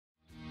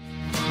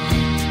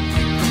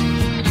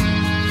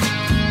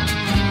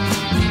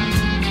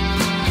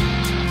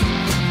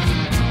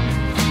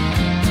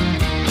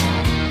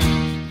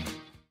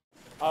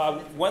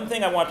one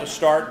thing I want to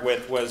start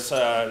with was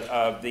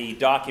the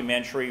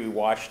documentary we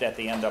watched at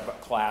the end of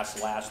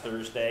class last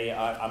Thursday.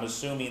 I'm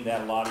assuming that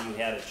a lot of you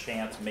had a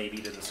chance maybe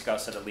to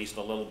discuss it at least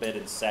a little bit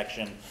in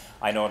section.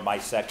 I know in my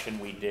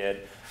section we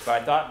did.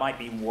 But I thought it might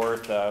be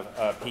worth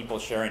people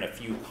sharing a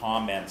few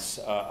comments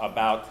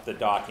about the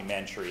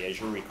documentary.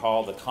 As you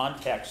recall, the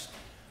context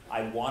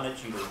I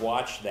wanted you to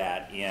watch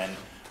that in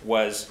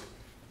was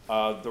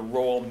the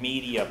role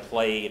media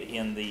played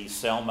in the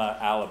Selma,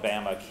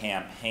 Alabama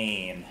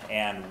campaign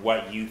and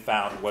what you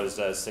found was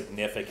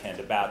significant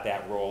about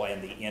that role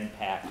and the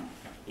impact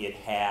it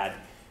had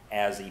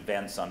as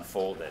events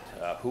unfolded.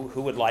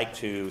 Who would like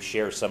to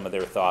share some of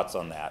their thoughts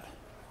on that?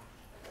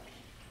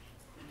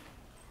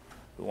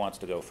 Who wants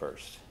to go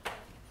first?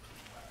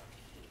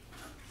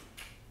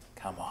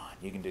 Come on,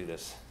 you can do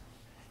this.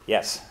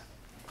 Yes?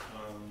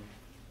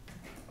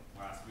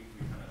 Last week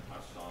we kind of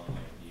touched on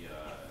like the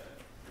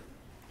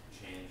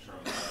change from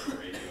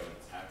radio and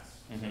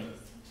text to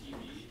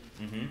TV,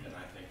 and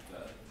I think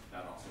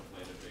that also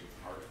played a big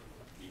part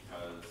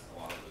because a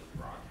lot of it was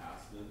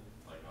broadcasted,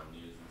 like on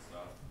news and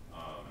stuff.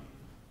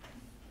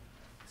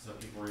 So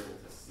people were able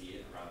to see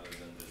it rather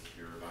than just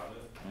hear about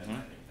it, and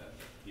I think that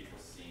people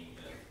seeing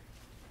it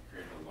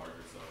created a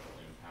larger social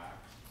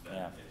impact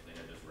than if they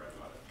had just read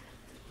about it.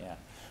 Yeah.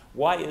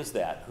 Why is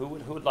that? Who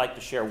would like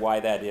to share why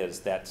that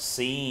is, that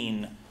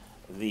seeing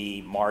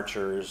the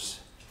marchers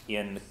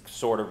in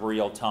sort of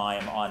real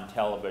time on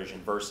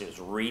television versus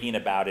reading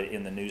about it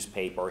in the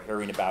newspaper or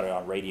hearing about it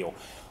on radio,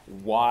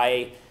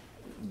 why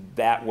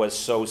that was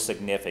so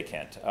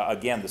significant?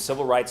 Again, the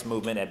civil rights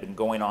movement had been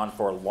going on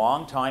for a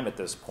long time at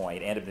this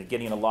point and had been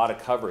getting a lot of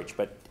coverage,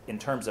 but in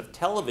terms of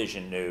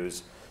television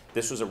news,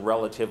 this was a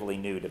relatively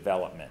new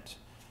development.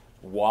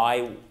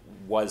 Why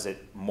was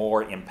it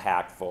more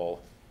impactful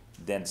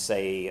than,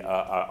 say, an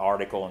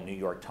article in the New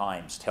York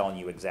Times telling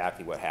you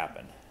exactly what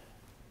happened?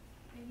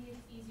 Maybe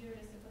it's easier to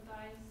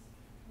sympathize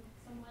with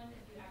someone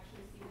if you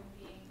actually see them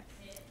being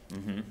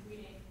hit.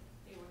 Reading,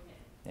 they were hit.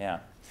 Yeah.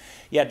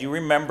 Yeah, do you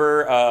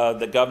remember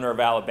the governor of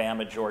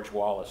Alabama, George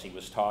Wallace? He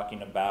was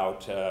talking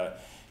about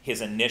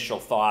his initial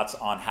thoughts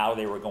on how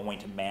they were going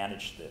to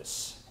manage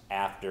this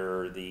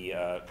after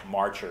the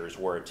marchers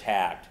were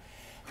attacked.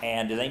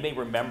 And does anybody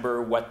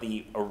remember what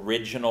the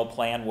original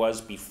plan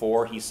was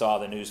before he saw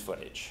the news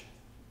footage?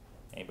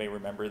 Anybody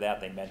remember that?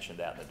 They mentioned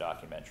that in the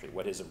documentary,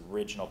 what his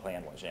original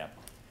plan was. Yeah.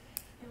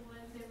 It was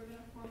they were going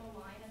to form a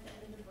line at the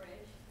end of the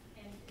bridge,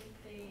 and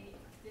if they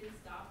didn't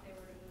stop, they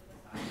were going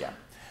to move aside. Yeah.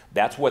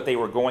 That's what they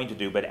were going to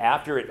do, but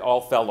after it all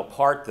fell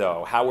apart,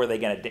 though, how were they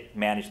going to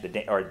manage the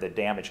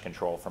damage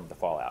control from the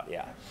fallout?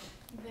 Yeah.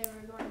 They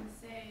were going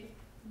to say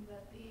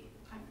that the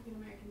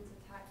African Americans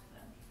attacked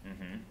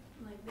them.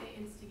 Like they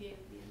instigated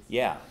the incident.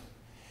 Yeah.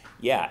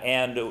 Yeah,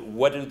 and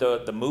what do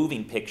the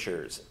moving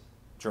pictures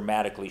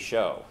dramatically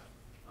show?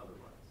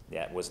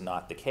 That was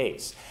not the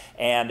case.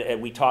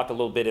 And we talked a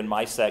little bit in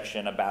my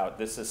section about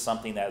this is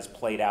something that has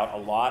played out a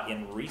lot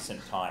in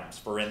recent times.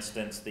 For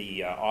instance,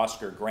 the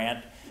Oscar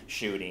Grant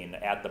shooting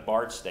at the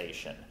BART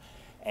station.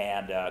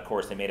 And of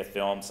course, they made a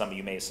film. Some of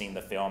you may have seen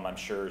the film. I'm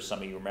sure some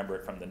of you remember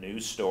it from the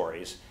news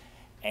stories.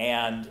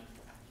 And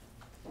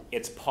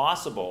it's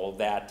possible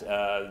that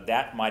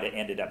that might have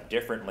ended up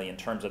differently in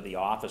terms of the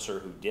officer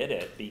who did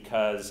it,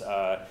 because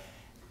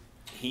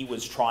he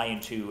was trying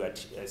to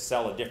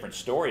sell a different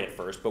story at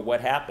first, but what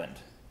happened?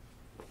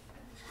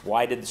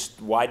 Why did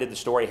the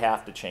story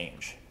have to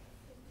change?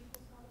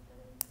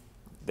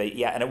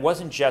 Yeah, and it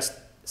wasn't just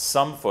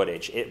some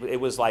footage. It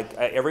was like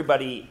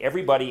everybody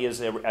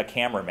is a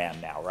cameraman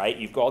now, right?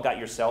 You've all got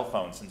your cell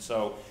phones, and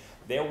so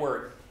there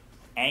were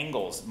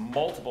angles,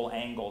 multiple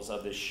angles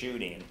of the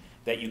shooting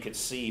that you could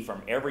see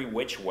from every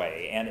which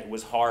way, and it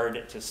was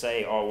hard to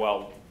say, oh,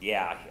 well,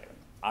 yeah,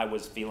 I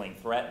was feeling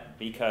threatened,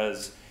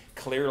 because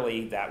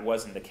clearly that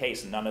wasn't the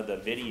case. None of the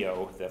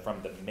video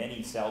from the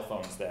many cell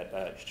phones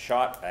that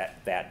shot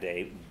that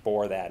day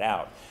bore that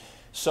out.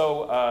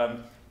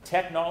 So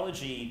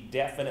technology,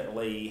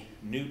 definitely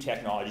new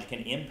technology, can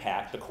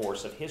impact the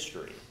course of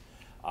history.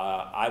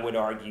 I would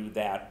argue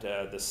that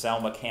the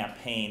Selma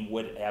campaign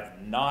would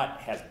have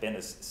not been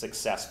as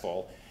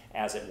successful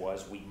as it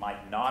was. We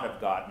might not have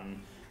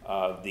gotten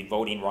the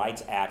Voting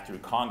Rights Act through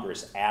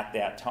Congress at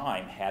that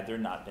time had there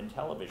not been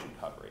television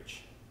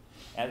coverage.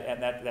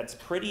 And that's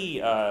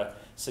pretty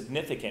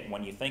significant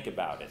when you think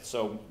about it.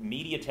 So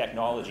media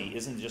technology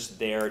isn't just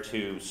there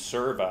to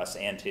serve us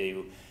and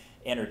to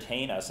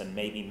entertain us and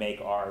maybe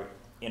make our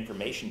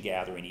information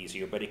gathering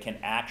easier, but it can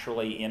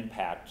actually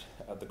impact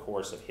the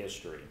course of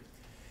history.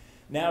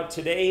 Now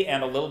today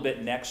and a little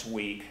bit next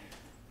week,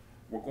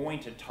 we're going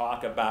to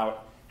talk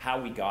about how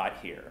we got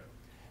here.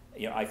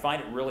 You know, I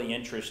find it really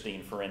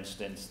interesting, for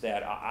instance,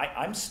 that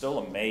I'm still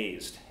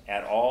amazed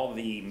at all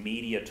the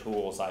media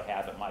tools I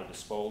have at my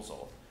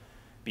disposal,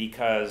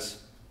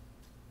 because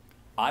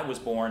I was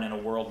born in a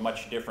world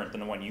much different than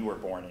the one you were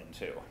born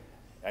into.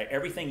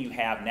 Everything you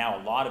have now,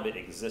 a lot of it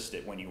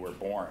existed when you were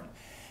born,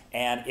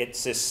 and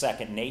it's just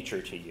second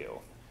nature to you.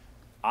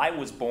 I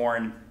was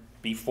born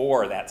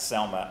before that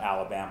Selma,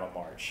 Alabama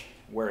march.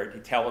 where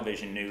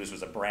television news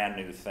was a brand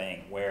new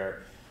thing,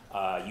 where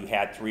you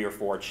had 3 or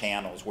 4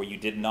 channels, where you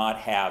did not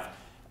have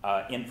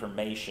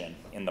information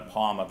in the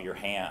palm of your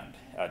hand.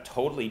 A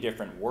totally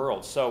different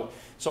world. So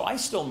I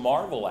still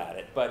marvel at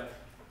it, but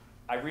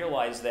I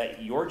realize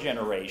that your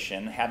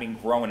generation, having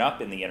grown up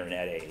in the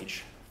internet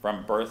age,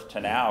 from birth to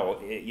now,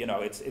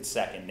 it's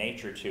second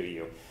nature to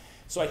you.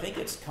 So I think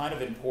it's kind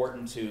of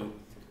important to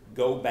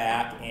go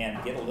back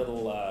and get a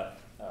little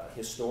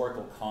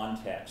historical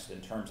context in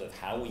terms of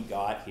how we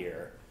got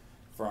here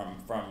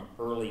from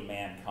early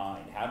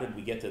mankind. How did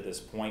we get to this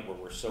point where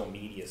we're so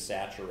media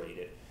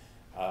saturated,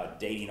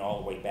 dating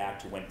all the way back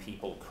to when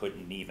people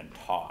couldn't even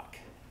talk?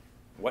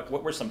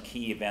 What were some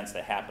key events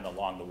that happened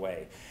along the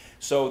way?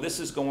 So this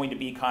is going to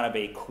be kind of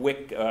a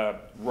quick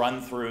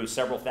run through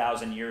several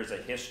thousand years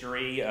of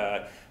history.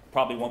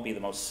 Probably won't be the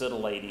most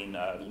scintillating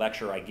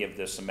lecture I give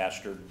this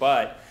semester,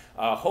 but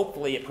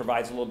hopefully it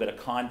provides a little bit of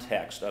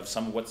context of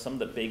what some of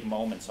the big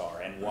moments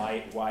are and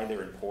why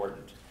they're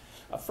important.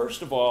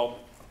 First of all,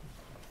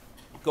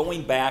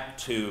 going back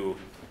to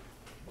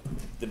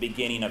the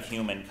beginning of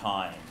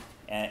humankind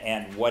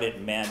and what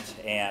it meant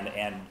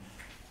and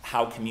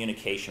how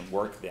communication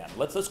worked then.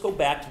 Let's go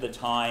back to the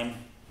time,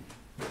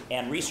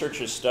 and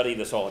researchers study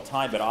this all the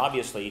time, but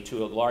obviously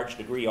to a large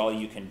degree all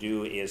you can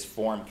do is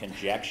form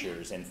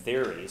conjectures and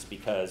theories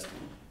because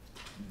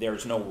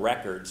there's no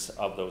records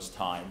of those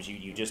times.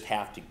 You just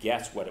have to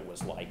guess what it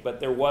was like. But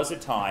there was a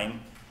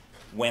time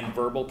when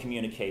verbal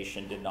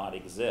communication did not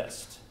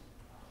exist,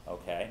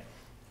 okay?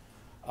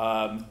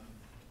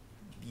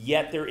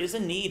 Yet there is a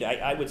need,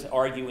 I would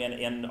argue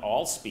in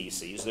all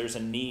species, there's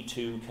a need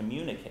to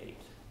communicate.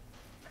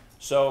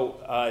 So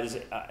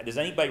does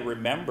anybody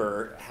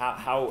remember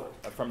how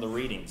from the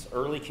readings,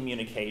 early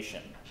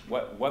communication,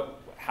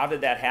 how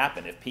did that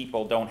happen if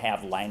people don't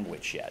have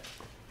language yet?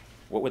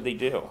 What would they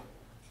do?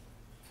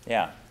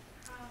 Yeah.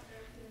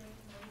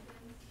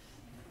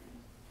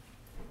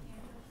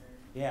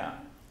 Yeah.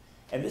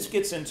 And this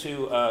gets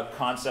into a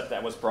concept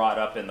that was brought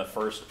up in the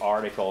first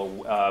article,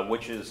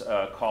 which is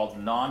called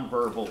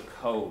nonverbal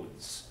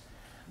codes.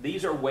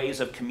 These are ways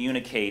of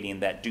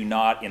communicating that do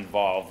not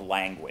involve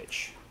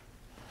language.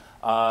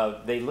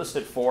 They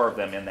listed 4 of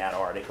them in that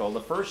article. The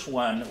first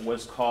one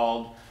was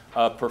called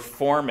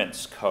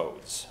performance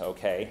codes,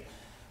 okay?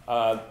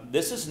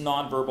 This is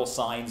nonverbal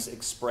signs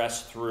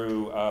expressed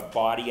through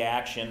body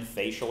action,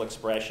 facial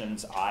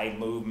expressions, eye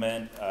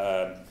movement,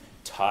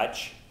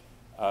 touch.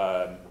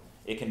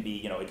 It can be,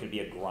 it could be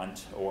a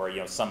grunt or,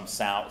 some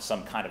sound,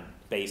 some kind of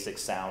basic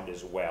sound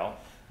as well.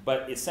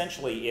 But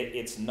essentially,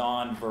 it's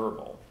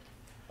nonverbal,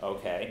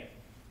 okay?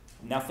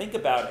 Now think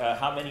about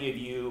how many of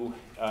you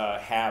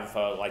have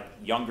like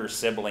younger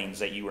siblings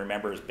that you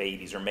remember as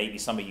babies, or maybe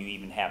some of you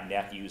even have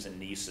nephews and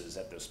nieces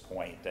at this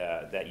point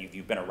that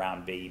you've been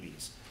around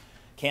babies.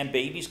 Can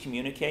babies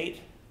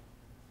communicate?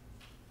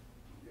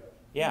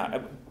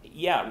 Yeah.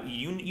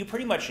 You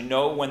pretty much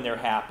know when they're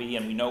happy,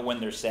 and we know when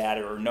they're sad,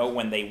 or know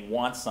when they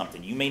want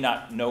something. You may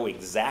not know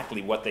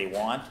exactly what they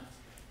want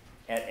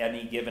at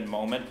any given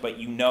moment, but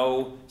you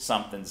know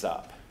something's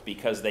up,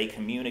 because they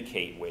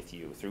communicate with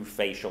you through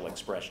facial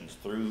expressions,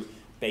 through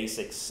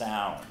basic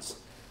sounds.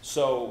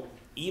 So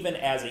even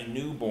as a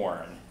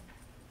newborn,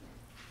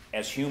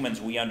 as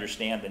humans, we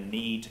understand the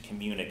need to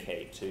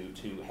communicate,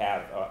 to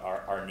have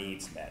our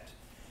needs met.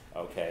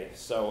 Okay,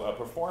 so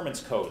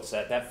performance codes,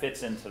 that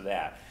fits into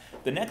that.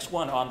 The next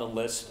one on the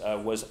list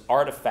was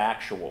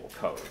artifactual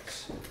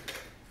codes.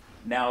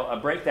 Now,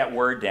 break that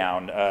word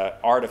down,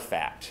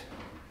 artifact.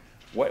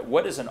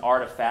 What is an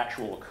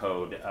artifactual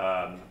code?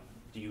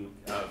 Do you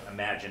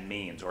imagine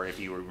means, or if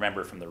you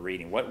remember from the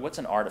reading, what's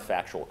an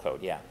artifactual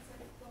code? Yeah. It's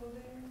like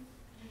clothing,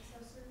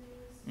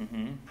 accessories.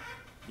 Mm-hmm.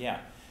 Yeah.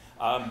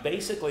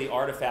 Basically,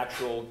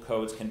 artifactual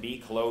codes can be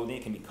clothing,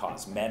 it can be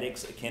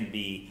cosmetics, it can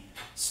be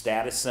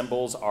status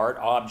symbols, art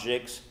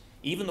objects,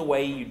 even the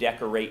way you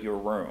decorate your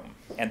room.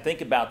 And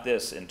think about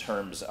this in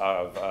terms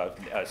of,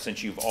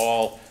 since you've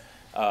all,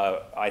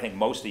 I think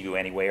most of you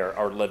anyway,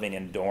 are living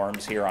in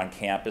dorms here on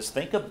campus,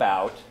 think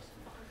about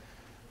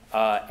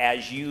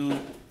as you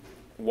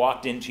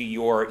walked into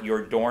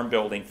your dorm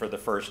building for the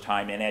first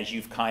time, and as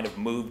you've kind of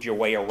moved your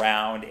way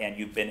around and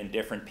you've been in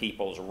different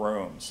people's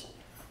rooms,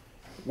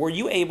 were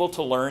you able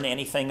to learn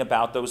anything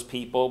about those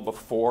people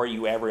before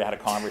you ever had a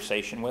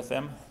conversation with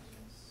them?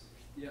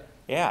 Yeah.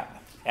 Yeah,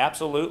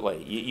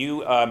 absolutely.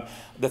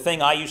 The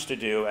thing I used to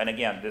do, and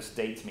again, this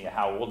dates me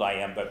how old I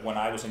am, but when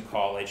I was in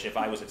college, if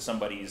I was at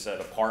somebody's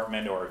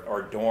apartment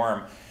or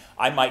dorm,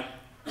 I might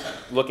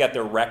look at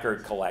their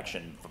record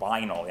collection,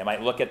 vinyl. I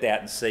might look at that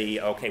and see,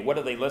 okay, what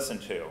do they listen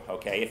to?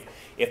 Okay,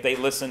 if they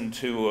listen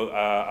to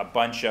a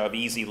bunch of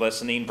easy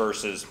listening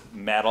versus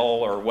metal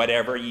or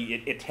whatever,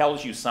 it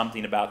tells you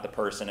something about the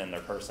person and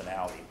their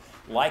personality.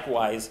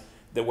 Likewise,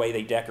 the way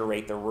they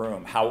decorate the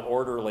room, how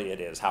orderly it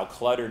is, how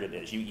cluttered it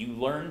is. You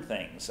learn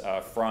things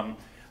from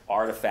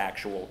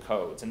artifactual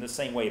codes, and the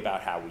same way about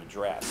how we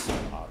dress,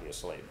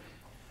 obviously.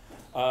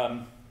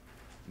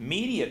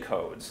 Media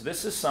codes.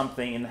 This is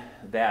something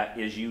that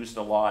is used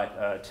a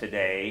lot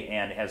today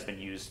and has been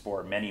used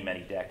for many,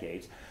 many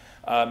decades.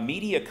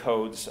 Media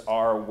codes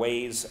are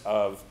ways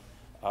of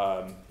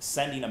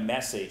sending a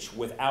message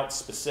without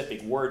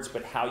specific words,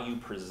 but how you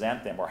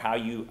present them, or how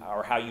you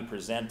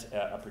present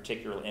a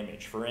particular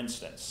image. For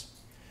instance,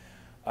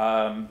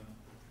 have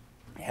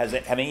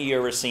any of you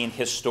ever seen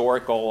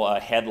historical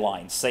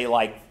headlines? Say,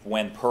 like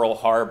when Pearl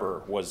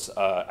Harbor was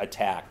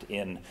attacked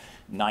in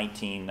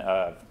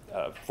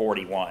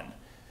 1941.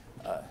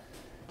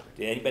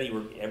 Did anybody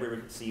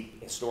ever see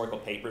historical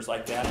papers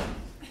like that?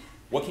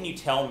 What can you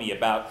tell me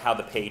about how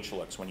the page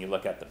looks when you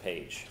look at the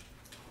page?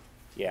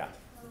 Yeah.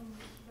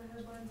 The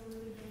headlines are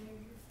really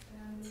big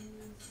and they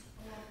use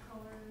a lot of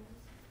colors.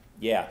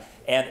 Yeah,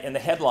 and the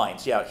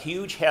headlines, yeah,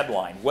 huge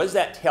headline. What does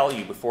that tell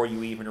you before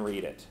you even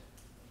read it?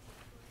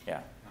 Yeah.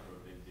 Kind of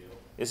a big deal.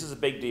 This is a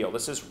big deal.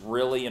 This is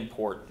really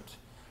important.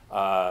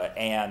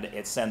 And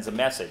it sends a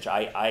message.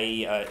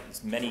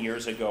 Many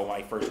years ago, when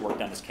I first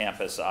worked on this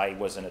campus, I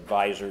was an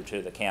advisor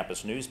to the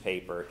campus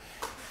newspaper,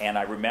 and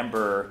I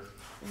remember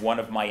one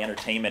of my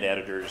entertainment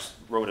editors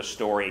wrote a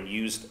story and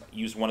used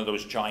one of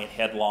those giant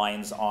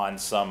headlines on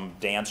some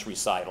dance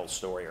recital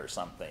story or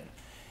something.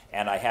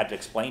 And I had to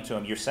explain to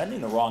him, you're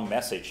sending the wrong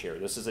message here.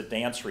 This is a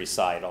dance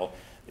recital.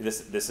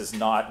 This is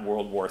not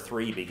World War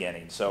III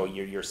beginning. So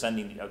you're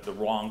sending the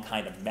wrong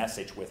kind of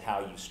message with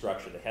how you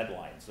structure the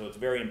headline. So it's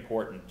very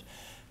important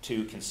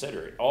to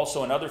consider.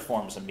 Also in other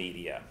forms of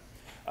media,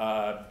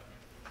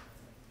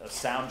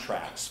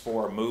 soundtracks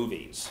for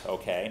movies,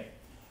 okay?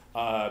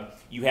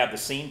 You have the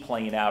scene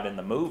playing out in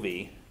the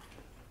movie,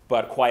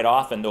 but quite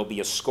often there'll be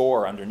a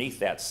score underneath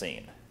that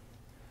scene.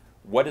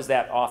 What does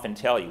that often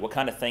tell you? What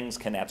kind of things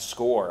can that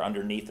score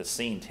underneath the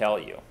scene tell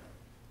you?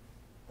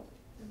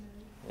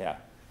 Yeah.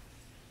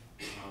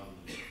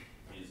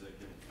 Music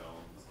and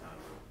film is kind of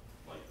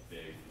like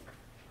big,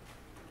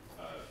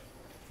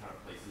 kind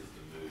of places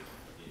the mood.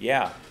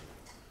 Yeah.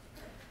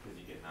 Because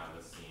you can have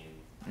a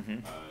scene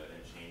and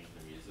change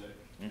the music,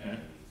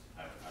 and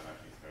I've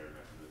actually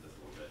experimented with this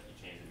a little bit. You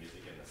change the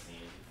music in the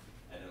scene,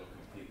 and it'll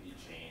completely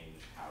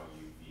change how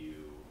you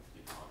view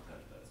the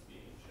content that's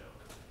being shown.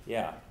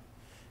 Yeah.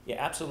 Yeah,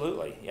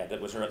 absolutely. Yeah,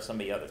 that was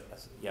somebody other.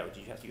 Yeah,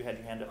 you had your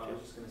hand up I too?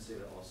 was just going to say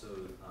that also,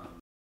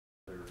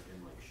 in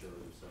like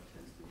shows and stuff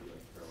tends to be like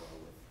parallel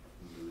with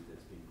the mood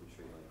that's being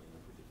portrayed like in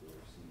a particular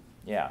scene.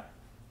 Yeah.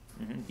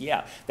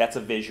 Yeah, that's a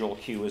visual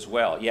cue as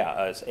well.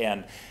 Yeah,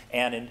 and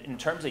in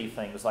terms of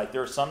things, like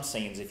there are some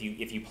scenes, if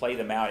you play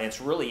them out, and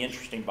it's really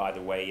interesting, by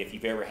the way, if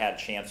you've ever had a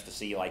chance to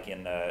see, like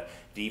in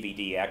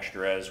DVD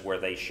extras where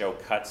they show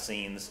cut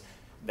scenes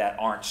that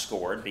aren't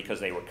scored because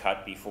they were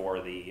cut before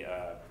the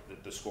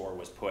score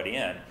was put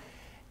in,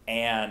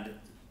 and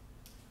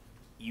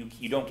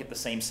you don't get the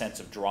same sense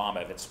of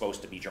drama if it's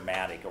supposed to be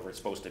dramatic, or if it's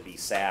supposed to be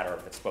sad, or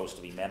if it's supposed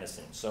to be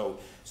menacing. So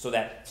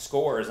that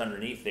score is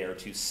underneath there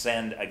to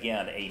send,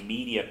 again, a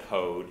media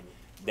code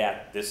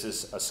that this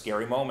is a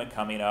scary moment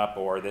coming up,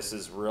 or this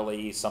is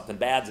really something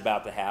bad's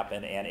about to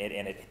happen, and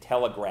it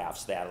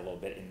telegraphs that a little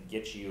bit and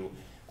gets you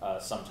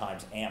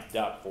sometimes amped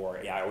up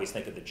for. Yeah, I always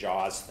think of the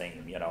Jaws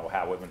theme, you know,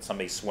 how when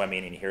somebody's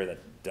swimming and you hear the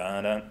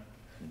dun-dun,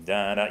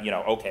 dun-dun, you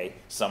know, okay,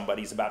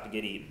 somebody's about to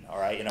get eaten, all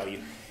right, you know,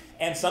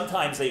 and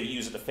sometimes they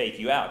use it to fake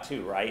you out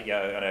too, right?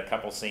 In a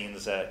couple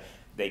scenes,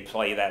 they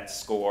play that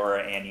score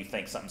and you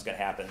think something's going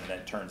to happen, and then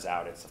it turns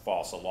out it's a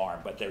false alarm,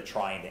 but they're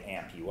trying to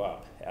amp you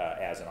up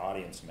as an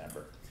audience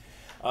member.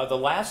 The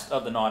last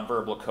of the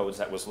nonverbal codes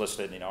that was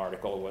listed in the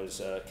article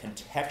was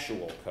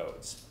contextual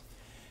codes.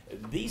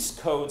 These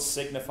codes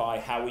signify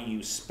how we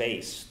use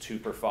space to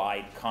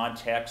provide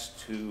context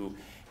to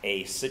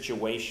a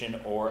situation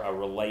or a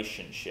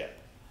relationship.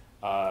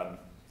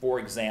 For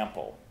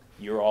example,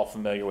 you're all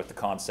familiar with the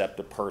concept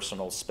of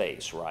personal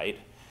space, right?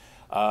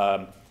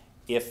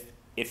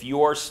 If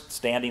you're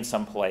standing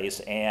someplace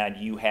and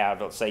you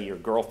have, let's say, your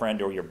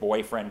girlfriend or your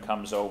boyfriend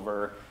comes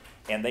over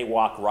and they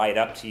walk right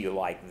up to you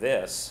like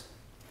this,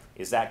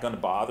 is that going to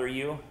bother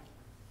you?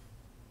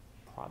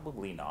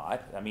 Probably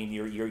not. I mean,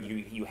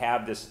 you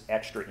have this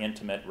extra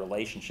intimate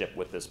relationship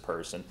with this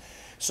person,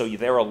 so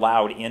they're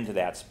allowed into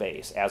that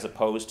space, as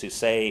opposed to,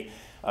 say,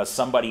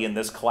 somebody in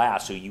this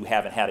class who you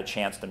haven't had a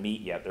chance to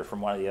meet yet. They're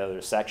from one of the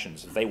other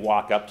sections. If they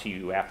walk up to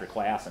you after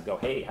class and go,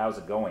 hey, how's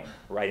it going,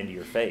 right into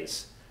your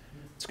face,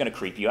 it's going to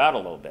creep you out a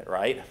little bit,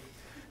 right?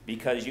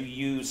 Because you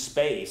use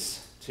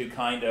space to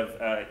kind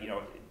of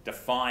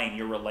define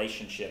your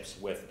relationships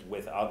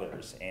with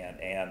others,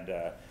 and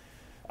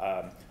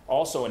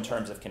also in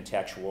terms of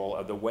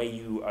contextual, the way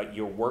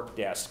your work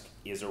desk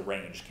is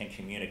arranged can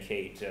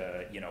communicate,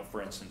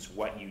 for instance,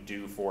 what you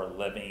do for a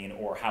living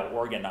or how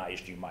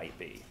organized you might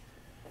be.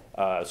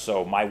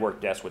 So my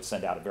work desk would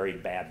send out a very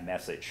bad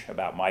message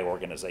about my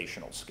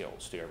organizational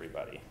skills to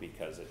everybody,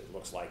 because it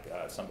looks like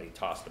somebody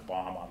tossed a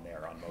bomb on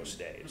there on most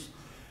days.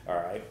 All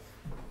right.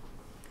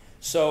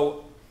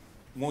 So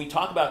when we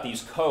talk about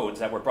these codes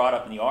that were brought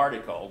up in the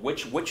article,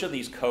 which of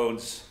these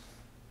codes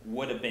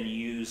would have been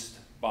used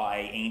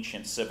by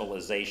ancient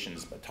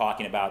civilizations, but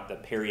talking about the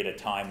period of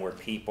time where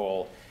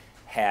people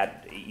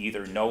had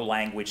either no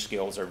language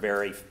skills or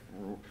very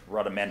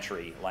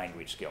rudimentary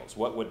language skills?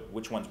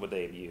 Which ones would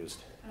they have used?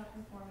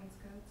 Performance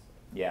codes.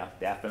 Yeah,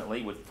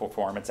 definitely with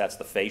performance. That's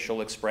the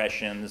facial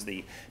expressions,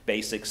 the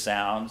basic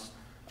sounds.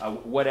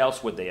 What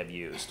else would they have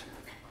used?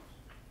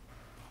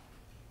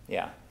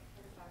 Yeah.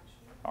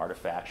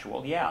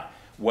 Artifactual, yeah.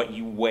 What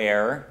you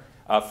wear.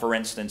 For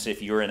instance,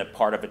 if you're in a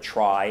part of a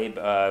tribe,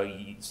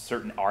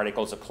 certain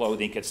articles of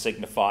clothing could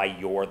signify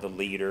you're the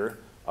leader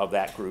of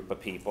that group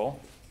of people.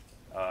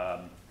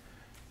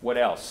 What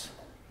else?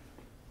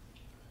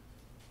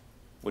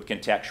 Would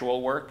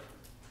contextual work?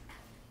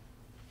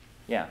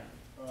 Yeah.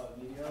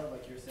 Media,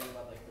 like you were saying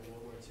about like the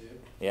World War II.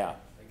 Yeah.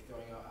 Like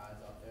throwing out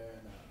ads out there,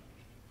 and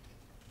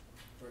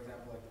for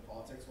example, like the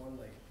politics one,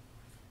 like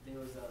there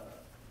was it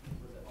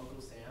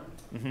Uncle Sam,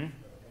 and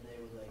they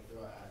would like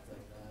throw out ads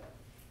like that.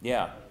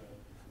 Yeah.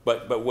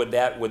 But would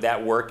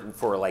that work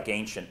for like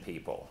ancient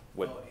people?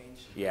 Ancient.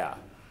 Yeah.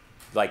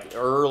 Like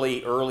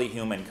early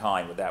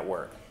humankind, would that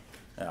work?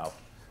 No.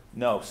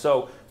 No.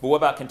 So, but what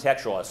about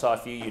contextual? I saw a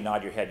few of you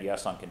nod your head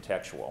yes on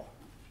contextual.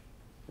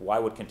 Why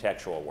would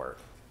contextual work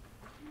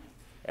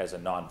as a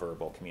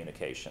nonverbal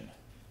communication?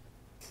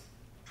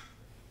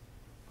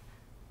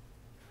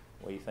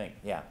 What do you think?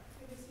 Yeah.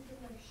 I guess you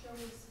could like show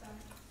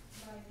respect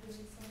by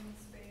giving someone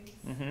space.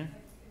 Mm-hmm. Like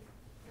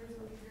if there's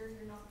a leader,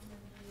 you're not going to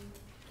be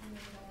in the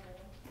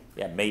level.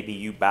 Yeah, maybe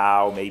you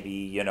bow, maybe,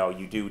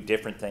 you do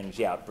different things.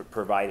 Yeah,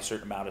 provide a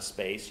certain amount of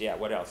space. Yeah,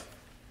 what else?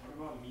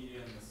 What about media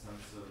in the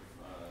sense of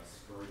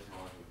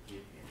storytelling with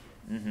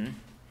people?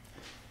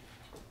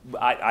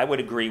 I would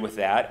agree with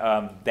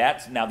that.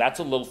 That's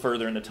a little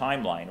further in the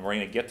timeline. We're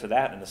going to get to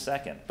that in a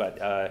second.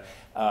 But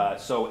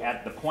so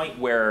at the point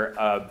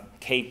where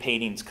cave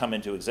paintings come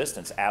into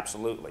existence,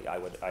 absolutely, I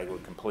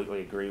would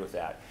completely agree with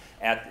that.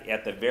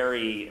 At the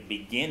very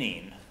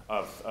beginning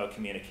of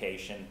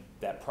communication,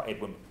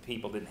 when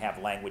people didn't have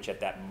language yet,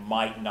 that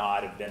might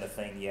not have been a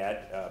thing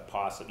yet.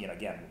 Possibly,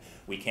 again,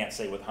 we can't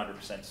say with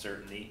 100%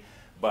 certainty,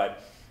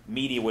 but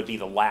media would be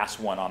the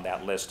last one on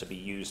that list to be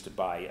used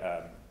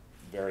by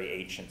very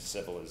ancient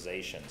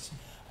civilizations.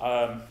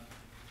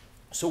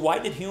 So why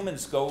did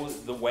humans go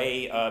the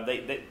way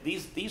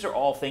these are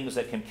all things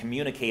that can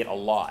communicate a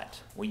lot.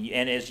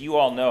 And as you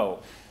all know,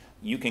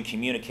 you can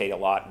communicate a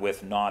lot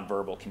with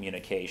nonverbal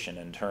communication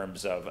in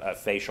terms of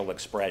facial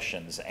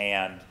expressions,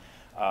 and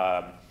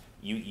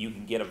you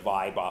can get a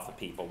vibe off of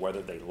people,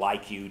 whether they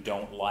like you,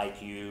 don't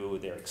like you,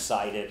 they're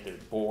excited, they're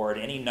bored,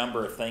 any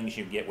number of things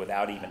you get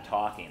without even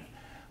talking.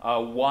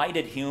 Why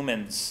did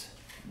humans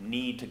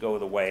need to go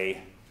the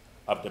way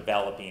of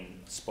developing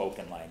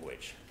spoken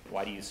language?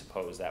 Why do you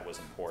suppose that was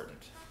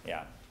important?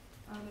 Yeah.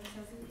 It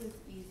says it was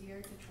easier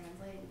to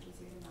translate and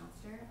easier to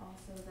master.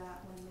 Also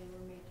that when they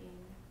were making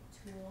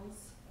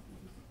tools,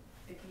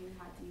 if you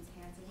had to use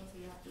hand signals,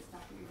 you have to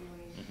stop what you're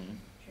doing,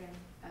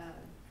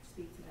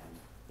 speak to them.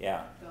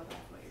 Yeah. Go back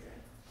what you're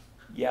doing.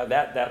 Yeah,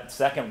 that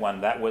second one,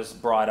 that was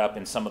brought up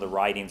in some of the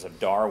writings of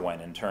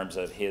Darwin in terms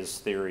of his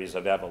theories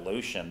of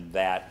evolution,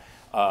 that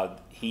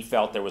he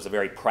felt there was a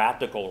very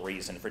practical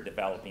reason for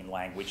developing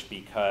language,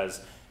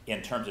 because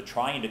in terms of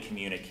trying to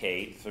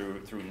communicate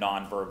through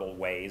nonverbal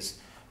ways,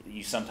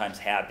 you sometimes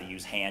had to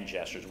use hand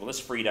gestures. Well, this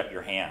freed up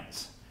your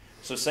hands.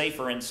 So say,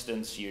 for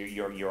instance,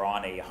 you're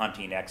on a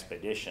hunting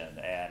expedition,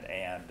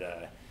 and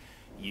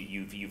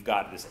you've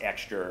got this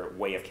extra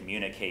way of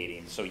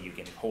communicating, so you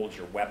can hold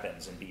your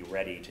weapons and be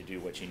ready to do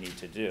what you need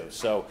to do.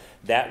 So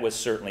that was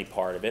certainly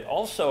part of it.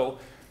 Also,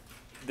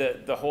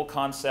 the whole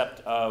concept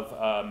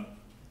of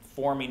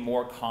forming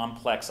more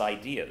complex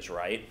ideas,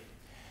 right?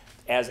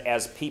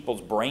 As people's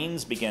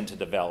brains begin to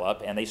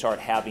develop and they start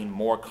having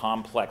more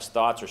complex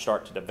thoughts or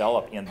start to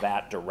develop in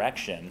that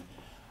direction,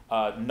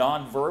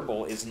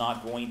 nonverbal is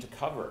not going to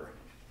cover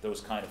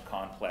those kind of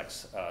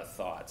complex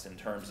thoughts in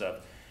terms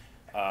of,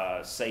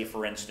 say,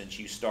 for instance,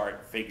 you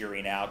start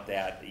figuring out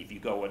that if you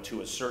go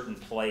to a certain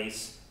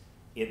place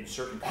in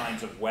certain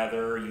kinds of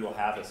weather, you'll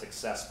have a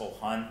successful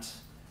hunt.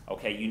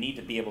 Okay, you need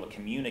to be able to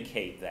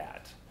communicate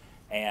that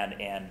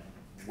and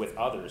with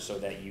others so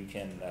that you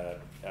can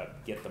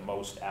get the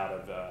most out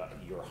of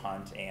your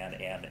hunt and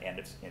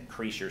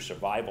increase your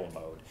survival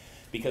mode.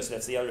 Because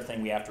that's the other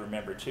thing we have to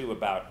remember too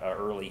about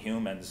early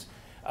humans.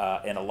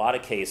 In a lot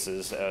of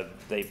cases,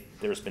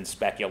 there's been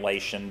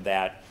speculation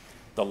that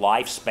the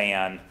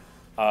lifespan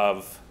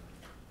of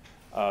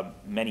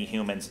many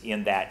humans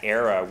in that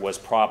era was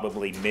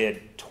probably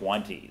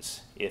mid-20s.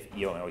 If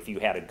you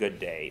had a good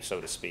day,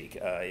 so to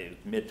speak,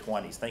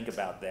 mid-20s. Think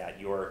about that.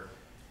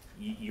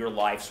 Your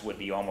lives would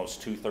be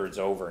almost 2/3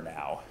 over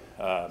now.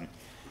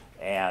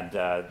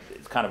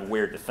 It's kind of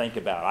weird to think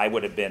about. I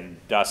would have been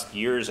dust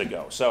years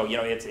ago. So,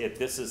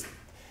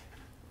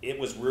 it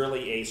was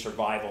really a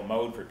survival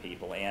mode for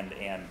people,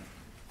 and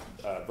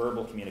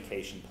verbal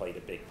communication played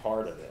a big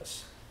part of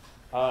this.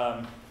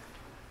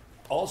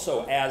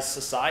 Also, as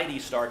society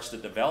starts to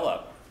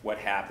develop, what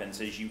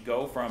happens is you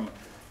go from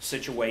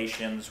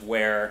situations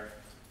where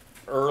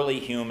early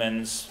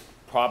humans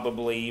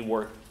probably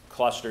were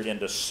clustered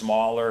into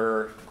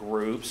smaller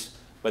groups,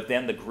 but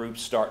then the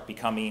groups start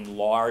becoming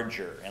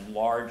larger and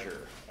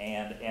larger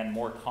and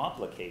more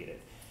complicated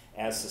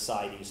as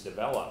societies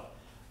develop.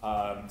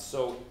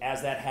 So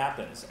as that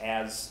happens,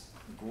 as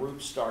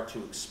groups start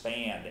to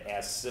expand,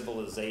 as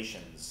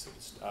civilizations,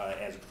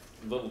 as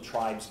little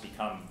tribes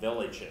become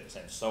villages,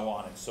 and so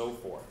on and so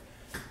forth,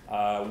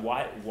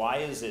 why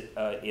is it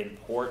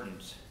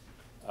important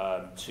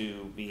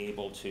to be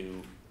able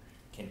to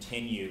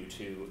continue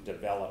to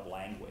develop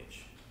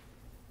language?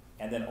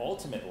 And then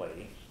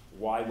ultimately,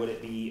 why would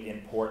it be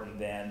important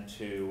then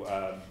to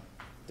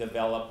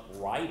develop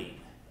writing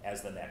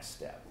as the next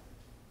step?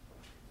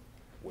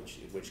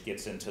 Which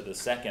gets into the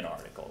second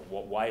article.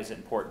 Why is it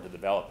important to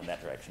develop in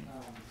that direction?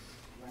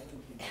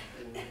 Writing can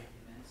record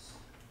events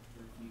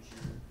for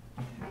future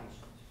generations.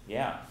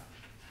 Yeah.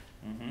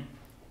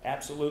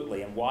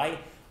 Absolutely. And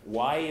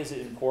why is it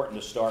important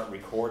to start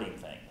recording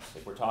things?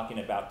 If we're talking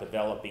about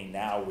developing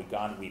now, we've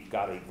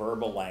got a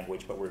verbal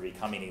language, but we're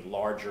becoming a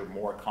larger,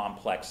 more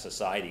complex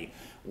society.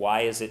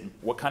 Why is it?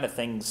 What kind of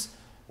things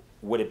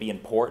would it be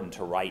important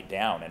to write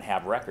down and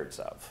have records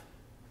of?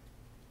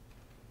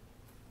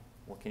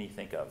 What can you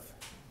think of?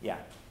 Yeah.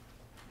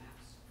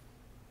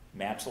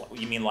 Maps.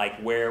 You mean like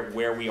where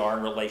we are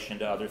in relation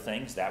to other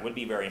things? That would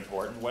be very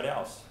important. What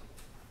else?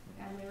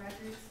 Family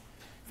records.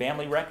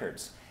 Family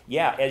records.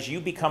 Yeah, as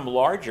you become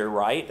larger,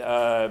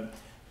 right,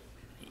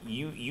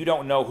 you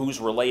don't know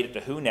who's related to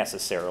who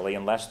necessarily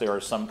unless there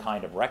are some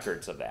kind of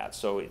records of that.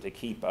 So to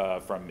keep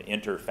from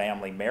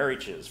inter-family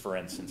marriages, for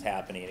instance,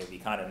 happening, it would be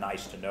kind of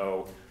nice to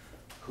know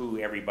who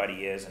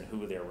everybody is and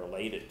who they're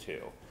related to.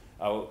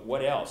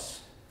 What else?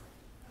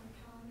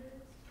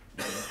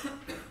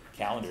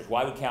 Calendars.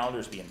 Why would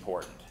calendars be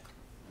important?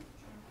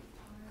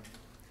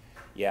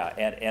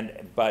 Yeah,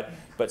 but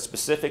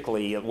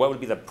specifically, what would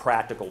be the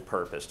practical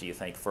purpose, do you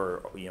think,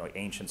 for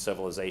ancient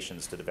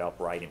civilizations to develop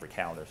writing for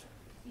calendars?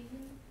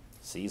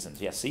 Seasons.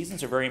 Yeah,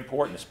 seasons are very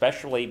important,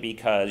 especially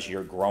because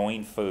you're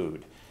growing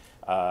food.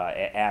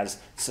 As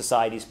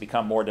societies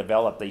become more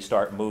developed, they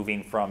start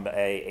moving from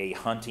a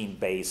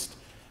hunting-based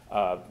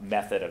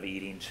method of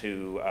eating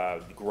to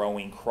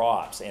growing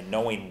crops and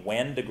knowing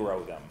when to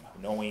grow them,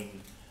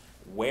 knowing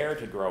where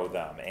to grow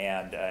them,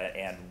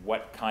 and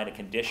what kind of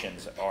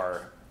conditions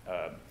are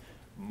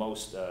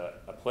most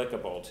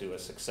applicable to a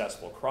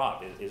successful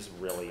crop is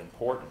really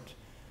important.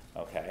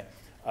 Okay.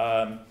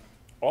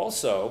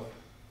 Also,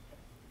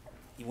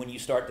 when you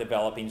start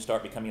developing,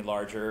 start becoming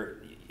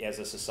larger as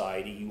a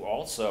society, you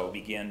also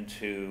begin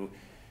to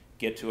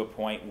get to a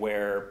point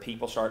where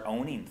people start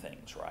owning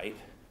things, right?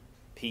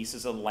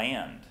 Pieces of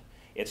land.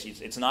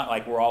 It's not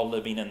like we're all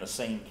living in the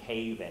same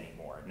cave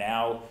anymore.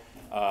 Now,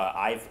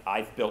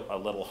 I've built a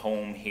little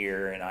home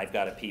here and I've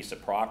got a piece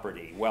of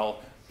property.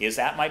 Well, is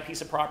that my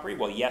piece of property?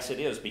 Well, yes, it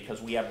is,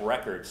 because we have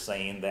records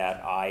saying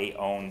that I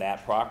own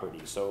that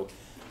property. So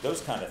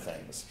those kind of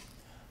things.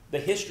 The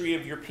history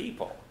of your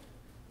people.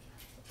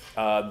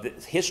 The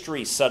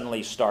history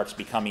suddenly starts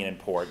becoming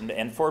important,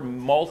 and for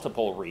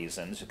multiple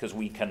reasons, because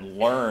we can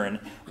learn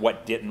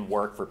what didn't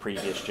work for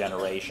previous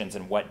generations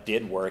and what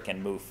did work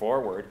and move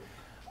forward.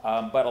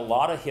 But a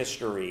lot of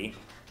history,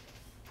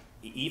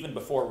 even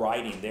before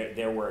writing,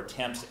 there were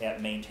attempts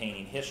at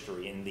maintaining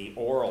history in the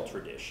oral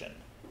tradition.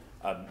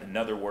 In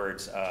other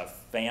words,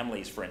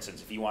 families, for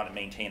instance, if you want to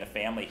maintain a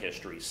family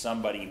history,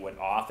 somebody would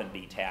often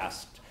be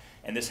tasked,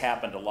 and this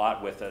happened a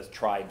lot with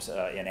tribes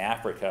in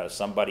Africa,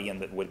 somebody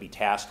would be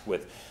tasked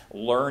with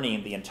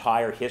learning the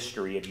entire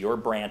history of your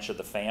branch of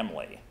the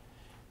family.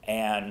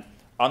 And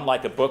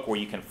unlike a book where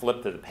you can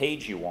flip to the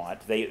page you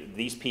want,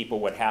 these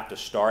people would have to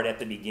start at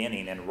the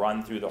beginning and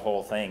run through the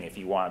whole thing if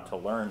you wanted to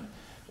learn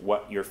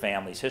what your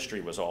family's history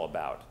was all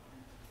about.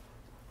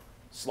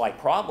 Slight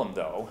problem,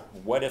 though.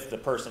 What if the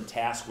person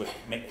tasked with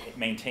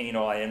maintaining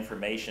all that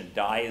information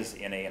dies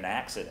in an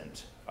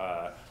accident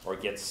or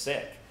gets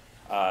sick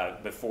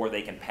before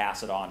they can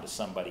pass it on to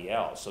somebody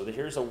else? So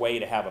here's a way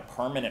to have a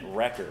permanent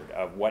record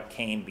of what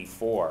came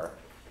before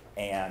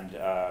and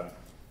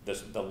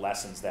the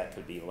lessons that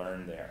could be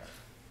learned there.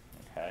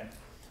 Okay.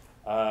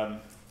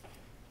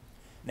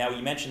 Now,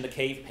 you mentioned the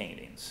cave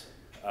paintings.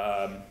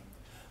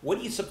 What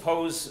do you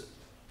suppose?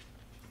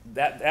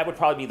 That would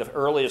probably be the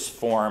earliest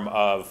form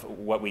of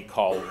what we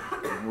call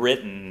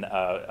written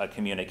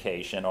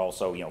communication,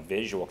 also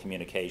visual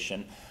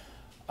communication.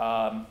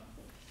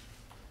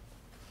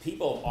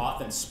 People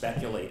often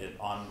speculated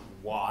on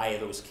why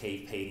those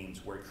cave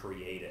paintings were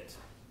created.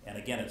 And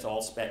again, it's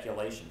all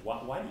speculation.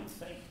 Why do you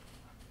think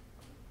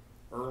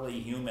early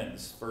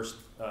humans first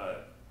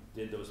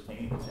did those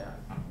paintings? Yeah.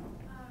 I think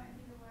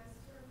it was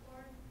to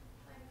record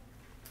like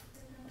the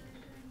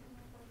generation and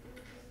like what they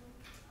would do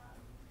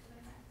to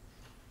the next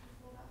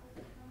people that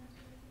would come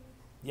into the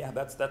cave. Yeah,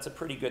 that's a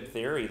pretty good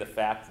theory. The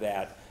fact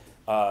that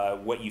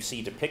what you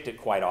see depicted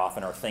quite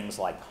often are things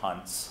like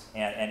hunts,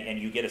 and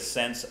you get a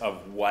sense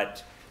of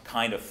what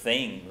kind of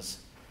things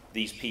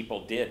these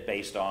people did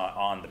based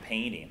on the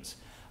paintings.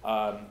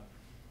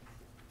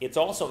 It's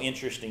also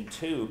interesting,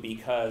 too,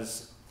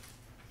 because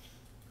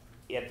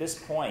at this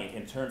point,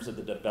 in terms of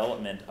the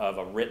development of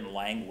a written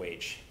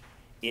language,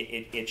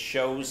 it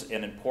shows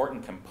an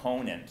important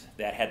component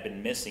that had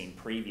been missing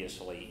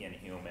previously in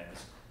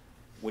humans,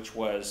 which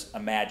was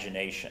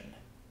imagination.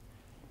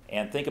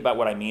 And think about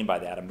what I mean by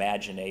that,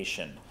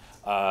 imagination.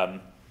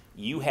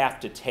 You have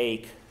to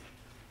take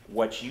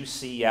what you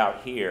see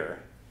out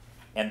here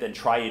and then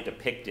try to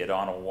depict it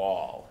on a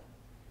wall,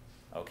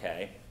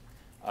 okay?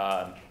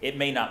 It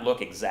may not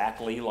look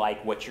exactly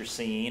like what you're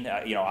seeing.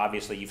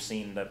 Obviously you've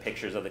seen the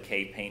pictures of the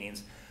cave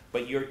paintings,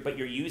 but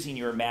you're using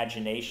your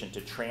imagination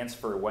to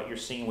transfer what you're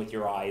seeing with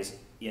your eyes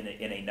in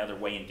another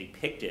way and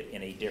depict it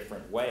in a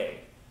different way.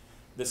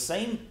 The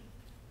same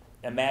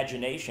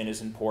imagination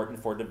is important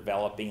for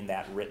developing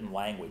that written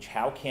language.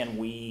 How can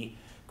we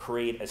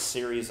create a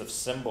series of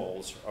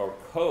symbols or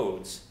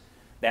codes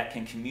that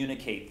can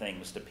communicate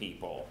things to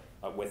people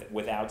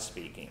without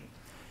speaking?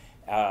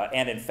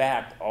 And in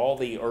fact, all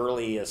the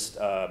earliest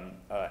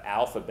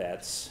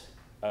alphabets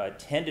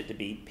tended to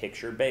be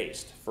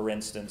picture-based. For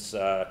instance,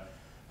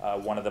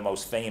 one of the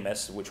most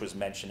famous, which was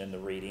mentioned in the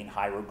reading,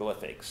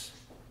 hieroglyphics.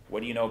 What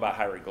do you know about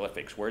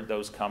hieroglyphics? Where'd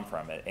those come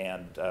from,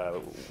 and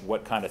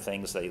what kind of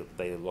things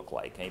they look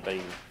like?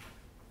 Anybody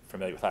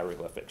familiar with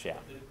hieroglyphics? Yeah.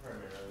 They're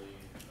primarily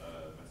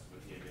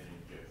Mesopotamian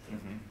and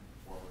Egyptian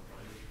form of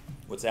language.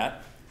 What's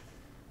that?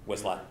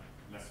 What's that?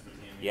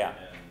 Mesopotamian Yeah.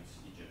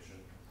 and Egyptian.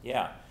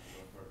 Yeah.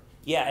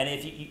 Yeah, and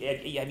if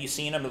you have you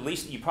seen them, at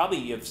least you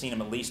probably have seen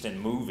them at least in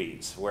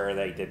movies where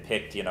they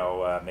depict,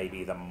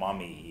 maybe the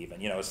mummy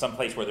even, some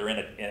place where they're in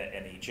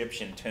an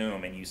Egyptian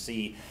tomb, and you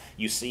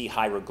see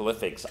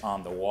hieroglyphics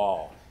on the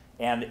wall,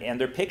 and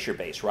they're picture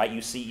based, right?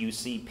 You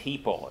see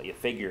people,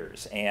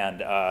 figures,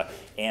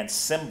 and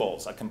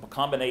symbols, a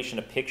combination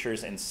of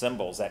pictures and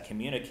symbols that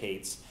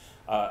communicates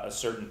a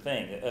certain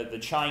thing. The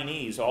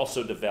Chinese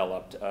also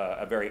developed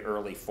a very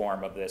early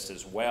form of this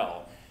as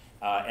well.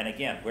 And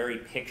again, very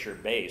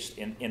picture-based.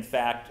 In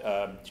fact,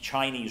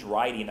 Chinese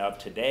writing of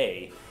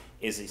today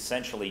is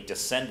essentially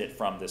descended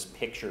from this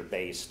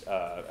picture-based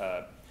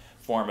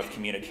form of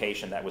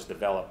communication that was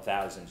developed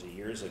thousands of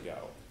years ago.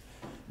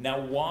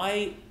 Now,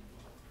 why,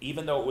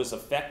 even though it was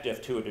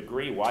effective to a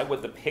degree, why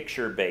would the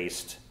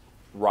picture-based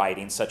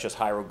writing, such as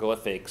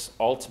hieroglyphics,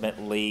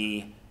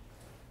 ultimately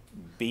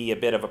be a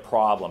bit of a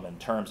problem in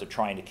terms of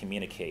trying to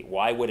communicate?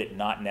 Why would it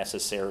not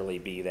necessarily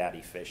be that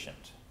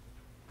efficient?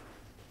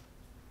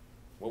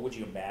 What would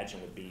you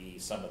imagine would be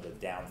some of the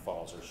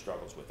downfalls or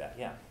struggles with that?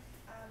 Yeah.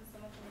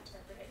 Someone can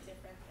interpret it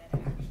different than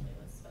it actually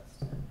was supposed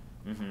to.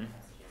 The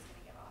message is going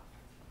to get off.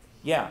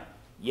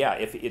 Yeah.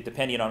 If it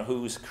depending on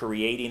who's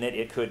creating it,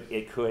 it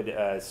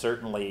could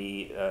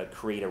certainly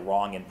create a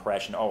wrong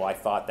impression. Oh, I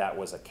thought that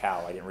was a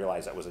cow. I didn't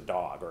realize that was a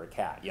dog or a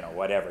cat.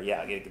 Whatever.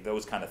 Yeah,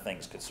 those kind of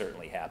things could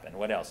certainly happen.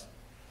 What else?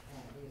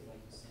 I think it's like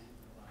you said,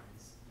 a lot of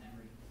this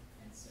memory,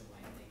 and so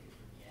they could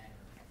forget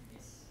or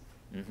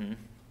miss.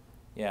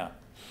 Yeah.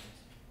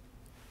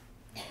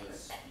 The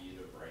speed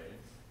of writing,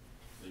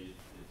 so it'd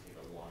take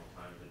a long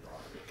time to draw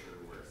a picture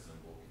where a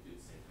symbol could do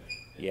the same thing.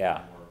 And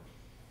Yeah.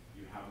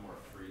 You have more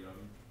freedom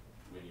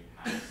when you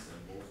have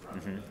symbols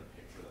rather than a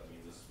picture that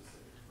means a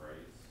specific phrase.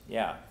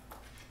 Yeah.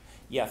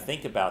 Yeah,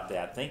 think about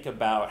that. Think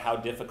about how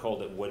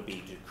difficult it would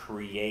be to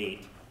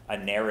create a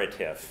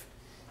narrative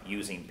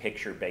using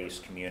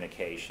picture-based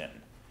communication.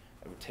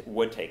 It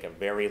would take a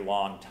very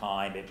long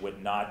time. It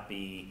would not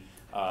be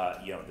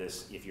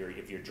if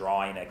you're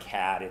drawing a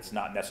cat, it's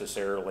not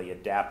necessarily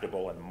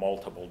adaptable in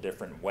multiple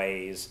different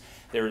ways.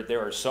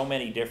 There are so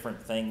many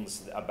different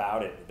things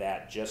about it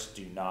that just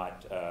do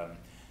not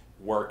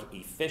work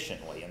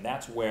efficiently, and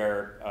that's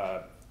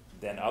where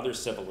then other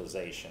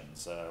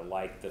civilizations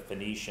like the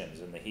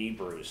Phoenicians and the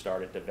Hebrews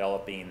started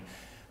developing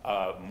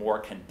more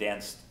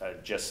condensed,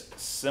 just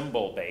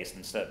symbol-based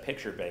instead of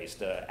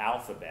picture-based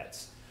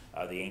alphabets.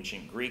 The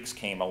ancient Greeks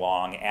came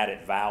along,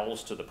 added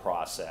vowels to the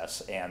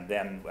process, and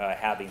then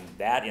having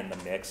that in the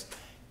mix,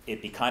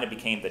 it kind of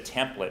became the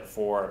template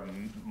for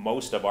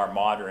most of our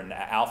modern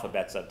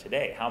alphabets of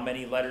today. How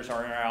many letters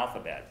are in our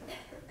alphabet?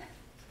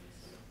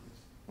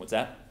 What's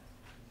that?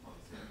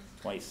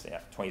 26,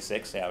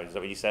 yeah, is that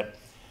what you said?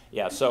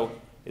 Yeah, so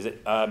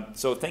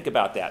so think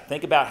about that.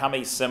 Think about how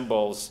many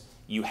symbols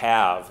you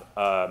have.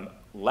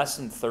 Less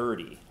than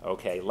 30,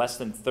 okay? Less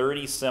than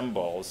 30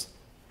 symbols.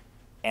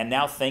 And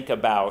now think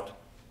about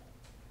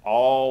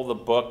all the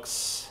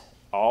books,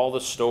 all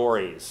the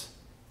stories,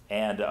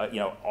 and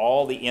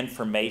all the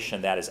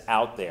information that is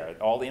out there,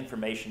 all the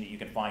information that you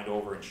can find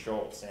over in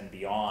Schultz and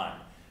beyond,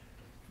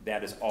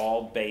 that is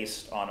all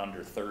based on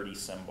under 30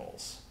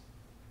 symbols.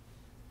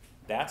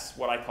 That's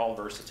what I call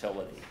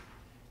versatility.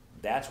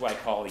 That's what I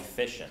call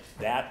efficient.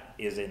 That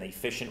is an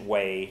efficient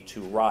way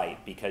to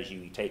write, because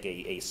you take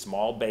a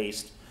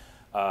small-based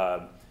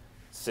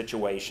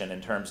situation in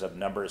terms of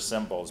number of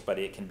symbols, but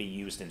it can be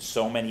used in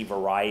so many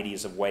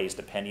varieties of ways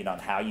depending on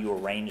how you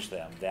arrange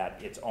them that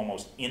it's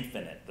almost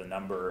infinite, the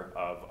number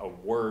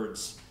of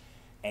words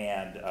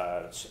and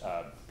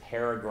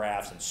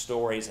paragraphs and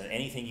stories and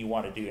anything you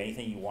want to do,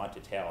 anything you want to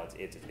tell.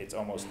 It's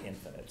almost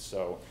infinite.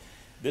 So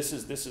this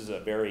is a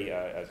very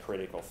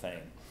critical thing.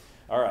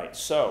 All right,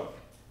 so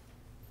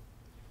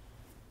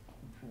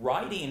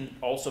Writing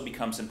also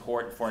becomes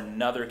important for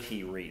another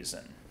key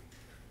reason.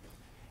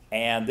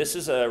 And this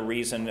is a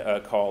reason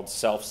called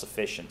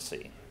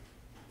self-sufficiency.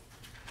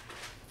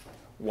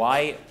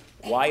 Why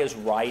is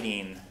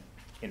writing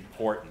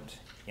important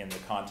in the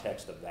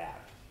context of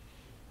that?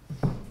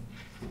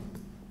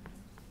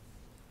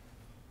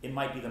 It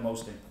might be the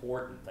most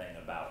important thing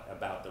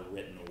about the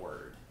written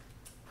word.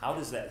 How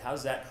does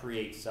that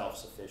create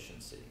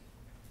self-sufficiency?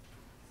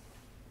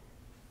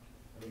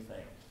 What do you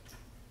think?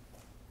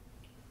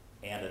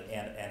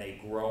 And a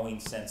growing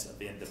sense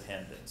of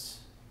independence.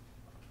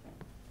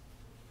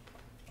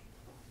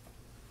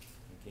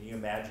 Can you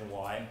imagine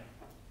why?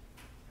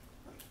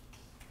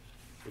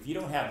 If you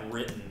don't have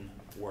written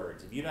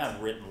words, if you don't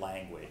have written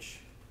language,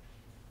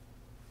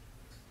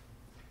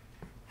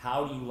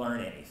 how do you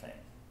learn anything?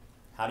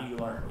 How do you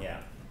learn?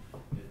 Yeah.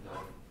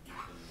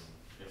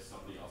 If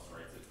somebody else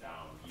writes it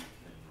down, you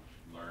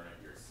can learn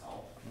it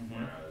yourself. Mm-hmm.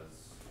 Whereas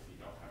if you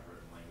don't have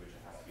written language,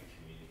 it has to be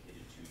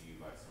communicated to you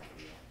by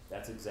somebody else.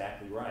 That's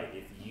exactly right.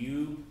 If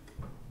you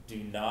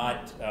do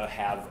not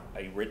have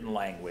a written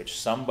language,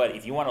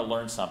 if you want to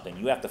learn something,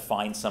 you have to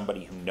find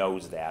somebody who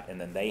knows that, and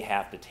then they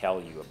have to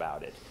tell you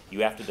about it.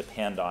 You have to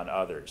depend on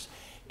others.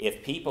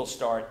 If people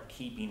start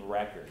keeping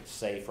records,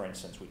 say, for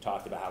instance, we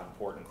talked about how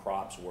important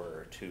crops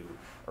were to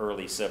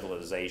early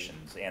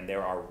civilizations, and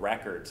there are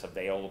records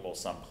available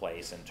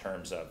someplace in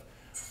terms of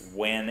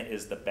when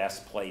is the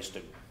best place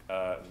to,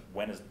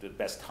 when is the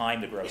best time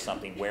to grow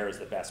something, where is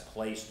the best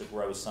place to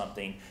grow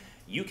something,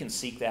 you can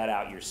seek that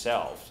out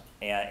yourself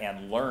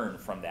and learn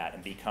from that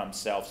and become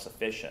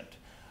self-sufficient.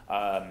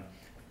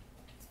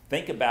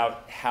 Think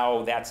about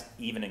how that's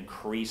even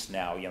increased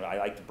now. You know, I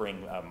like to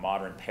bring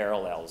modern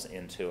parallels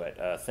into it.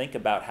 Think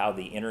about how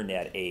the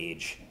internet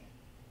age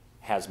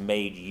has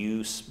made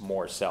you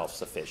more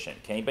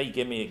self-sufficient. Can anybody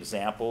give me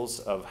examples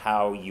of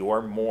how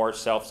you're more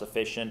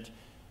self-sufficient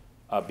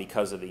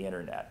because of the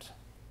internet?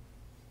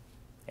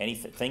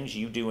 Things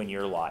you do in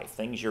your life,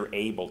 things you're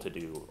able to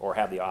do or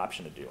have the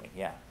option of doing.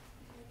 Yeah.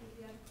 If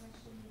you have a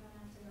question, you don't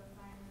have to go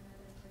find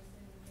another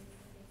person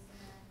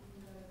face-to-face and you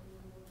can go to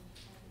Google and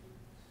type in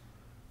your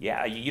question.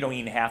 Yeah, you don't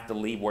even have to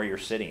leave where you're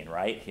sitting,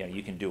 right? You know,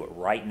 you can do it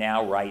right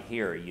now, right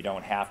here. You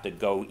don't have to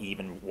go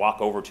even walk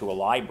over to a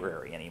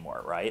library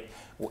anymore, right?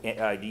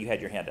 You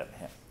had your hand up.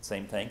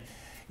 Same thing.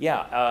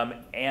 Yeah,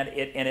 and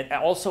it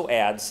also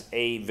adds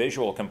a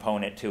visual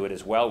component to it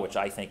as well, which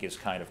I think is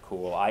kind of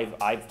cool.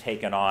 I've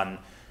taken on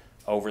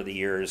over the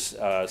years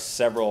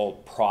several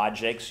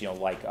projects. You know,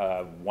 like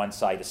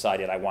once I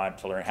decided I wanted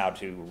to learn how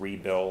to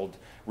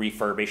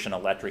refurbish an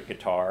electric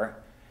guitar,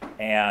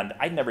 and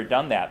I'd never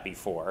done that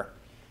before.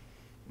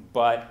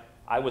 But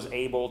I was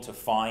able to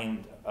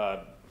find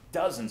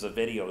dozens of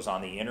videos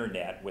on the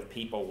internet with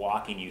people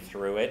walking you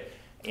through it,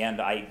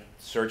 and I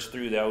searched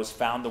through those,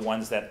 found the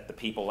ones that the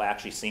people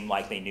actually seemed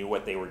like they knew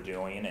what they were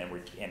doing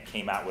and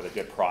came out with a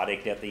good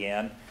product at the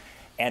end,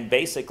 and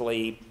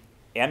basically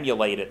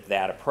emulated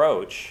that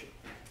approach,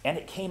 and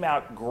it came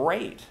out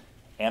great.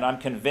 And I'm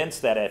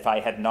convinced that if I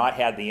had not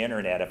had the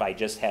internet, if I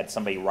just had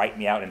somebody write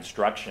me out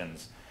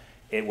instructions,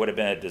 it would have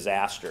been a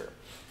disaster.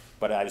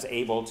 But I was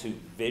able to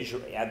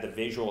add the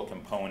visual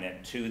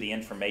component to the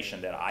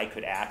information that I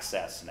could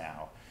access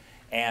now.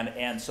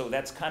 And so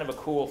that's kind of a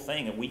cool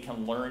thing, that we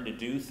can learn to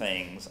do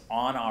things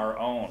on our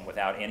own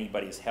without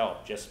anybody's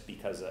help just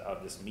because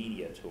of this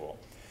media tool.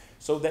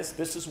 So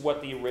this is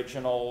what the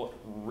original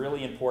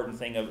really important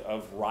thing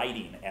of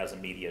writing as a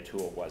media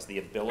tool was, the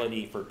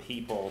ability for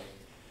people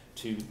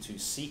to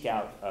seek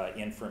out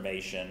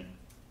information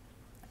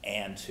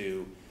and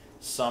to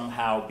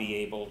somehow be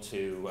able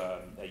to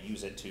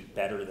use it to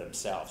better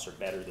themselves or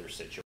better their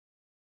situation.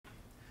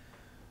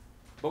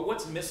 But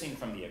what's missing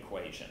from the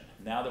equation?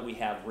 Now that we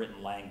have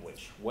written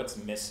language, what's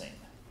missing?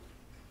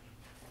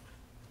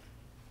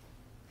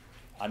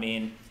 I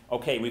mean,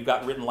 okay, we've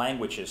got written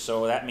languages,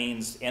 so that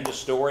means end of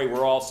story,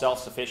 we're all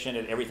self-sufficient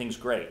and everything's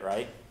great,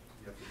 right?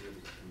 You have to be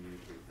able to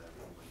communicate that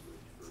written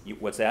language verbally.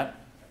 What's that?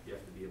 You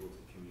have to be able to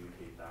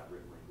communicate that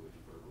written language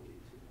verbally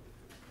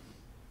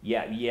to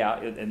Yeah,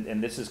 another person.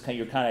 and this is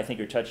kind of, I think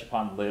you're touching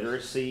upon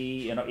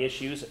literacy,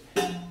 issues.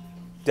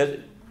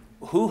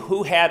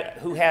 Who had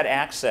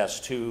access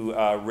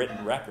to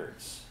written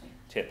records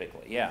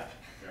typically? Yeah.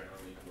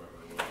 Generally, whoever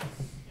was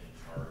in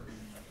charge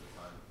at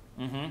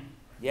the time. Mm-hmm.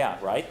 Yeah,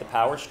 right. The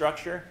power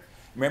structure.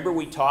 Remember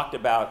we talked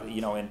about,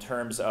 in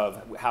terms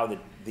of how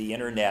the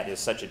internet is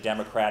such a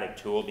democratic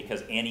tool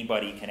because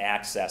anybody can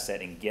access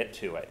it and get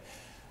to it.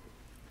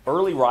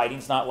 Early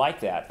writing's not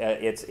like that.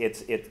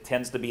 It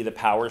tends to be the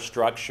power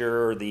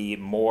structure, the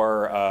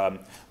more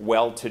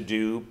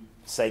well-to-do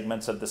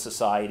segments of the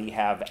society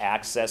have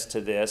access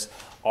to this.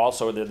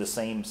 Also, they're the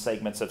same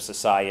segments of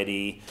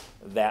society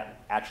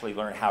that actually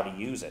learn how to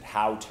use it,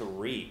 how to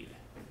read.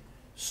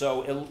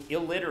 So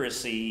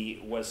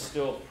illiteracy was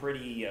still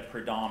pretty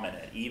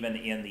predominant, even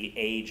in the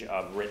age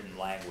of written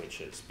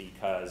languages,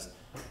 because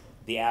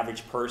the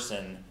average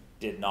person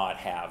did not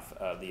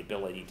have the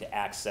ability to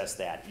access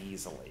that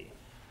easily.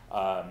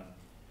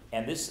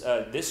 And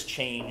this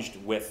changed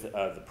with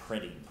the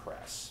printing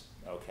press.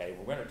 Okay,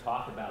 we're going to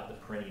talk about the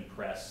printing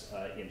press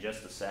in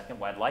just a second.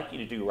 What I'd like you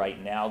to do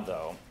right now,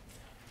 though,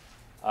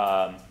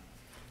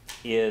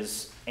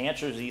 is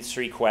answer these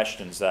 3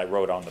 questions that I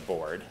wrote on the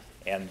board,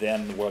 and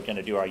then we're going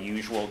to do our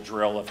usual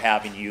drill of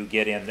having you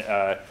get in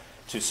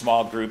to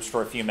small groups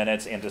for a few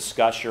minutes and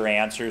discuss your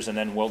answers, and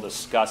then we'll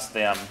discuss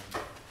them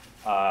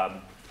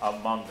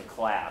among the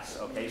class.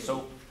 Okay,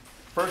 so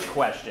first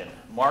question,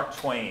 Mark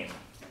Twain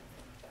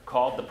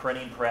called the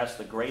printing press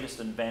the greatest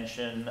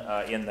invention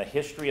in the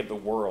history of the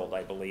world,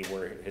 I believe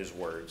were his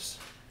words.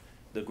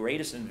 The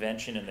greatest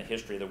invention in the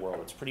history of the world.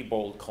 It's a pretty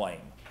bold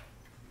claim.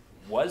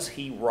 Was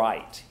he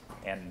right?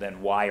 And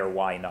then why or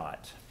why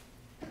not?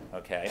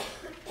 Okay.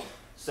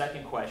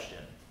 Second question.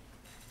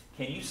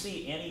 Can you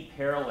see any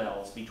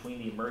parallels between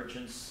the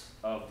emergence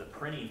of the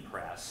printing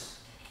press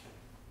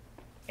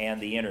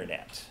and the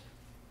internet?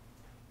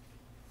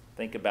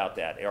 Think about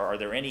that. Are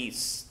there any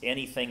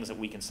things that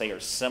we can say are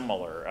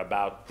similar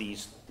about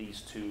these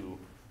 2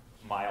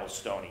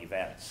 milestone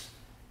events?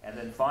 And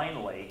then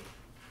finally,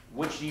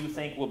 which do you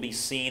think will be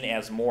seen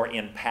as more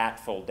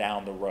impactful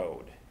down the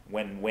road?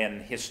 When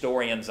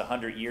historians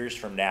 100 years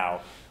from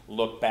now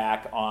look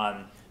back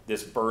on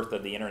this birth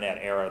of the internet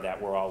era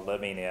that we're all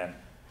living in,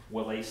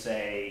 will they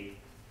say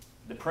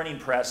the printing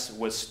press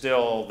was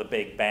still the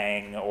big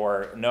bang,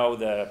 or no,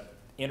 the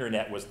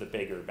internet was the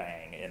bigger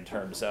bang in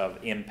terms of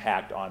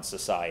impact on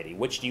society?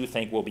 Which do you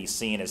think will be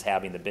seen as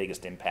having the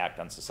biggest impact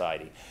on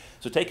society?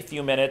 So take a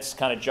few minutes,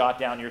 kind of jot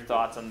down your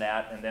thoughts on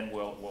that, and then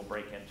we'll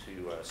break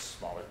into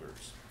smaller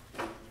groups.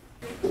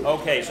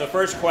 Okay, so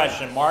first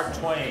question, Mark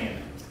Twain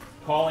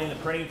calling the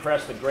printing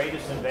press the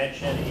greatest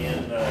invention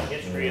in the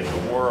history of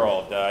the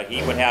world.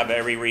 He would have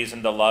every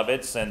reason to love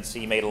it, since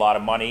he made a lot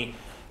of money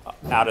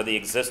out of the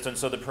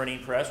existence of the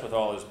printing press with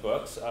all his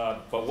books.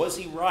 But was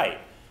he right?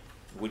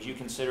 Would you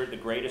consider it the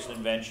greatest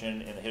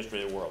invention in the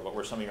history of the world? What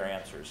were some of your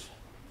answers?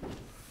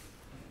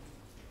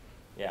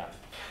 Yeah.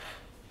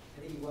 I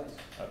think he was.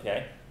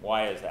 Okay.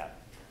 Why is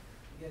that?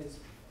 Because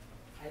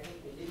I think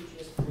it didn't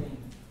just bring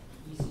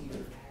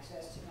easier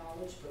access to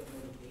knowledge, but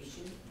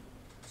motivation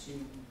to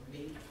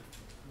make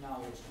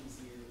knowledge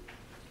easier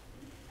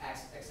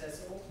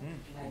accessible.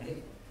 And I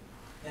think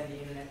then the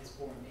internet was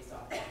born based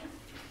off that.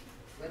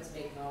 Let's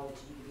make knowledge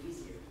even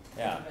easier.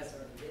 Yeah. The press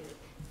already did it.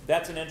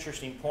 That's an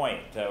interesting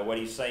point. What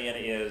he's saying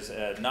is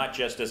not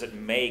just does it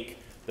make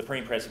the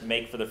printing press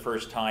make for the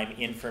first time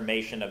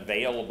information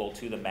available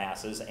to the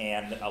masses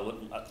and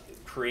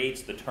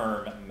creates the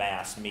term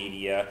mass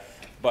media,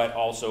 but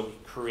also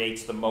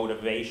creates the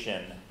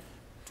motivation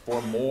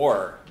for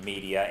more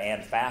media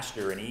and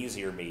faster and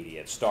easier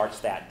media. It starts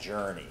that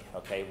journey.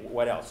 Okay,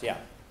 what else? Yeah.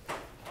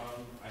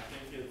 I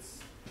think it's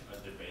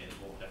definitely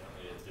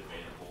a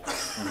debatable.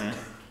 Mm-hmm.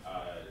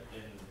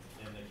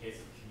 In the case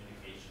of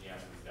communication,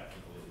 yes, it's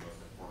definitely the most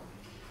important.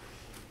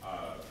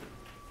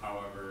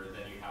 However,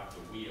 then you have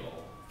the wheel,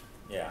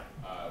 Yeah.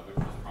 Which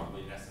was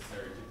probably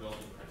necessary to build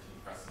the printing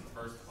press in the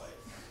first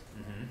place.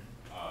 Mm-hmm.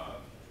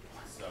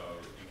 So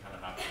you kind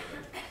of have to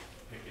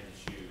pick and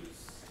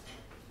choose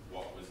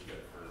what was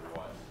good for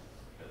what,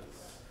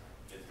 because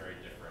it's very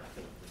different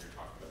when you're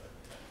talking about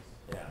different things.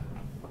 Yeah.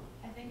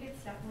 I think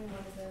it's definitely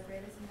one of the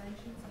greatest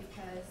inventions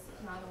because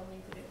not only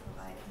did it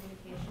provide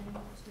communication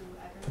to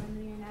everyone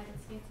in the United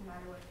States, no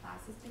matter what class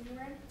system you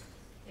were in,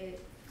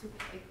 it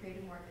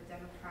created more of a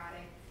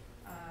democratic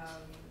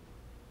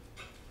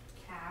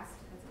cast,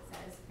 as it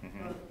says,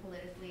 both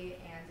politically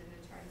and in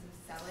the terms of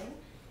selling.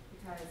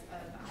 Because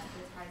of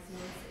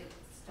advertisements, it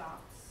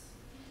stops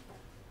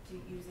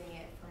using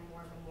it for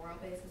more of a moral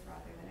basis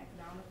rather than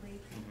economically.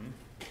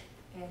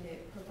 And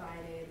it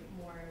provided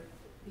more,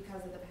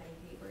 because of the penny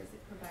papers,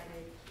 it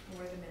provided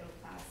more of the middle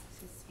class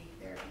to speak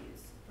their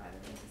views rather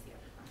than just the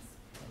upper class.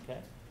 Okay.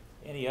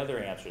 Any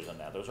other answers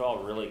on that? Those are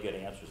all really good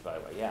answers, by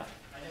the way. Yeah.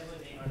 I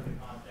definitely think under the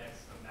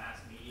context of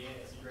mass media,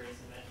 it's the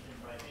greatest invention,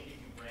 but I think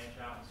if you branch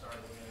out and start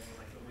looking at things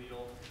like the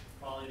wheel,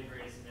 probably the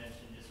greatest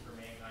invention just for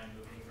mankind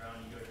moving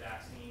around. You go to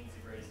vaccines,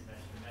 the greatest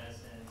invention in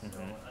medicine. So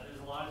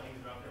there's a lot of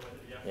things out there with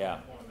it, definitely in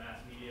the form of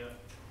mass media.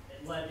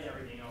 It led to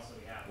everything else that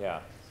we have.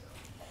 Yeah.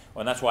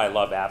 Well, and that's why I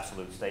love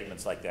absolute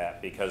statements like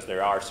that, because they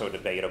are so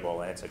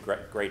debatable, and it's a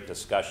great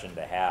discussion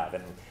to have.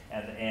 And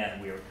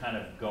we're kind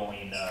of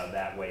going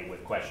that way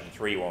with question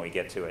 3 when we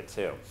get to it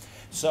too.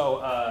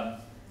 So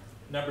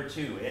number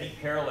 2, any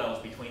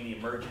parallels between the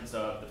emergence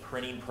of the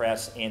printing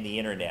press and the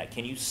internet?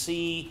 Can you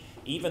see,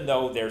 even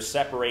though they're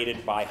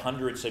separated by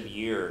hundreds of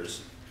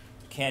years,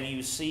 can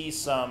you see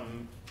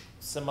some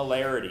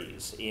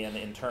similarities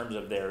in terms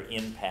of their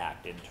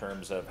impact, in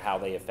terms of how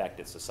they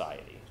affected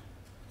society?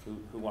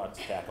 Who wants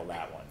to tackle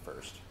that one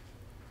first?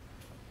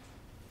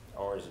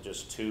 Or is it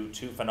just two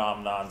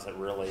phenomenons that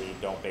really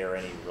don't bear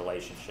any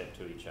relationship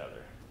to each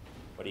other?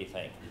 What do you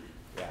think?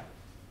 Yeah.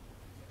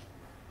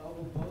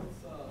 Will both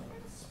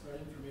spread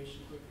information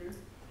quicker,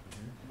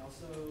 and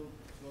also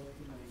both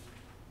can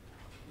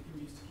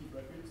be used to keep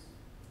records.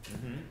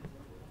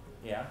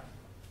 Yeah.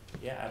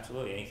 Yeah,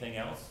 absolutely. Anything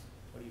else?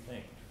 What do you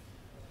think?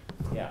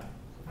 Yeah.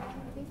 I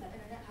think the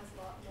internet has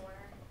a lot more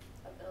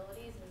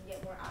abilities and you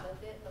get more out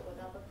of it, but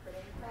without the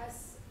printing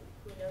press,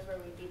 who knows where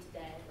we'd be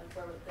today? Like,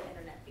 where would the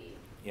internet be?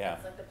 Yeah.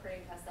 It's like the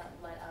printing press that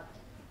led up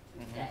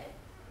to today.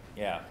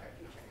 Yeah. Our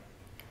future.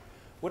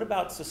 What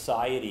about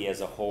society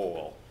as a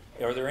whole?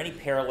 Are there any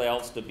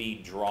parallels to be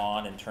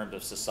drawn in terms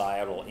of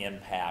societal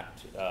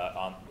impact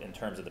in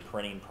terms of the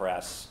printing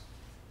press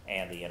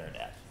and the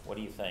internet? What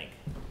do you think?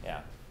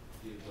 Yeah.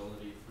 The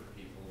ability for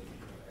people to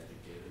become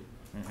educated.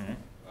 Mm-hmm.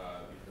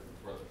 Because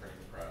before the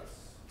printing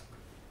press,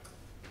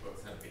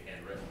 books had to be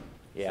handwritten.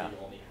 Yeah. So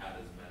you only had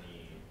as many.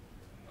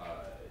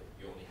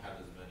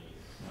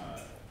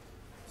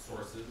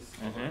 Sources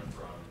to learn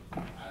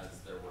from as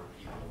there were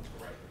people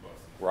to write the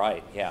books.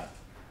 Right. Yeah.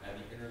 And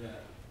the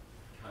internet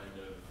kind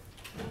of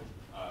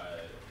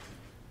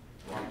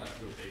brought that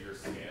to a bigger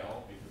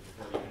scale, because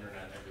before the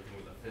internet, everything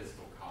was a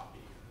physical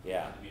copy. Yeah.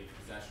 You had to be in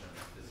possession of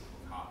a physical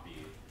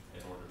copy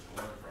in order to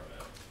learn from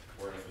it.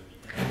 Whereas with the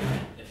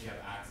internet, if you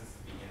have access to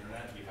the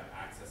internet, you have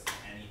access to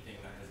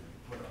anything that has been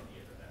put on the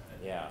internet.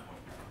 Yeah.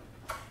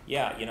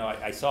 Yeah, you know,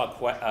 I saw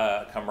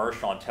a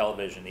commercial on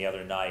television the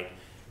other night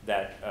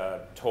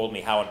that told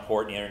me how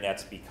important the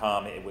internet's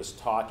become. It was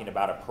talking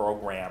about a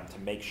program to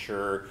make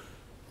sure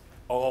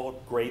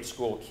all grade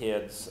school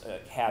kids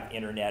have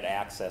internet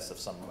access of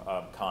some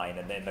kind.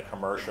 And then the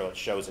commercial, it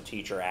shows a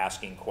teacher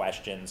asking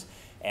questions,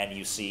 and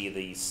you see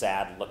the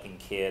sad-looking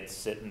kids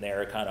sitting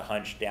there kind of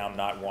hunched down,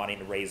 not wanting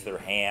to raise their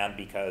hand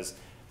because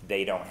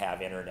they don't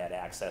have internet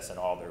access and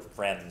all their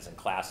friends and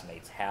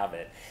classmates have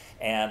it.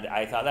 And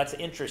I thought that's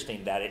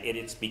interesting that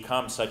it's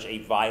become such a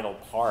vital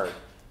part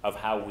of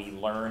how we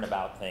learn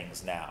about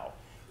things now,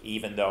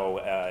 even though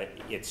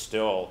it's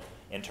still,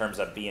 in terms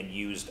of being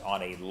used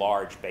on a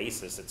large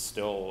basis, it's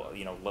still,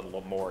 you know, a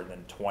little more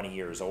than 20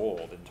 years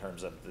old in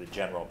terms of the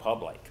general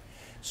public.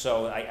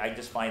 So I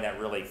just find that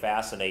really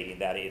fascinating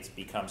that it's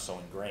become so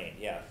ingrained.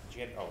 Yeah, did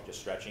you get, oh, just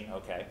stretching,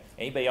 okay.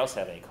 Anybody else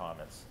have any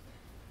comments?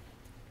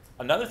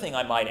 Another thing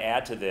I might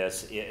add to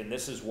this, and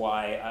this is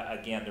why,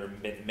 again, there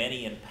have been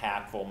many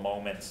impactful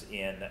moments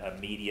in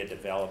media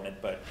development,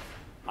 but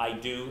I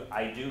do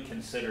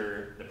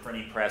consider the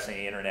printing press and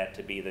the internet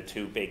to be the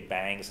two big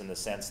bangs, in the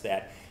sense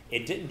that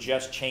it didn't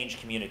just change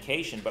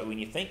communication, but when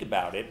you think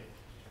about it,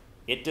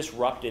 it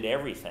disrupted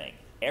everything,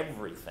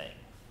 everything.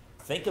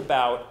 Think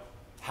about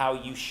how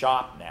you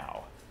shop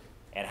now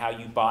and how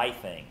you buy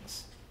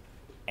things,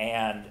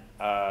 and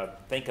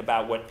think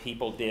about what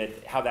people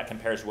did, how that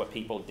compares to what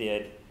people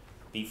did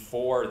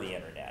before the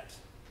internet.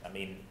 I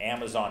mean,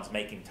 Amazon's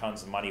making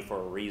tons of money for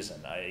a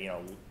reason. You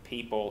know,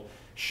 people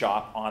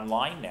shop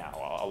online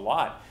now a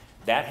lot.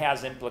 That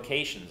has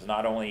implications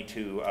not only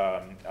to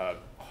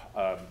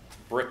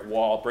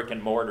brick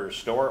and mortar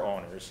store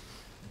owners,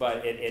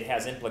 but it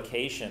has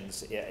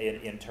implications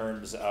in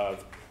terms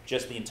of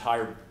just the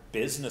entire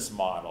business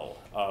model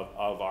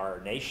of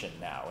our nation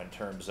now, in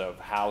terms of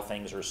how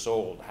things are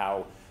sold,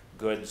 how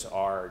goods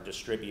are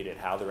distributed,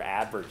 how they're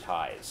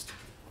advertised.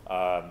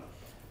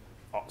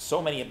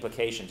 So many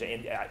implications,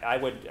 and I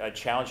would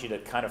challenge you to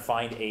kind of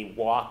find a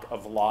walk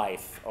of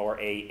life or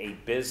a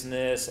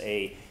business,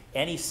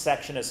 any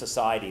section of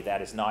society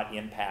that is not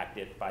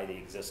impacted by the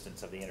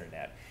existence of the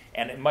internet.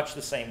 And in much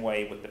the same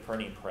way with the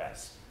printing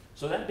press.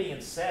 So that being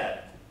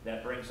said,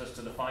 that brings us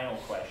to the final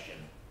question,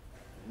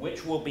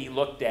 which will be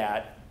looked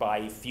at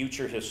by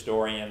future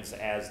historians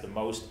as the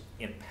most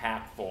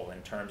impactful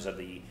in terms of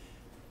the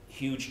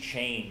huge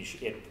change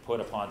it put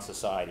upon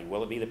society?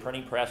 Will it be the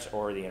printing press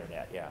or the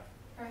internet? Yeah.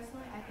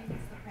 Personally, I think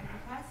it's the printing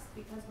press,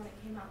 because when it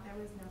came out, there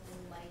was nothing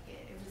like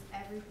it.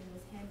 Everything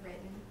was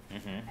handwritten.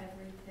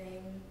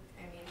 Everything,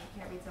 I mean, you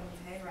can't read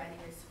someone's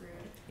handwriting, you're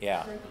screwed.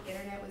 Yeah. So the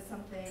internet was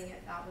something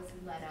that was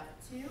led up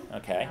to.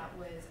 Okay. And that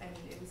was, I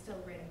mean, it was still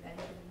a great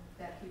invention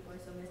that people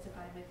are so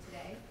mystified with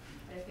today.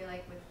 But I feel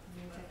like with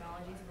new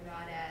technologies, we're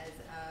not as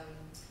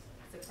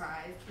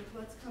surprised with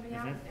what's coming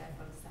out with the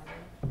iPhone 7.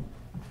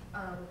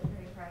 With the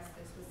printing press,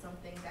 this was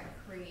something that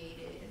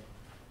created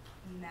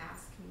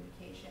mass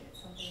communication. It's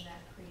something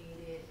that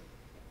created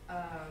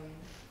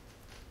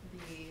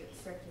the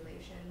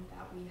circulation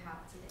that we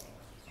have today.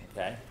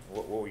 Okay.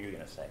 What were you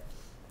going to say?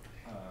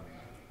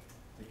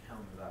 To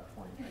counter that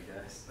point, I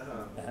guess,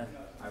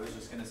 I was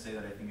just going to say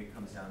that I think it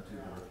comes down to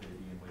the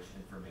rapidity in which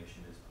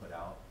information is put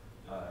out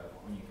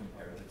when you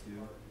compare the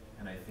two.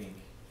 And I think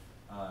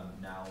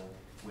now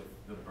with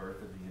the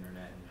birth of the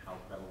internet and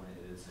how prevalent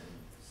it is in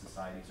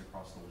societies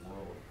across the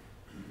world,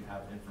 you can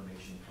have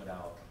information put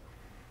out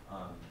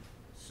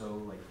so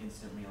like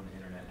instantly on the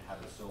internet and have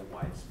it so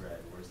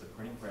widespread, whereas the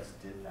printing press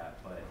did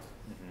that, but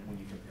when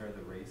you compare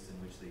the rates in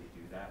which they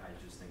do that, I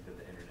just think that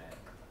the internet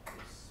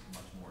is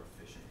much more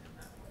efficient in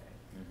that way.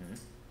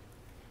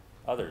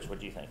 Others,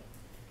 what do you think?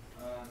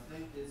 I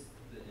think the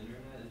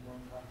internet is more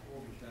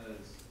impactful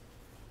because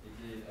it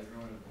gave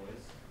everyone a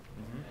voice,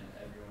 and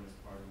everyone is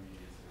part of the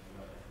media, so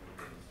not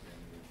everyone is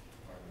being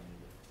part of the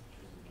media,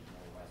 which is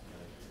more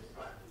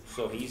widespread.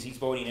 So he's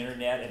voting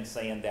internet and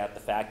saying that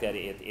the fact that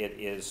it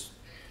is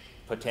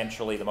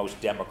potentially the most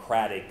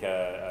democratic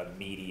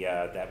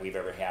media that we've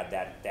ever had,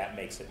 that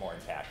makes it more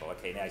impactful.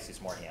 Okay, now I see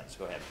some more hands.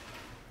 Go ahead.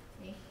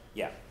 Me?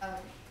 Yeah.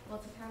 Well,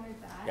 to counter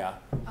that, Yeah.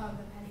 the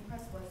penny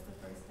press was the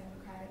first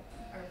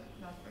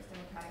not the first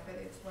democratic, but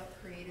it's what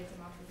created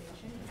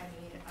democratization. I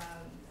mean,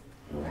 I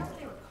forgot what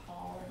they were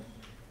called,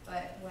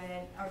 but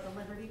when, or the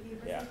Liberty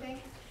Papers, I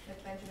think,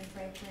 with Benjamin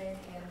Franklin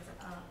and,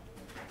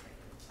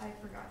 I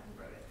forgot who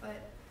wrote it,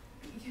 but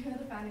you know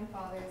the Founding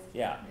Fathers,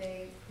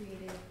 they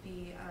created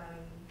the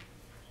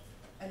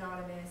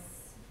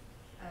anonymous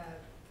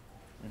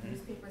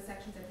newspaper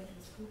sections. I think it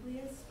was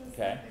Publius was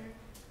their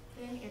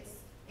thing.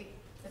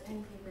 The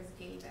pen papers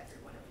gave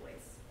everyone a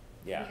voice.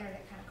 Yeah. The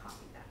internet kind of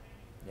copied that.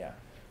 Yeah.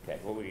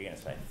 Okay, what were you going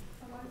to say?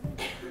 A lot of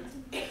the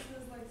printing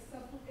presses like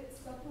it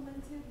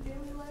supplemented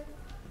daily life,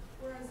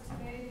 whereas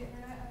today the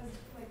internet has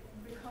like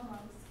become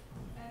us,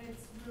 and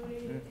it's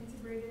really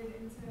integrated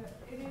into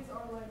it is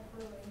our life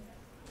really.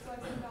 So I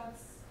think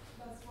that's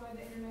why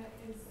the internet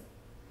is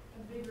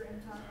a bigger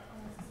impact on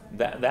our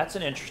society. That's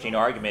an interesting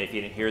argument. If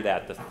you didn't hear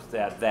that,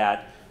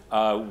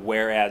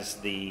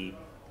 whereas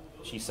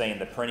she's saying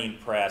the printing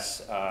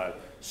press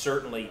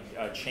certainly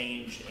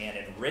changed and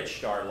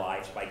enriched our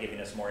lives by giving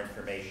us more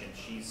information.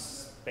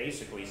 She's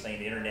basically saying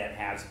the internet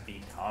has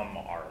become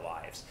our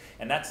lives,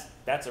 and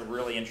that's a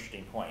really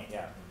interesting point.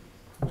 Yeah.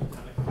 Kind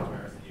of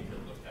comparison you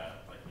could look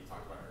at, like we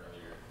talked about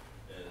earlier,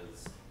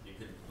 is you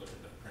could look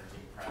at the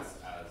printing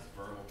press as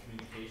verbal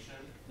communication,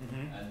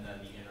 and then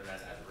the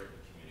internet as written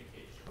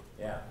communication.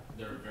 Yeah.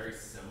 They're very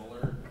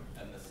similar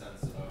in the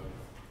sense of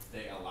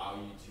they allow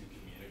you to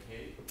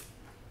communicate,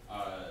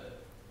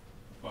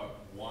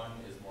 but one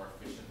is more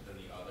efficient than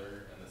the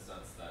other in the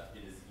sense that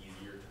it is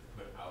easier to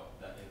put out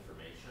that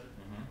information.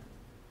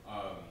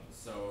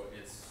 So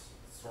it's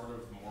sort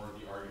of more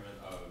the argument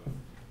of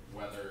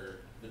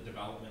whether the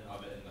development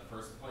of it in the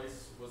first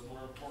place was more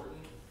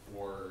important,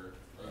 or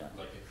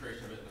like the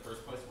creation of it in the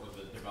first place, or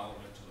the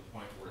development to the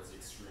point where it's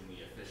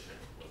extremely efficient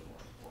was more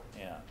important.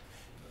 Yeah.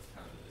 That's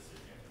kind of the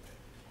decision you have to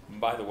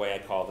make. By the way, I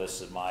call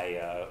this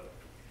my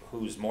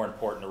who's more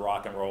important to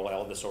rock and roll,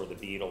 Elvis or the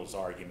Beatles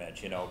argument,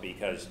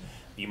 because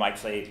you might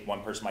say,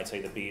 one person might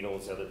say the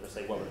Beatles, the other person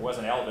say, well, if it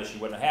wasn't Elvis, you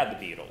wouldn't have had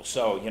the Beatles.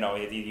 So,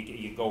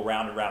 you go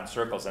round and round in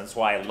circles, and that's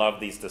why I love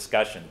these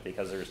discussions,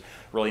 because there's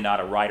really not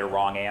a right or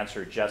wrong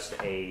answer, just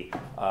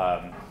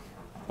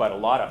but a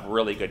lot of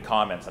really good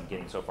comments I'm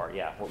getting so far.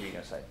 Yeah, what were you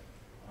going to say?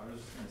 I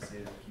was just going to say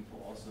that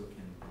people also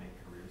can make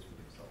careers for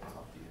themselves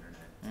off the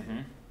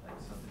internet. Like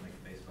something like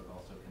Facebook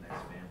also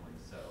connects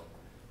families. So,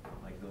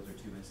 like those are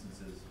two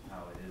instances of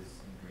how it is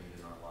ingrained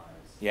in our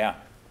lives. Yeah.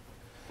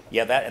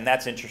 Yeah,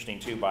 that's interesting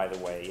too, by the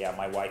way. Yeah,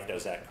 my wife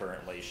does that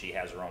currently. She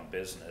has her own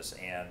business,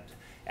 and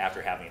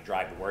after having to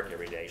drive to work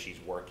every day,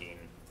 she's working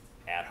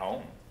at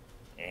home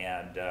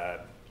and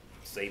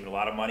saving a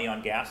lot of money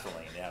on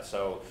gasoline. Yeah,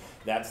 so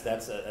that's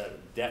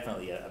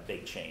definitely a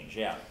big change.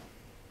 Yeah.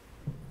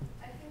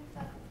 I think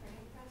that the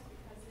printing press,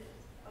 because it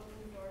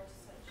opened the door to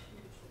such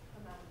huge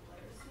amount of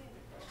literacy and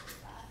the growth of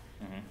that,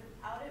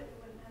 without it,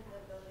 we wouldn't have the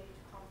ability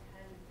to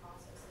comprehend,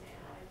 process, and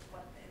analyze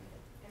what the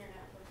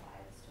internet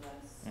provides to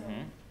us. So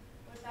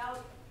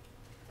without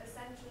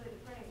essentially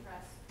the printing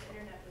press, the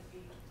internet would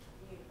be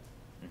mute.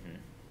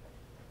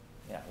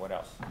 Yeah, what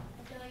else?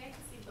 I feel like I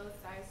can see both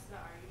sides to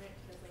the argument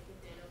because like it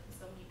did open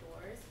so many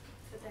doors,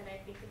 but then I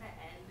think in the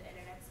end the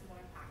internet's more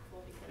impactful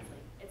because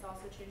like it's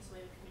also changed the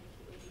way we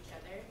communicate with each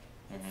other.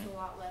 It's a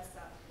lot less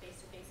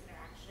face-to-face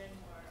interaction,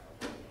 more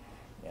over the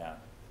internet.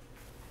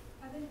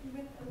 Yeah. I think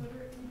even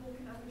illiterate people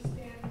can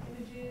understand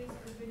images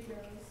or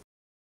videos.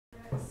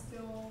 That is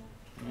still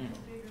a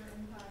bigger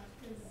impact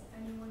because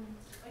anyone,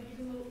 like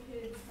even little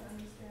kids can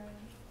understand.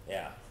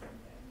 Yeah.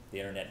 The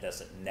internet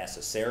doesn't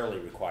necessarily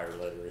require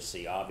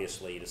literacy.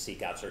 Obviously, to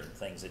seek out certain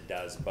things it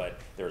does, but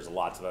there's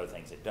lots of other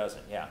things it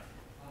doesn't. Yeah.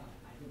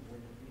 I think when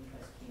the printing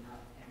press came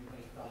out,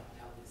 everybody thought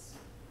that was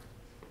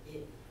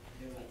it.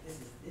 They were like,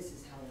 this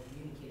is how we're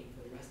communicating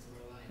for the rest of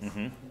our lives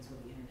up until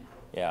the internet.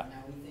 Yeah.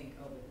 Now we think,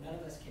 but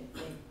none of us can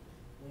think.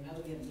 Well, now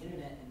that we have the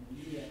internet and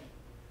media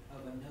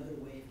of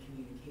another way of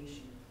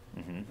communication,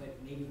 but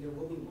maybe there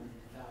will be one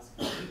in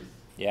 1,000 years.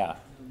 Yeah.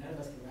 None of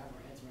us can wrap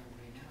our heads around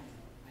right now.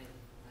 I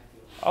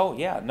feel. Oh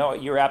yeah, no,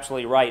 you're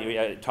absolutely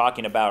right.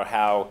 Talking about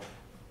how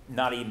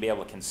not even be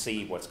able to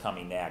conceive what's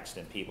coming next,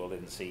 and people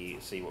didn't see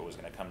what was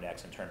going to come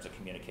next in terms of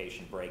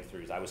communication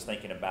breakthroughs. I was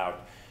thinking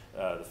about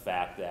the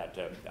fact that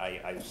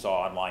I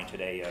saw online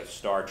today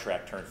Star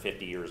Trek turned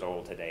 50 years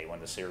old today when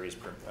the series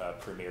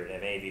premiered. And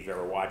if any of you have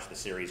ever watched the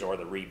series or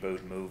the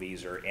reboot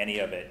movies or any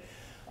of it,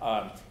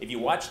 if you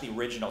watch the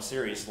original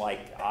series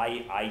like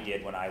I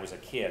did when I was a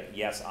kid,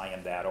 yes, I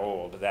am that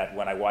old, that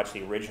when I watched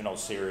the original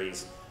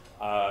series,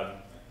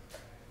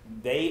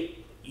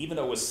 even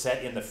though it was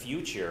set in the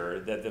future,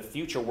 the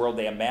future world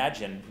they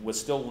imagined was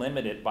still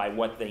limited by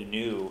what they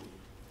knew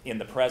in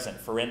the present.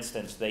 For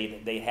instance,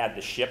 they had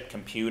the ship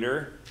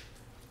computer,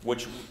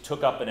 which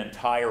took up an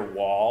entire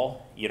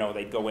wall.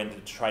 They'd go in to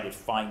try to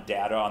find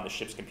data on the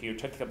ship's computer,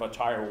 took up an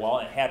entire wall,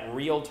 and it had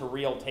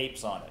reel-to-reel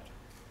tapes on it.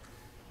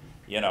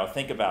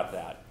 Think about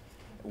that.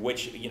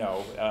 Which,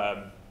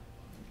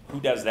 who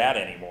does that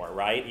anymore,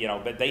 right?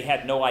 But they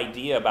had no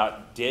idea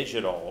about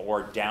digital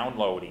or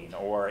downloading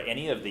or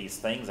any of these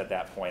things at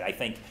that point. I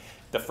think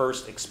the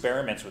first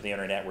experiments with the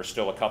internet were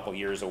still a couple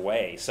years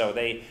away. So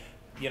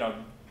you know,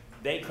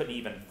 they couldn't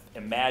even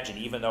imagine,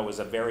 even though it was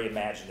a very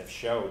imaginative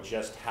show,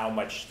 just how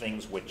much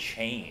things would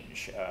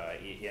change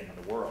in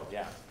the world.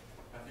 Yeah.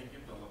 I think you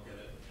have to look at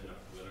it in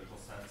a political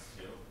sense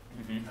too,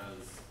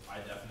 because I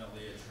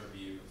definitely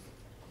attribute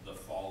the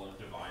fall of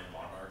divine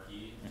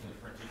monarchy to the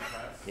printing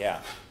press.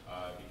 Yeah.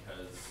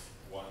 Because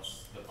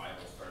once the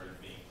Bible started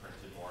being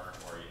printed more,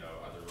 or you know,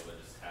 other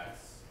religious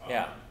texts,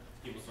 Yeah.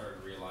 people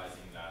started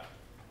realizing that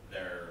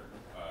their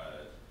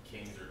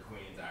kings or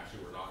queens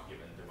actually were not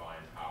given divine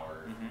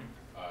power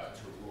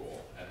to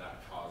rule, and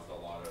that caused a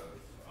lot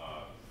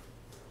of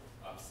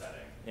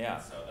upsetting. Yeah.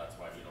 And so that's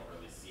why we don't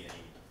really see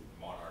any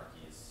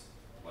monarchies,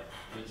 like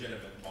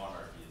legitimate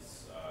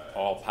monarchies.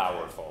 All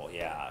powerful,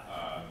 yeah.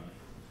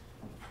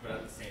 But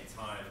at the same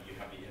time, you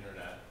have the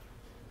internet,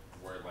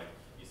 where, like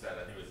you said,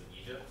 I think it was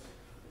Egypt,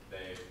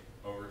 they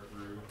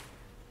overthrew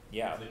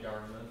the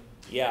government.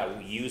 Yeah,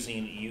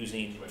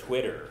 using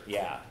Twitter.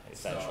 Yeah,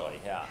 essentially.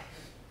 So, yeah.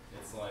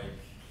 It's like,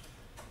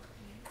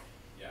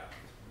 yeah,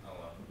 I don't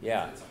know.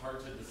 Yeah. It's hard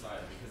to decide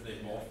because they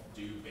both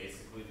do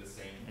basically the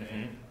same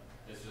thing.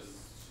 It's just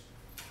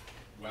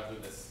whether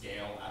the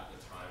scale at the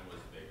time was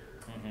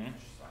bigger on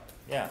each side.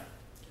 Yeah.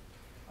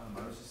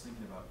 I was just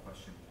thinking about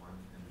question 1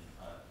 and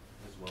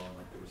as well, and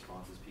like the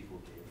responses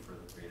people gave for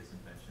the greatest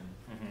invention.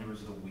 There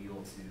was the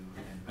wheel too,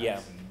 and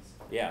vaccines.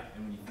 Yeah.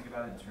 And when you think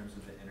about it in terms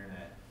of the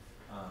internet,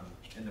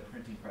 and the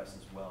printing press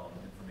as well, and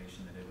the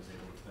information that it was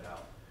able to put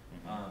out,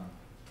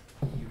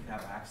 you can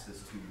have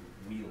access to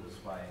wheels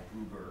by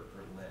Uber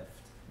or Lyft,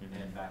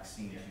 and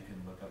vaccines, you can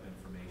look up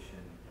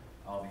information,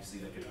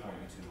 obviously that could point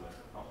you to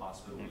a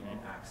hospital, you can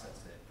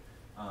access it.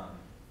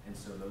 And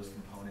so those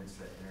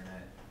components that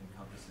internet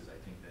encompasses, I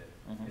think that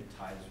it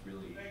ties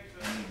really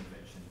any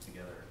invention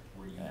together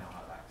where you now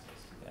have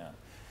access to it. Yeah.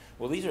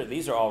 Well,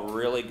 these are all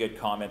really good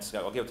comments.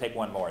 Okay, we'll take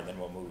one more, and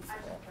then we'll move. I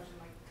just have a question,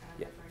 like, kind of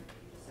different.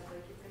 You just said,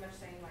 like, you're pretty much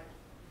saying, like,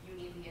 you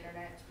need the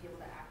internet to be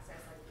able to access,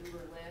 like,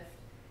 Uber, Lyft,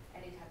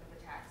 any type of a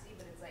taxi,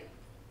 but it's like,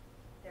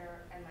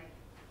 and like,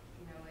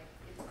 you know, like,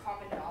 it's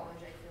common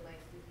knowledge, I feel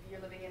like, if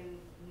you're living in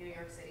New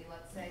York City,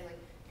 let's say, like,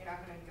 you're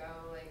not gonna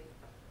go, like,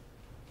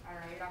 I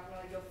don't know, you're not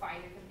gonna, like, go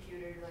find a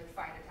computer to, like,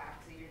 find a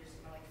taxi, you're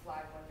just gonna, like,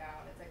 flag one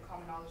down. It's, like,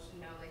 common knowledge to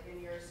know, like,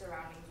 in your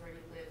surroundings where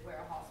you live,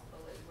 where a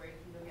hospital is, where you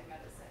can go get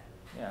medicine.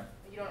 Yeah.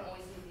 You don't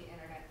always need the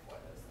internet for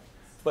those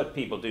things. But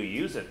people do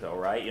use it, though,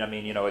 right? I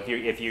mean, you know, if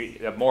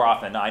you more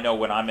often, I know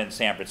when I'm in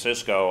San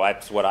Francisco,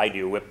 that's what I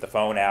do: whip the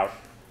phone out,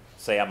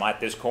 say I'm at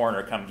this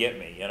corner, come get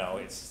me. You know,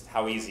 it's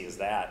how easy is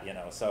that? You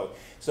know, so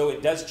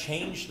it does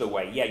change the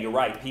way. Yeah, you're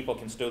right. People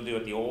can still do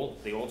it the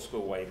old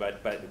school way,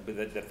 but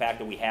the fact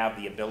that we have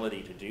the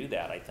ability to do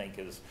that, I think,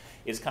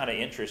 is kind of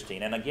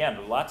interesting. And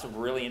again, lots of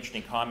really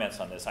interesting comments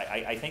on this.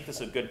 I think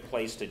this is a good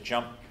place to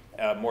jump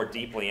more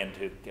deeply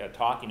into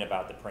talking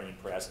about the printing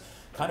press,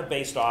 kind of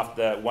based off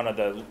one of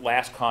the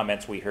last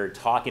comments we heard,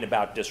 talking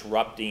about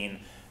disrupting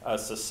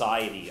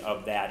society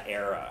of that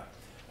era.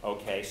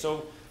 Okay,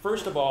 so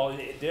first of all,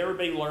 did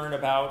everybody learn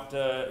about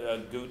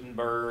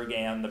Gutenberg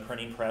and the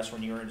printing press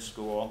when you were in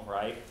school,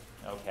 right?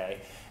 Okay,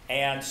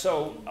 and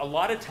so a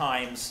lot of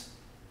times,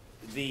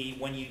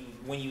 when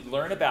you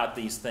learn about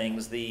these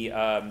things,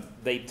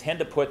 they tend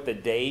to put the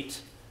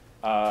date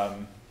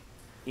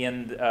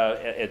in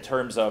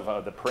terms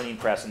of the printing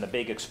press and the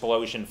big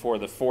explosion for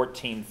the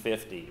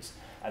 1450s.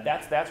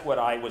 That's what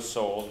I was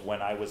sold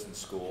when I was in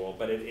school,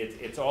 but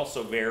it's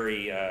also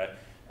very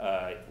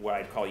what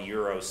I'd call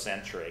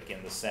Eurocentric,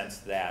 in the sense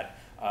that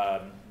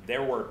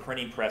there were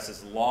printing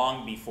presses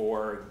long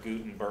before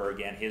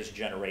Gutenberg and his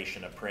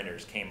generation of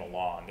printers came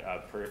along.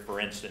 For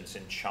instance,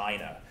 in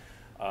China,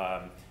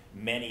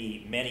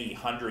 many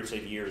hundreds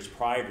of years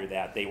prior to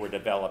that, they were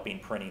developing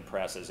printing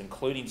presses,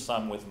 including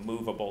some with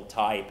movable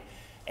type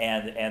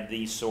and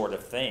these sort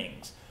of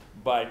things.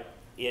 But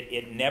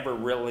it never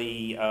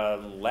really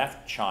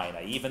left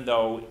China, even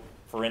though,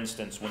 for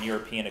instance, when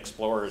European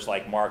explorers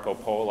like Marco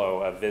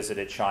Polo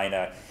visited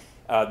China,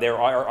 there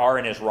are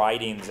in his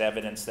writings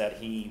evidence that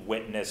he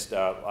witnessed,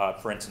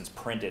 for instance,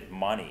 printed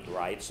money,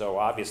 right? So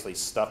obviously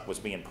stuff was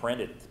being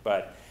printed,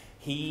 but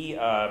he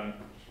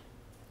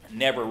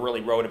never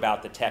really wrote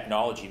about the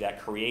technology that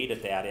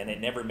created that, and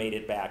it never made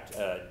it back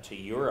to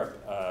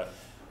Europe.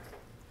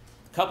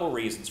 A couple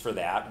reasons for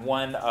that.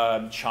 One,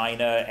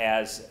 China,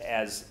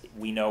 as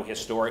we know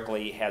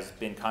historically, has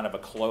been kind of a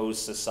closed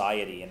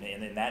society, and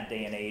in that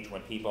day and age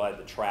when people had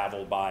to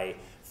travel by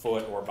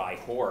foot or by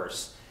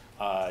horse,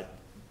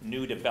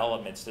 new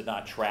developments did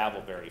not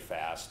travel very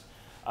fast.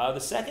 The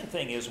second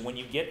thing is, when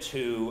you get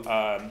to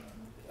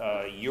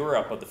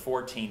Europe of the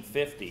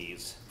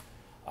 1450s,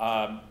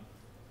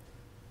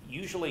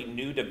 usually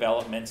new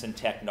developments in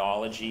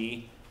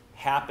technology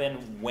happen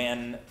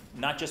when,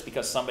 not just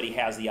because somebody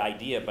has the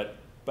idea, but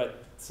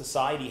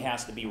society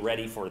has to be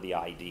ready for the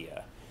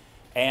idea.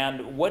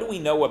 And what do we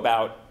know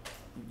about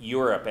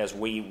Europe as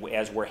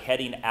we're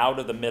heading out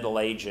of the Middle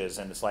Ages,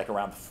 and it's like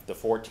around the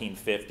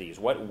 1450s?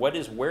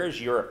 Where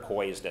is Europe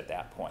poised at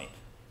that point?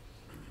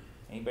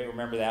 Anybody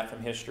remember that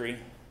from history?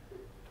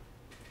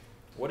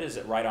 What is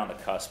it right on the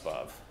cusp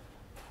of?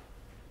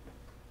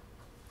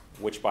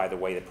 which, by the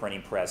way, the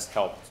printing press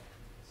helped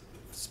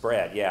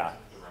spread, yeah.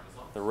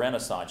 The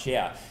Renaissance,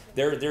 yeah.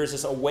 There's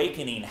this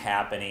awakening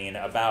happening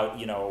about,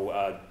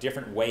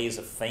 different ways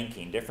of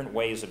thinking, different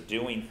ways of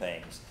doing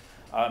things.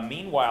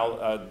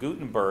 Meanwhile,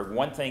 Gutenberg,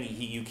 one thing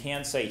you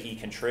can say he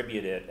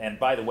contributed, and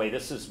by the way,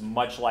 this is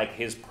much like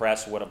his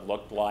press would have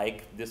looked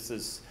like. This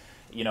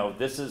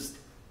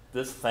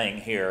thing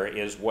here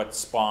is what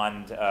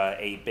spawned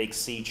a big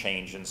sea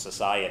change in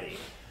society.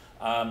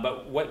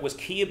 But what was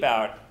key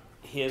about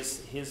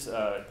his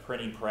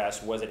printing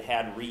press was it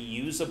had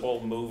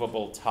reusable,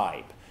 movable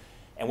type.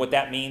 And what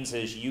that means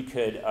is you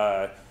could,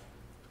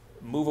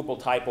 movable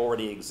type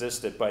already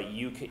existed, but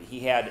he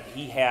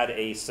had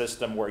a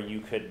system where you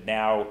could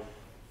now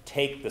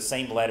take the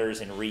same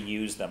letters and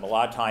reuse them. A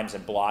lot of times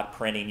in block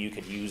printing, you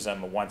could use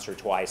them once or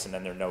twice and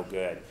then they're no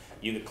good.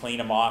 You could clean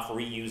them off,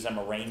 reuse them,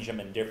 arrange them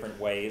in different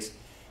ways.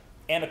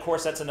 And of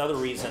course, that's another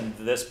reason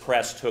this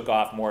press took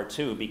off more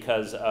too,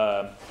 because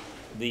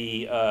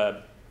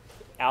the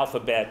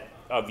alphabet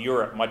of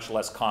Europe much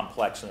less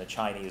complex than the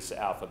Chinese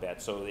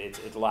alphabet, so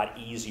it's a lot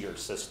easier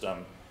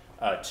system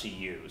to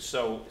use.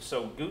 So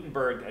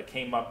Gutenberg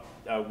came up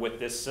with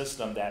this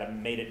system that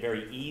made it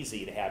very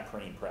easy to have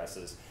printing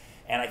presses.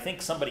 And I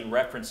think somebody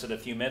referenced it a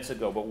few minutes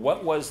ago, but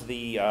what was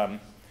the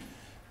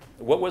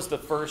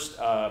first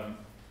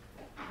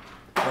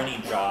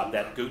printing job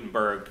that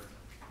Gutenberg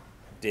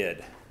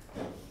did?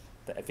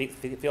 I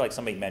feel like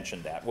somebody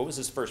mentioned that. What was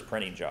his first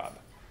printing job?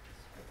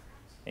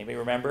 Anybody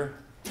remember?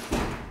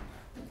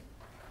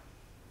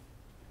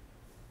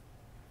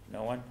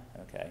 No one?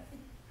 Okay.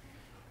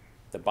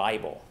 The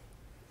Bible.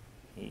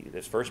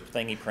 The first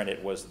thing he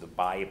printed was the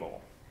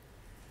Bible.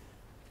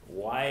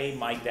 Why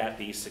might that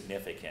be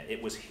significant?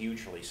 It was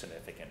hugely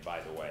significant,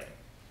 by the way,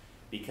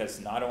 because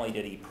not only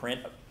did he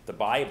print the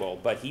Bible,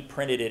 but he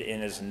printed it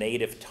in his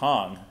native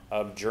tongue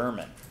of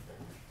German.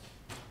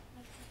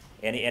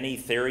 Any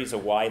theories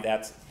of why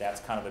that's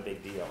kind of a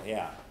big deal?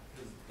 Yeah.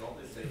 Don't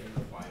they say in the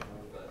Bible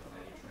that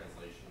any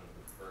translation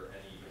of or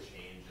any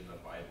change in the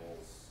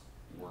Bible's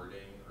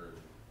wording or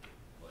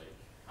like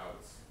how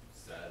it's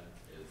said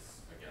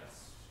is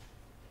against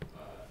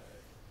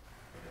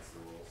the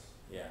rules?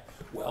 Yeah.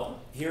 Well,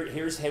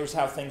 here's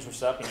how things were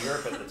set up in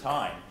Europe at the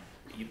time.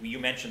 You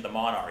mentioned the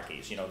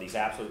monarchies, these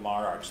absolute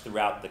monarchs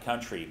throughout the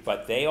country,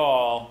 but they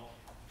all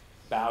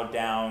bowed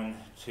down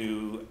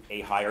to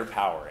a higher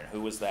power. And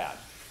who was that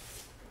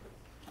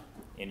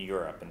in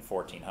Europe in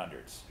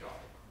 1400s?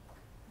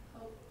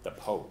 The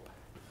Pope,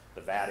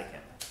 the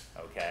Vatican,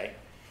 okay?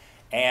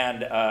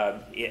 And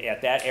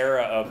at that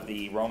era of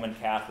the Roman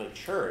Catholic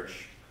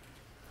Church,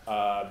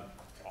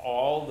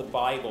 all the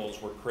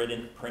Bibles were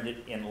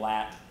printed in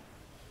Latin,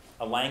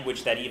 a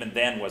language that even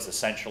then was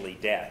essentially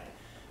dead,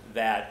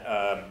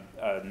 that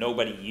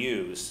nobody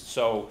used.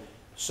 So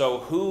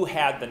who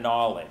had the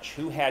knowledge?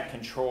 Who had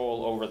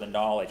control over the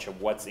knowledge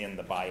of what's in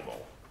the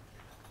Bible?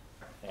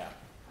 Yeah.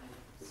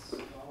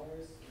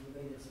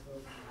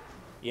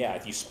 Yeah,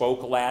 if you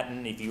spoke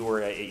Latin, if you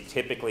were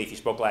typically, if you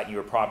spoke Latin, you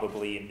were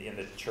probably in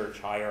the church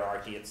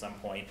hierarchy at some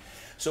point.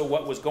 So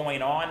what was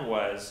going on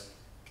was,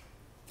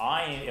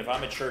 if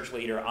I'm a church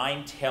leader,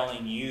 I'm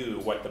telling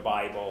you what the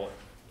Bible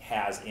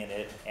has in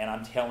it, and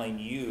I'm telling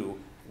you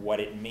what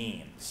it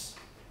means.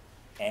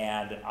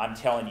 And I'm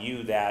telling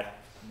you that,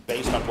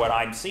 based on what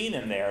I'm seeing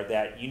in there,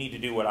 that you need to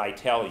do what I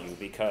tell you,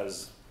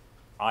 because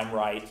I'm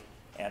right,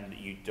 and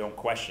you don't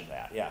question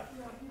that. Yeah?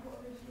 Yeah, people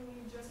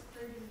originally just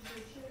prayed in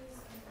churches,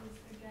 and it was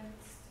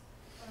against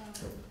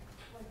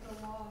like the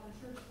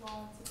church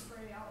law to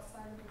pray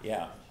outside of the church.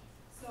 Yeah.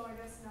 So I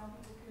guess now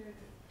people could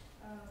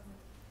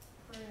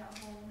pray at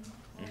home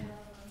or wherever.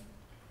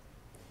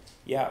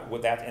 Yeah,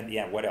 with that, and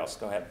yeah, what else?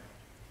 Go ahead.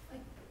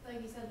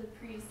 Like you said, the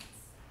priests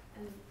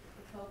and the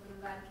Pope and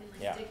the Vatican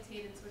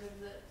dictated sort of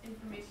the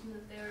information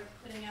that they were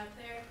putting out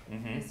there.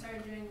 Mm-hmm. They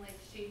started doing like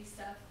shady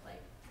stuff,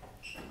 like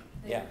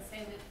they Yeah. would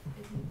say that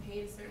if you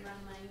paid a certain amount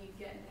of money, you'd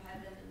get into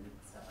heaven and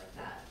stuff like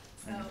that.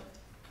 So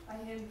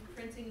by him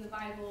printing the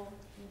Bible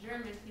in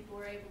German, people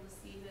were able to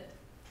see that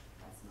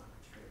that's not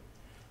true.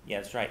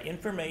 Yeah, that's right.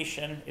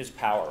 Information is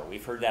power.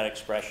 We've heard that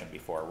expression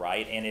before,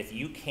 right? And if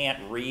you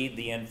can't read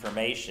the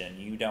information,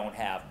 you don't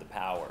have the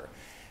power.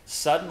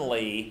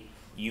 Suddenly,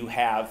 you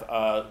have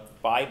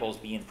Bibles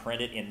being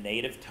printed in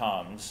native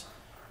tongues,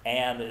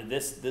 and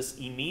this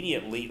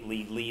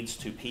immediately leads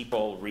to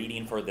people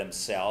reading for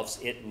themselves.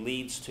 It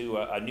leads to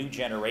a new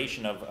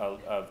generation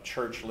of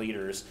church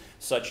leaders,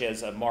 such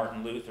as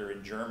Martin Luther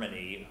in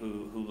Germany,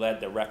 who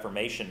led the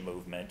Reformation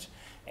movement,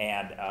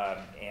 and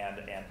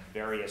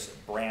various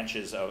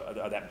branches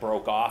that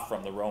broke off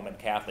from the Roman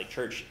Catholic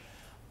Church.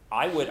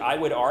 I would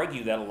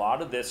argue that a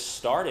lot of this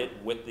started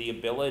with the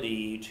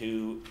ability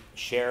to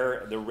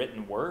share the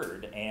written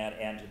word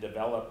and to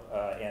develop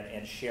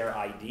and share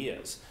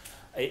ideas.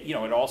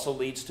 It also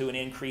leads to an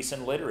increase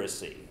in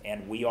literacy,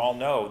 and we all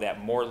know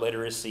that more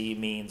literacy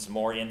means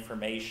more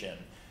information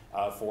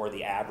for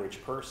the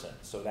average person,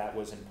 so that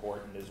was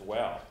important as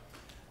well.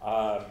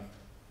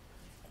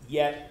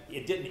 Yet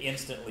it didn't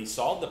instantly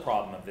solve the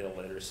problem of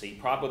illiteracy.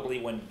 Probably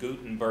when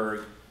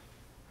Gutenberg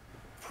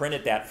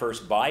printed that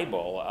first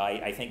Bible,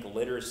 I think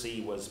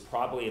literacy was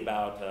probably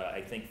about,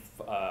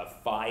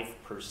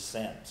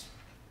 5%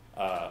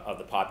 of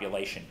the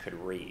population could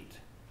read,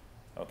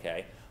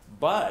 okay?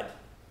 But,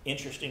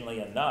 interestingly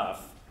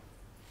enough,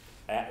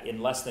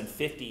 in less than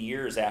 50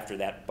 years after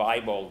that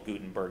Bible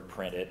Gutenberg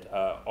printed,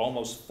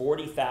 almost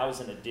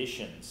 40,000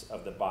 editions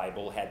of the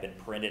Bible had been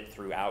printed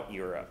throughout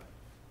Europe.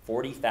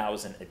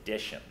 40,000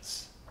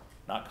 editions,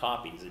 not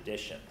copies,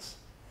 editions,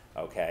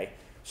 okay?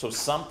 So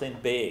something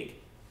big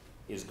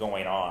is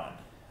going on.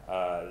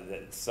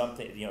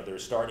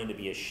 There's starting to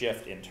be a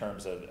shift in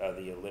terms of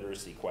the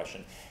illiteracy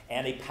question,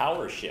 and a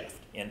power shift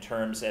in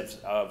terms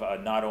of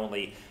not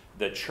only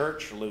the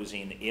church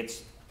losing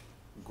its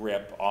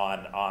grip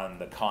on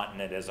the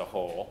continent as a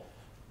whole,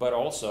 but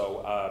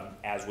also,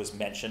 as was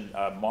mentioned,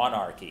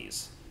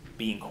 monarchies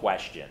being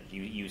questioned.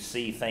 You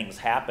see things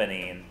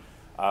happening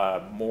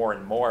more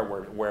and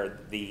more where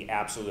the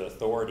absolute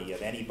authority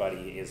of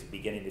anybody is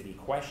beginning to be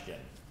questioned.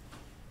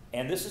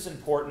 And this is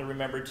important to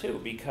remember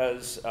too,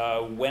 because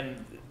when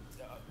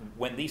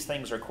these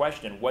things are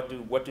questioned,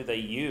 what do they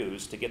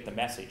use to get the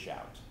message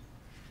out?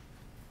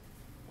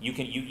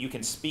 You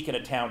can speak in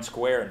a town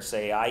square and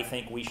say, I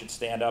think we should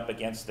stand up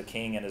against the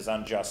king and his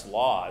unjust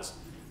laws.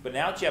 But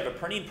now that you have a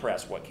printing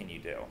press, what can you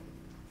do?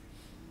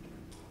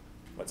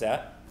 What's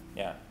that?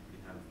 Yeah. You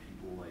have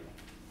people like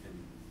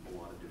in a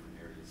lot of different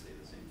areas say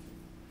the same thing.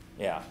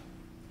 Yeah.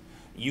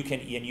 You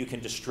can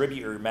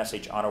distribute your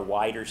message on a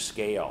wider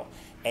scale.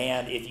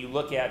 And if you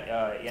look at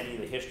any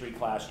of the history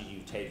classes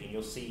you've taken,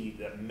 you'll see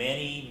that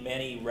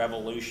many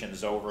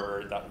revolutions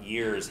over the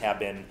years have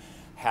been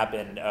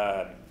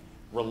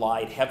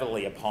relied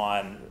heavily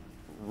upon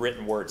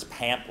written words,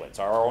 pamphlets.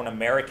 Our own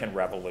American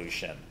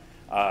Revolution,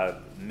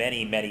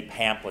 many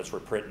pamphlets were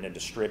printed and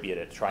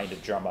distributed, trying to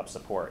drum up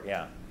support.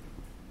 Yeah. So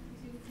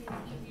you think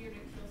it's easier to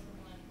kill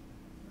someone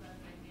who has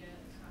an idea of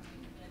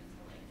something than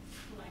to like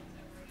collect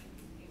every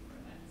paper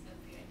that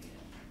says the idea?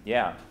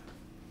 Yeah.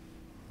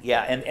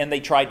 Yeah, and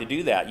they tried to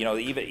do that.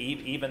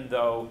 Even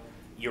though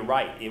you're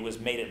right,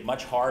 made it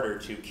much harder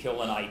to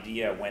kill an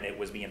idea when it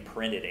was being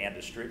printed and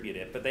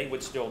distributed, but they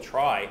would still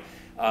try.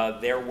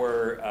 There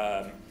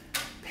were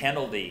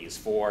penalties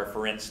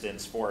for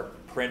instance, for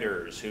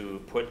printers who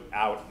put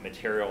out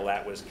material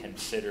that was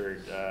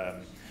considered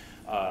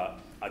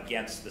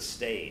against the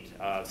state.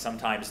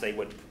 Sometimes they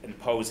would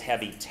impose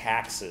heavy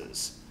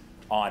taxes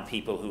on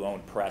people who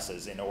owned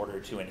presses in order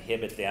to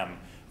inhibit them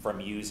from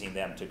using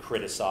them to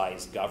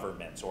criticize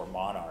governments or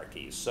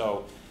monarchies.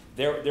 So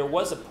there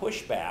was a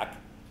pushback,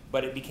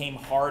 but it became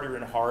harder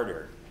and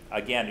harder.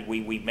 Again,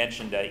 we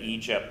mentioned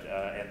Egypt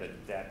and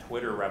that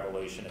Twitter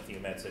revolution a few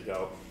minutes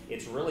ago.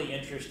 It's really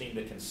interesting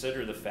to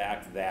consider the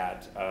fact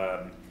that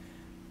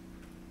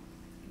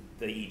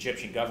the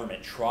Egyptian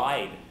government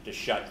tried to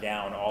shut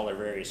down all their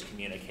various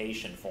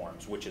communication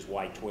forms, which is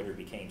why Twitter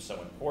became so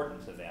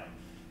important to them,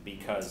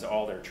 because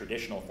all their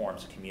traditional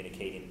forms of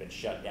communicating have been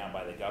shut down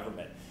by the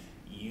government.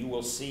 You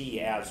will see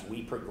as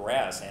we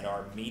progress and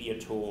our media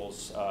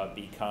tools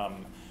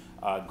become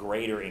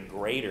greater and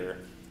greater,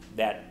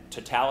 that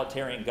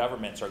totalitarian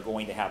governments are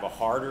going to have a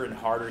harder and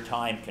harder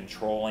time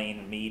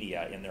controlling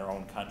media in their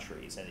own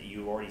countries, and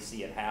you already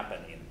see it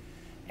happening.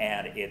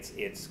 And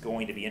it's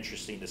going to be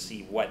interesting to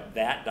see what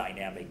that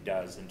dynamic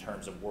does in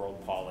terms of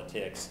world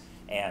politics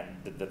and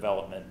the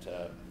development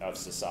of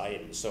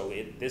society. So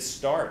this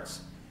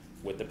starts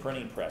with the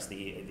printing press,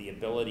 the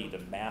ability to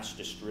mass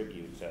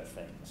distribute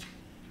things.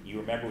 You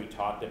remember we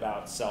talked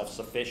about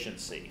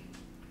self-sufficiency.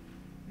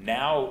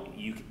 Now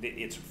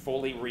it's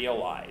fully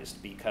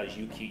realized, because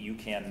you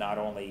can not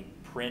only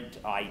print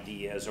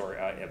ideas or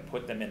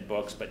put them in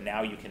books, but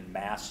now you can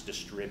mass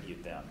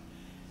distribute them.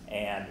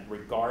 And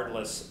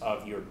regardless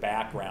of your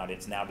background,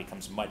 it now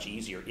becomes much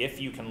easier, if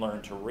you can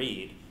learn to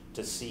read,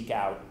 to seek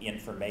out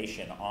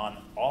information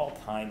on all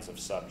kinds of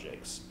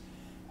subjects.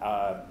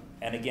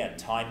 And again,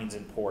 timing's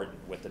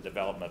important with the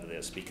development of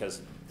this,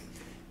 because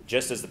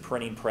just as the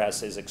printing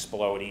press is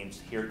exploding,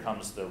 here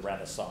comes the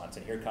Renaissance,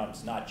 and here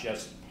comes not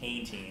just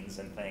paintings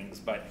and things,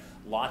 but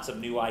lots of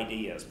new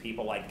ideas.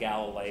 People like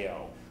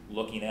Galileo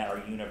looking at our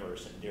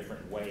universe in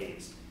different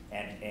ways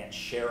and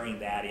sharing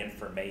that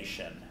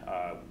information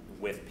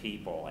with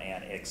people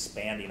and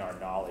expanding our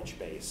knowledge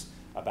base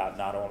about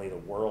not only the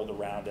world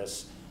around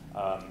us,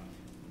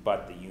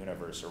 but the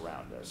universe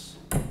around us.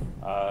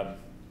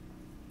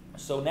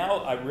 So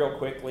now, real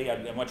quickly,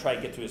 I'm going to try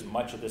to get through as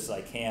much of this as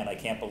I can. I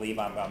can't believe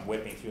I'm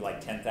whipping through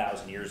like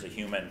 10,000 years of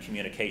human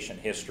communication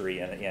history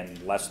in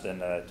less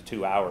than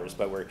 2 hours,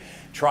 but we're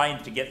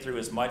trying to get through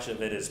as much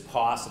of it as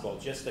possible,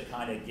 just to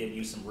kind of give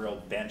you some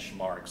real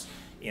benchmarks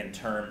in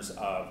terms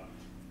of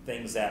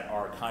things that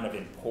are kind of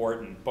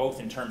important,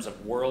 both in terms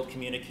of world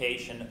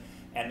communication,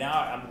 and now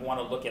I want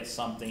to look at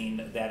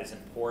something that is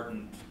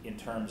important in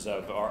terms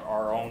of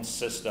our own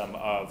system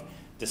of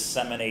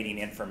disseminating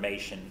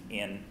information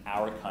in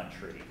our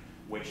country,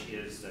 which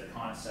is the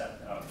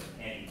concept of the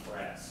penny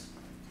press,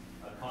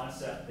 a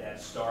concept that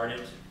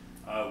started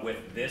with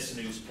this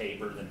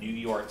newspaper, the New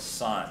York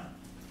Sun,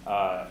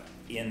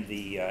 in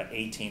the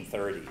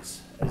 1830s.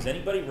 Does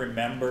anybody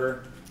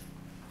remember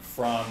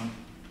from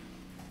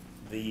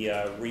the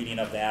reading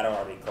of that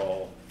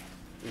article,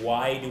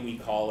 why do we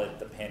call it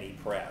the penny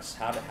press?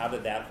 How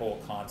did that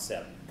whole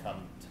concept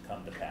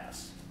come to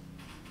pass?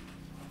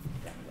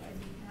 I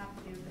think it have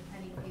to do with the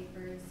penny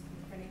papers,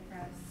 the printing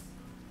press,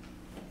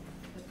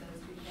 put those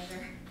two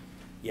together.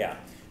 Yeah,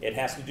 it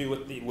has to do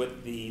with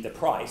the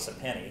price, a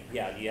penny.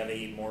 Yeah, do you have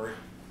a more?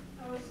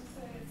 I was just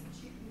saying it's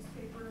a cheap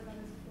newspaper that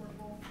is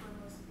affordable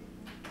for most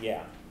people.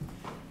 Yeah.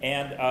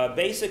 And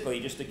basically,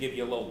 just to give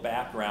you a little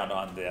background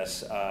on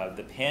this,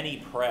 the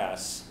penny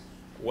press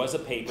was a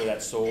paper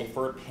that sold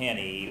for a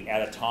penny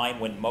at a time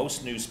when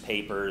most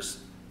newspapers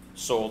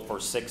sold for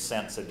 6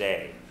 cents a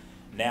day.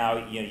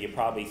 Now, you're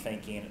probably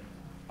thinking,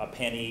 a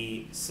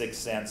penny, 6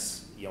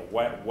 cents,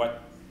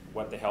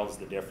 what the hell is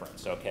the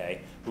difference,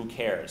 okay? Who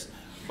cares?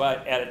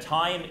 But at a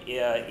time,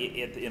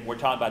 and we're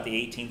talking about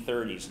the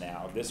 1830s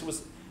now, this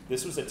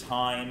was a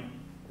time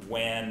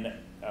when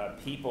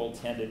people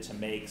tended to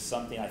make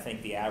something, I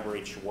think the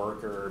average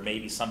worker,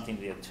 maybe something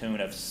to the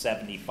tune of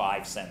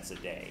 75 cents a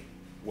day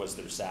was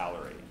their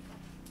salary,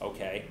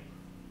 okay?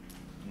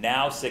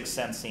 Now 6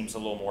 cents seems a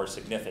little more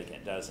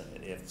significant, doesn't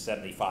it, if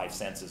 75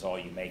 cents is all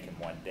you make in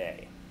one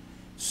day.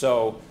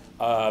 So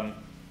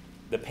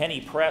the penny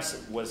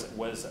press was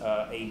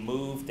a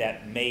move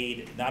that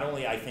made, not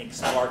only I think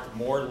sparked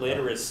more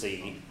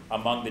literacy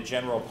among the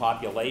general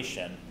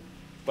population,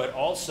 but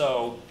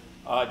also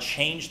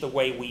changed the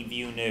way we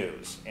view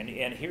news. And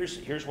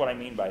here's what I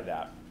mean by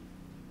that.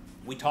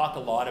 We talk a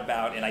lot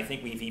about, and I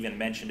think we've even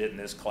mentioned it in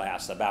this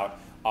class, about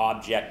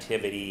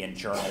objectivity in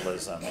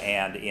journalism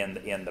and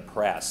in the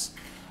press.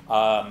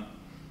 Was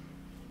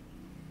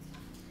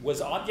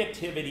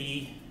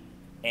objectivity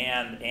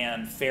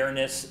and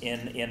fairness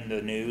in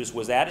the news,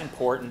 was that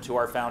important to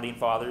our founding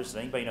fathers? Does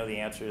anybody know the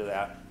answer to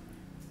that?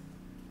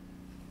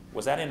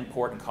 Was that an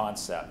important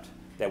concept,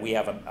 that we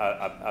have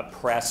a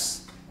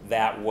press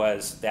that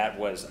was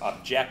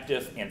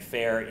objective and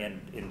fair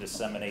in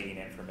disseminating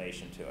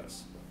information to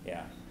us?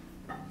 Yeah.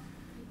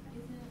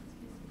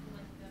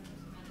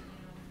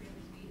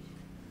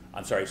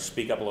 I'm sorry,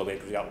 speak up a little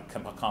bit because we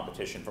got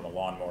competition from a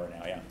lawnmower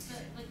now, yeah.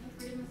 Like the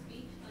freedom of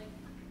speech, like.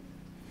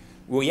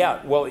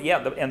 Well,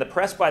 yeah, and the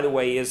press, by the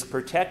way, is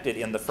protected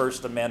in the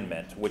First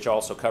Amendment, which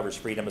also covers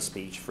freedom of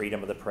speech,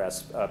 freedom of the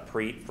press,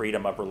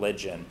 freedom of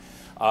religion.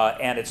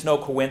 And it's no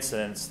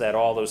coincidence that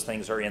all those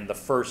things are in the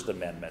First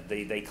Amendment.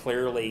 They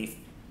clearly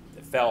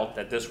felt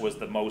that this was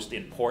the most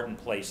important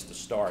place to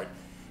start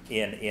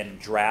in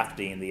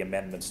drafting the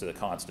amendments to the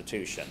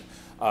Constitution.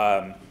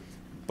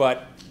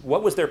 But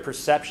what was their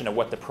perception of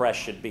what the press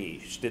should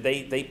be? Did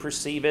they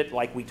perceive it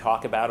like we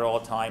talk about it all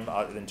the time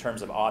in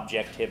terms of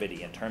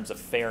objectivity, in terms of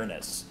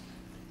fairness?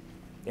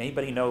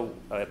 Anybody know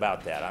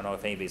about that? I don't know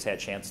if anybody's had a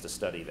chance to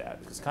study that.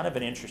 It's kind of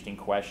an interesting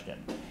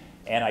question.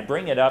 And I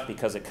bring it up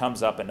because it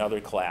comes up in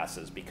other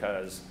classes,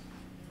 because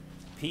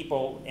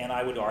people, and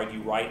I would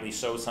argue rightly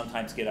so,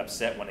 sometimes get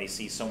upset when they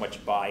see so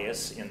much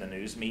bias in the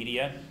news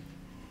media.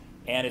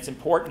 And it's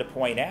important to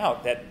point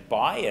out that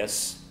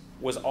bias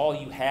was all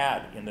you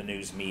had in the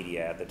news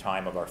media at the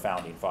time of our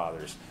founding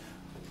fathers.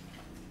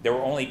 There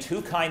were only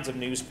two kinds of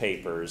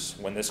newspapers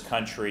when this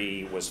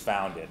country was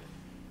founded.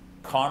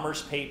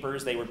 Commerce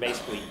papers, they were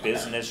basically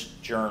business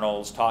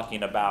journals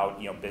talking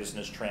about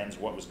business trends,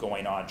 what was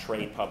going on,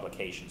 trade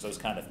publications, those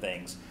kind of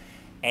things.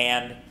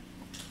 And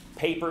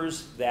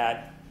papers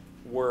that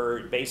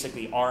were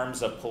basically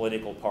arms of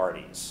political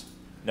parties.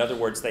 In other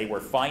words, they were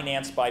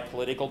financed by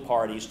political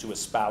parties to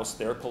espouse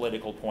their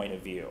political point of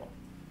view.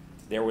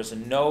 There was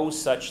no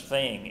such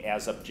thing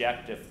as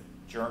objective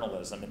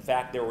journalism. In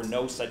fact, there were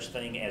no such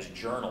thing as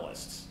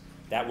journalists.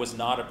 That was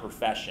not a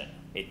profession.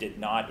 It did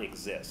not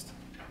exist.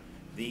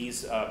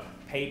 These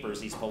papers,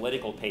 these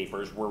political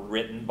papers, were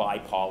written by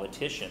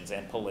politicians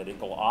and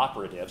political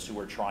operatives who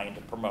were trying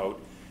to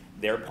promote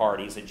their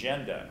party's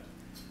agenda.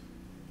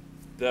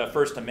 The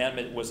First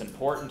Amendment was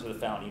important to the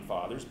Founding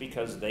Fathers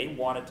because they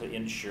wanted to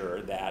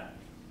ensure that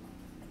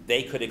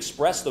they could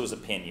express those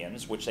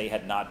opinions, which they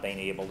had not been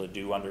able to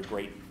do under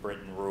Great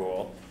Britain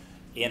rule,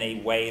 in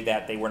a way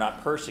that they were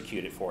not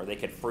persecuted for. They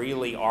could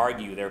freely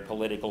argue their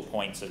political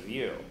points of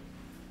view.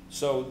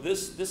 So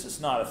this is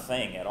not a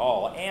thing at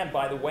all. And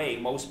by the way,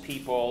 most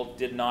people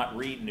did not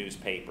read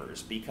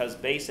newspapers because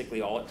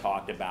basically all it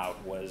talked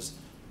about was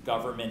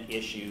government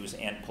issues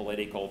and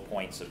political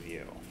points of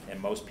view.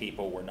 And most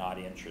people were not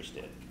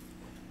interested.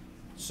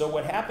 So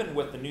what happened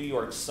with the New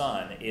York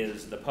Sun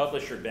is the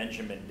publisher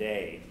Benjamin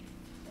Day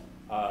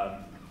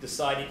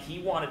decided he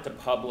wanted to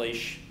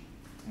publish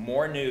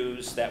more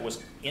news that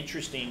was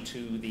interesting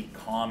to the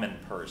common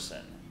person.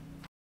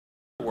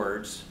 In other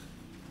words,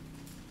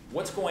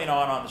 what's going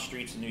on the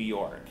streets of New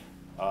York?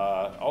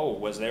 Oh,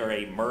 was there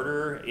a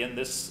murder in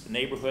this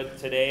neighborhood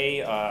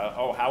today?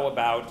 Oh, how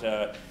about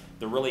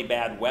the really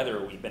bad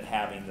weather we've been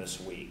having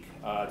this week?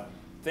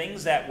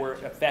 Things that were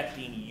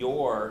affecting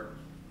your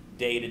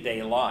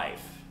day-to-day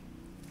life.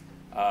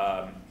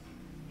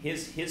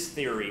 His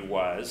theory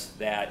was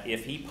that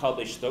if he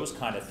published those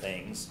kind of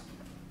things,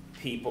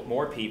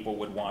 more people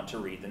would want to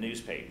read the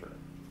newspaper.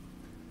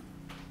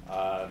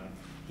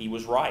 He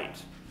was right.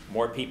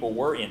 More people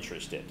were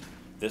interested.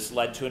 This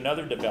led to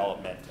another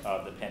development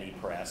of the penny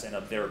press and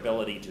of their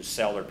ability to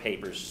sell their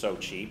papers so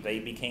cheap. They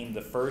became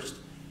the first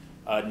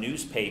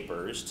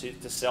newspapers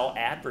to sell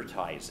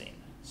advertising.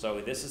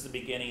 So this is the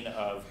beginning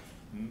of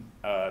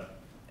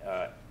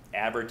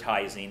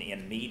advertising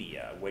in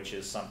media, which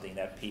is something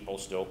that people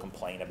still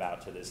complain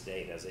about to this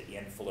day. Does it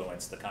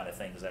influence the kind of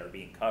things that are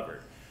being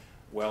covered?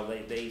 Well,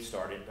 they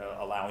started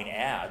allowing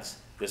ads.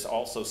 This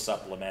also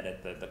supplemented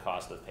the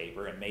cost of the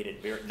paper and made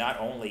it not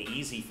only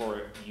easy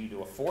for you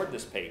to afford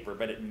this paper,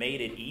 but it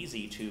made it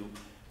easy to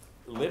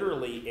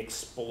literally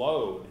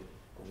explode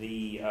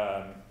the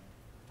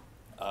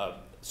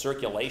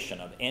circulation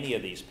of any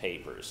of these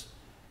papers.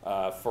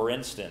 For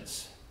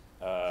instance,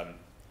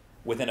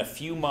 within a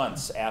few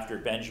months after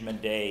Benjamin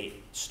Day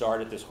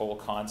started this whole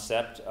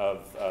concept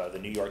of the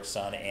New York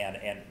Sun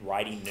and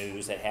writing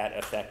news that had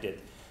affected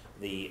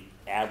the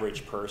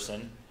average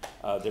person,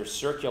 their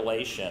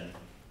circulation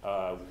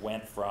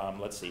went from,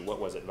 let's see, what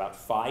was it, about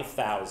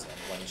 5,000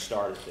 when he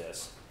started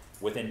this.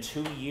 Within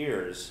 2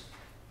 years,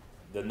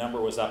 the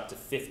number was up to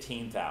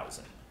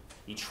 15,000.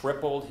 He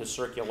tripled his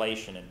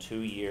circulation in 2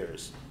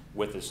 years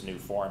with this new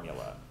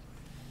formula.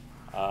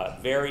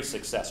 Very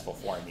successful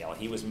formula.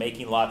 He was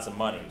making lots of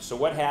money. So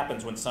what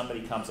happens when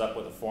somebody comes up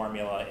with a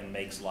formula and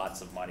makes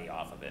lots of money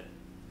off of it?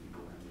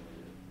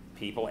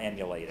 People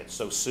emulate it.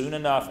 So soon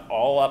enough,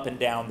 all up and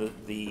down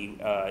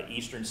the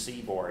eastern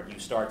seaboard, you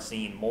start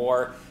seeing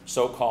more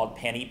so-called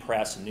penny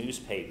press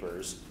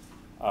newspapers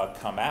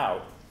come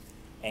out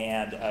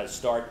and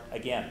start,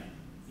 again,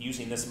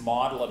 using this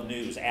model of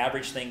news,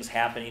 average things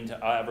happening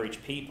to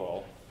average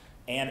people,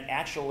 and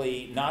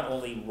actually not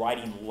only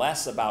writing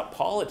less about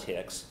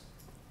politics,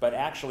 but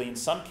actually in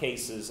some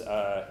cases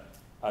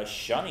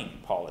shunning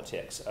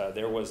politics.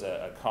 There was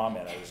a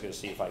comment, I was going to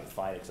see if I could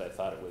find it because I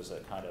thought it was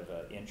kind of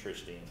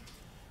interesting.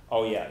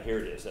 Oh yeah, here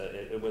it is.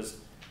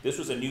 This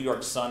was a New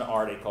York Sun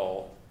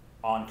article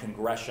on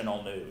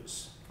congressional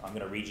news. I'm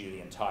going to read you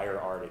the entire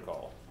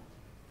article.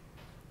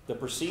 The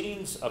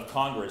proceedings of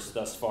Congress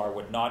thus far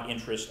would not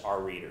interest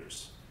our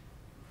readers.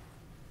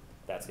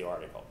 That's the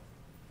article.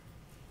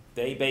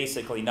 They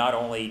basically not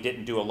only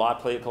didn't do a lot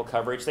of political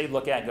coverage, they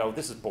look at it and go,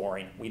 this is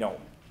boring.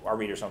 Our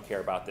readers don't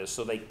care about this.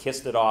 So they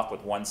kissed it off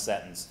with one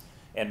sentence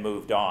and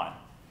moved on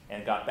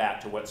and got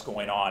back to what's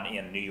going on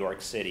in New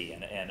York City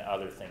and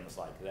other things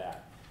like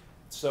that.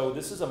 So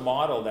this is a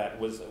model that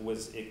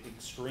was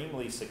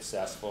extremely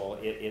successful.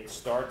 It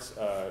starts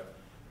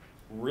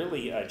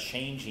really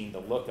changing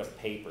the look of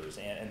papers,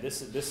 and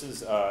this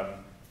is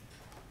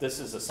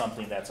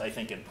something that's, I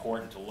think,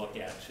 important to look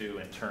at too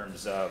in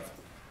terms of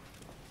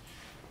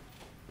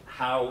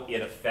how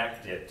it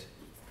affected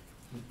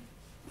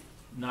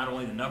not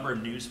only the number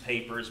of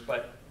newspapers,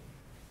 but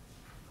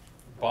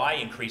by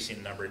increasing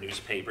the number of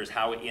newspapers,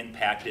 how it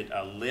impacted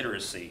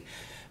literacy.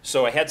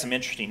 So I had some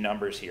interesting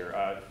numbers here.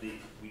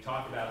 We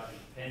talked about the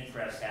penny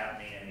press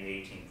happening in the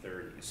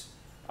 1830s.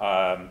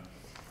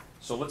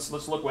 So let's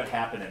look what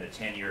happened in a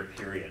 10-year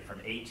period from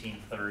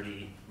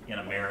 1830 in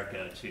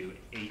America to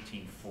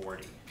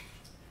 1840.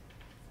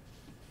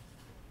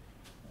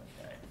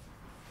 Okay.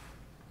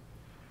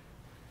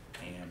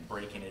 And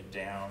breaking it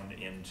down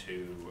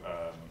into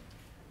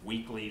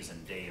weeklies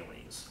and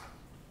dailies.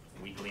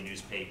 Weekly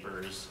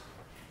newspapers,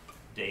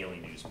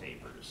 daily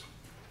newspapers.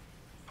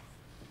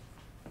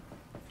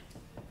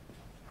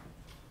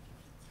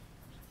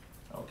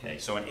 Okay,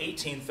 so in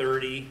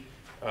 1830,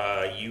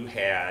 you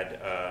had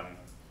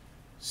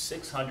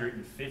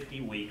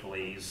 650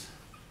 weeklies,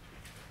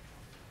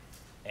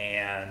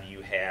 and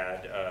you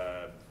had,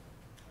 I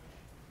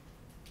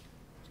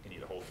need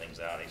to hold things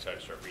out. I decided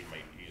to start using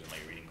my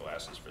reading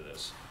glasses for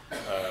this.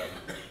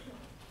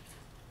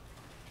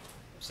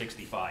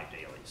 65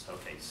 dailies.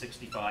 Okay,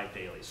 65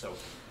 dailies. So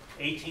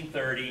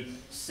 1830,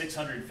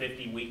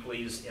 650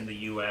 weeklies in the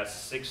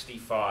U.S.,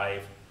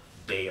 65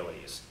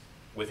 dailies.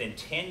 Within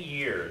 10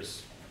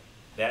 years,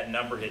 that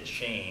number had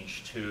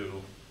changed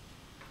to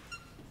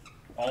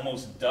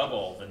almost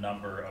double the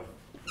number of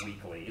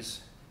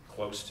weeklies,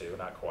 close to,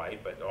 not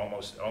quite, but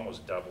almost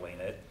doubling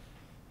it,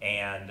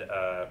 and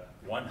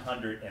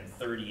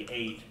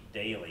 138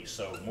 dailies,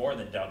 so more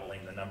than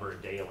doubling the number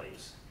of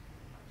dailies.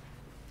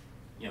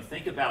 You know,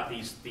 think about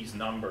these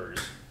numbers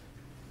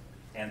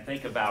and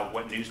think about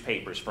what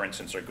newspapers, for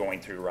instance, are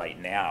going through right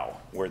now,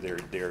 where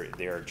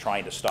they're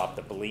trying to stop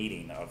the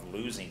bleeding of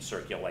losing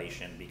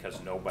circulation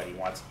because nobody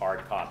wants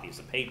hard copies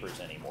of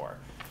papers anymore.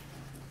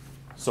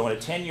 So in a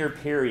 10-year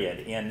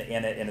period, in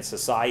a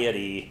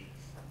society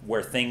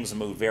where things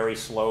move very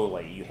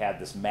slowly, you had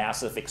this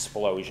massive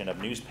explosion of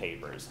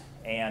newspapers,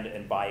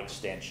 and by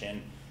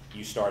extension,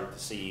 you started to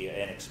see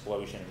an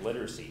explosion in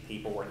literacy.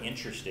 People were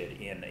interested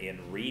in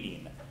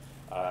reading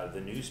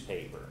the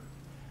newspaper.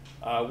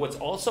 What's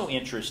also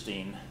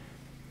interesting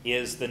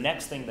is the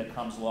next thing that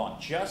comes along.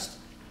 Just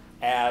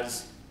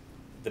as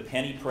the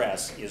penny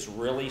press is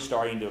really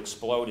starting to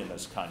explode in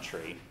this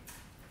country,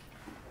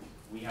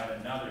 we have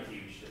another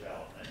huge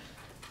development.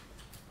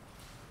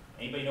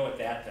 Anybody know what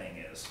that thing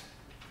is?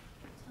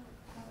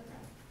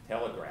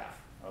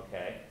 Telegraph,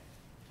 okay.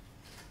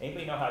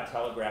 Anybody know how a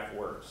telegraph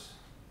works?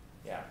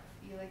 Yeah.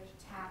 You like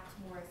tapped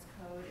Morse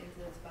code into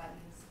those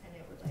buttons and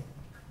it would like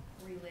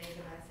relay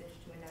the message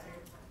to another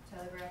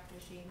telegraph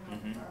machine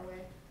far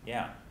away?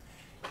 Yeah.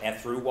 And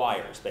through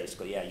wires,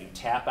 basically. Yeah, you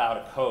tap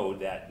out a code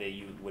that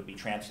you would be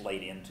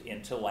translated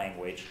into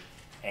language,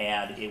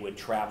 and it would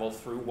travel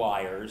through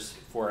wires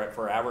for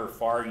however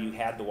far you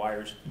had the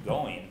wires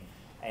going,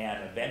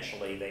 and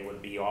eventually they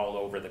would be all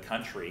over the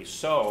country.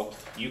 So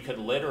you could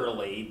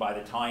literally, by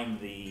the time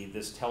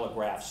this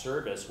telegraph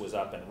service was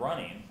up and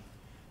running,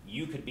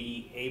 you could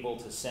be able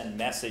to send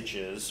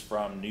messages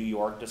from New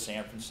York to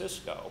San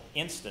Francisco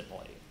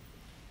instantly.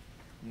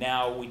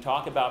 Now, we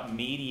talk about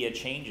media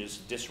changes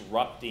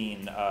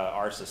disrupting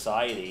our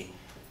society.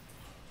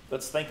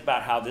 Let's think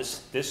about how this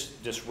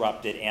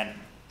disrupted and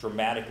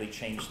dramatically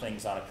changed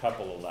things on a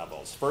couple of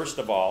levels. First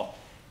of all,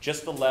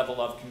 just the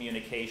level of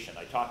communication.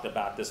 I talked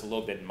about this a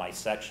little bit in my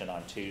section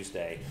on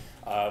Tuesday.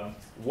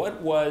 What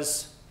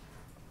was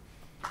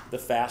the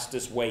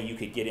fastest way you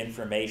could get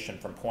information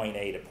from point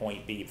A to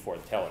point B before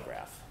the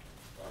telegraph?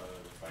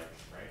 By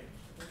train.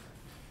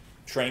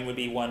 Train would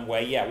be one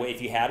way, yeah. Well,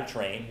 if you had a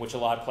train, which a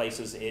lot of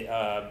places in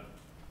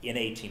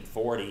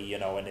 1840, you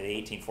know, and in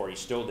the 1840s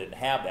still didn't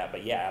have that,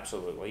 but yeah,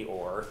 absolutely.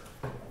 Or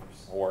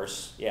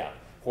horse, yeah,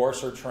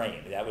 horse or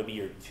train. That would be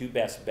your two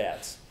best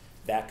bets.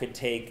 That could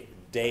take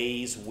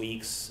days,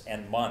 weeks,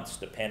 and months,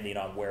 depending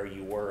on where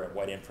you were and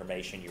what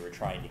information you were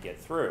trying to get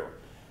through.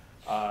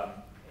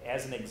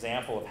 As an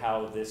example of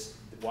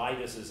why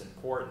this is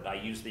important, I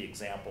use the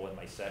example in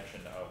my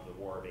section of the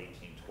War of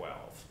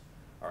 1812.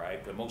 All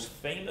right, the most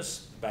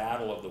famous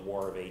battle of the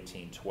War of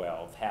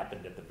 1812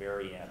 happened at the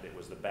very end. It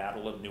was the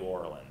Battle of New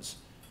Orleans.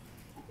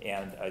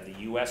 And the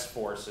U.S.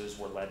 forces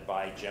were led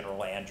by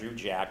General Andrew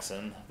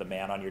Jackson, the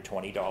man on your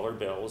 $20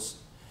 bills,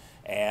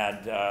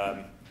 and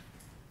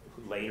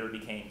who later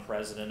became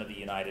President of the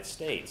United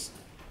States.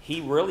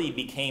 He really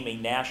became a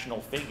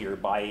national figure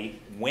by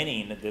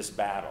winning this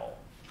battle,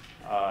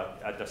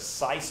 a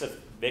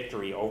decisive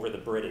victory over the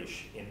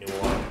British in New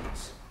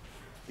Orleans.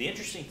 The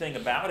interesting thing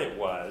about it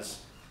was,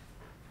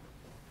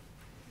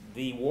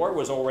 the war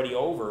was already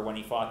over when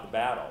he fought the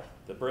battle.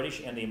 The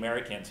British and the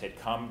Americans had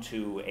come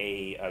to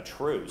a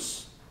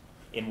truce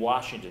in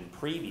Washington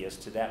previous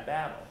to that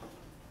battle.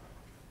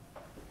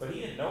 But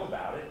he didn't know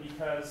about it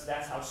because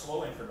that's how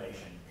slow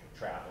information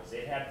travels.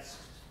 It had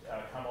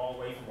come all the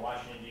way from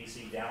Washington,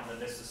 D.C. down the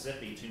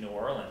Mississippi to New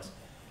Orleans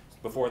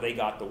before they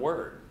got the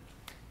word.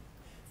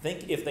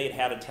 Think if they'd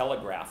had a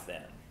telegraph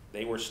then.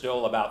 They were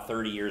still about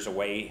 30 years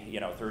away,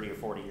 30 or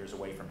 40 years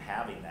away from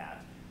having that.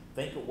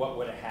 Think of what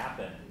would have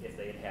happened if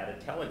they had had a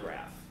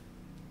telegraph.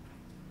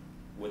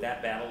 Would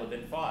that battle have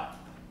been fought?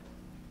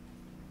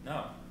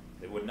 No,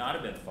 it would not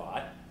have been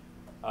fought.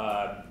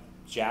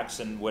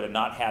 Jackson would have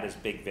not had his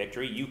big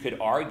victory. You could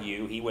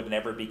argue he would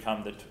never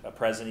become the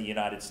President of the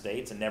United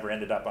States and never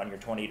ended up on your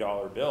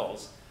 $20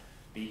 bills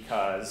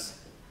because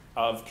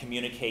of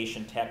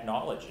communication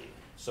technology.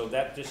 So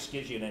that just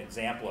gives you an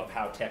example of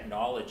how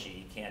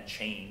technology can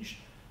change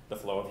the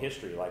flow of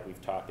history, like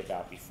we've talked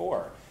about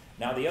before.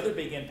 Now, the other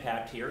big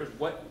impact here is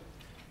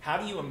how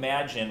do you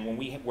imagine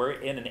when we're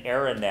in an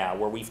era now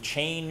where we've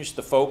changed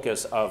the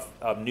focus of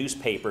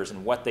newspapers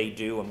and what they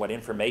do and what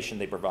information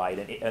they provide,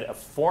 and a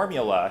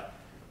formula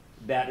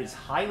that is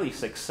highly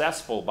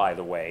successful, by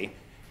the way,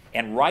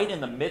 and right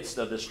in the midst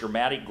of this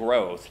dramatic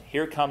growth,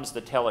 here comes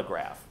the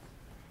telegraph.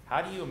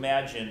 How do you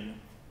imagine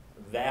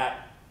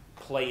that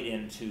played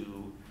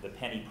into the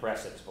penny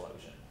press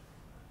explosion?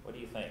 What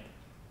do you think?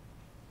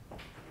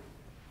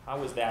 How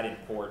was that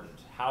important?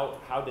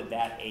 How did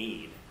that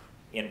aid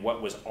in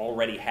what was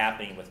already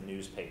happening with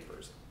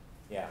newspapers?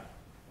 Yeah.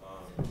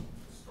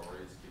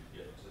 Stories could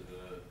get to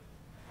the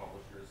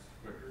publishers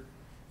quicker.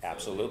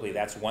 Absolutely,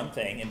 that's one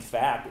thing. In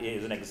fact,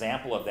 an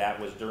example of that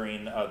was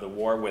during the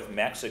war with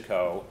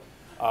Mexico,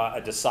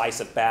 a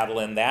decisive battle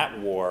in that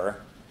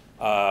war.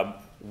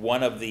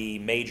 One of the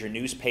major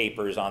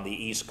newspapers on the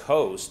East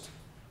Coast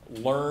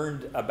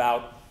learned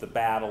about the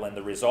battle and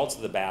the results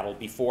of the battle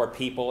before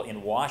people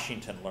in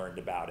Washington learned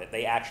about it.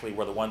 They actually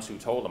were the ones who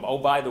told them, oh,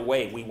 by the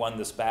way, we won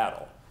this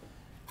battle.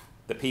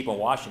 The people in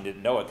Washington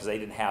didn't know it because they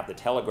didn't have the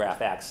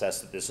telegraph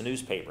access that this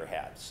newspaper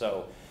had.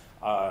 So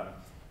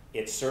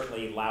it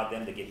certainly allowed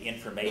them to get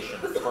information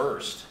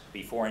first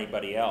before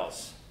anybody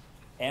else.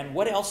 And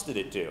what else did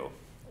it do?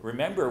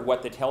 Remember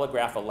what the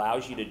telegraph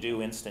allows you to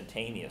do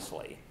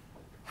instantaneously.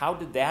 How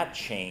did that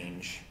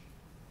change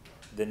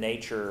the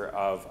nature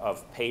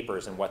of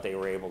papers and what they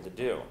were able to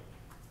do?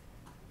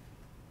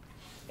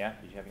 Yeah,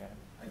 did you have your hand?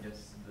 I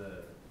guess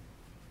the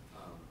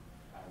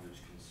average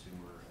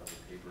consumer of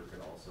a paper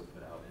could also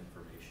put out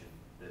information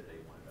that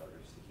they wanted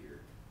others to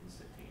hear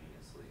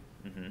instantaneously.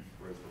 Mm-hmm.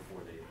 Whereas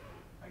before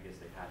I guess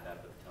they had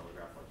that, but the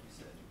telegraph, like you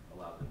said,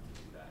 allowed them to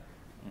do that.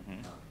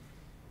 Mm-hmm.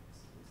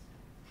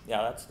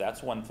 Yeah,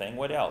 that's one thing.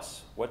 What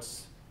else?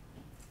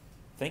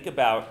 Think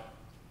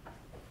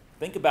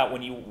about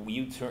when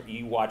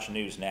you watch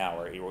news now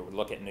or you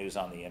look at news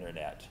on the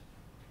internet.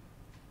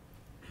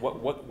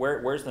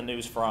 Where's the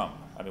news from?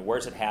 I mean,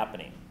 where's it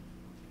happening?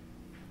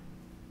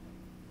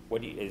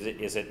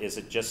 Is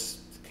it just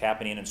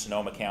happening in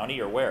Sonoma County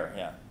or where?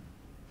 Yeah.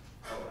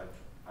 Oh,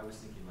 I was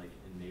thinking like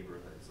in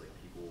neighborhoods, like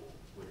people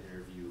would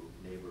interview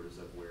neighbors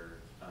of where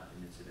an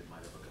incident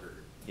might have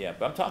occurred. Yeah,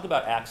 but I'm talking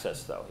about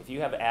access though. If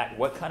you have,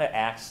 what kind of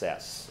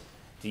access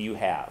do you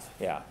have?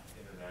 Yeah.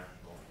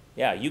 International.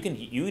 Yeah,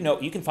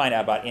 you can find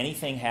out about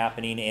anything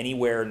happening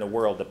anywhere in the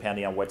world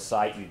depending on what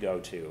site you go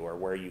to or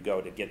where you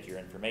go to get your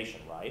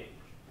information, right?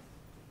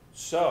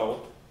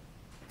 So,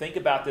 think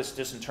about this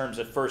just in terms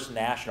of first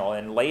national,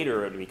 and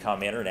later it would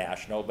become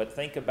international, but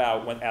think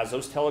about as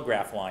those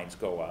telegraph lines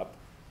go up,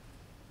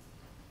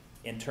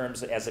 in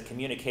terms of, as a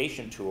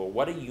communication tool,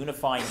 what a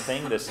unifying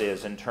thing this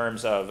is in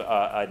terms of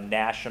a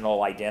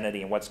national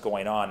identity and what's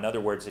going on. In other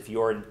words, if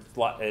you're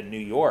in New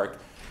York,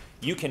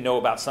 you can know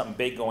about something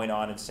big going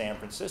on in San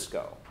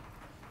Francisco.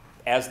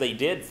 As they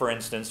did, for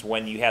instance,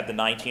 when you had the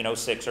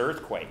 1906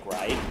 earthquake,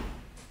 right?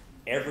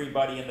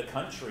 Everybody in the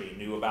country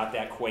knew about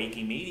that quake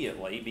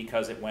immediately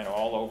because it went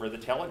all over the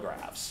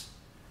telegraphs,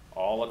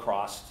 all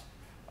across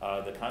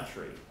the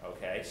country,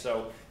 okay?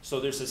 So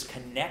there's this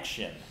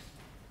connection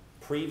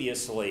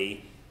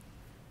previously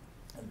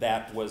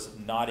that was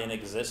not in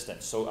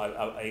existence. So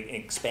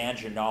expand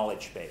your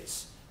knowledge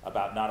base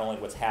about not only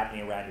what's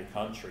happening around your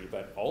country,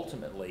 but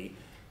ultimately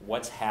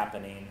what's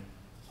happening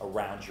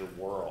around your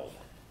world.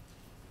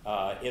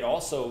 It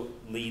also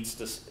leads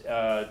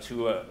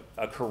to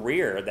a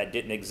career that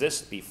didn't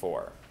exist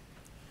before,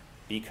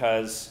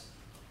 because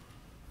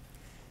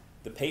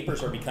the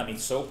papers are becoming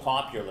so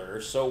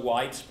popular, so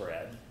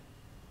widespread,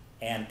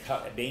 and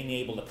being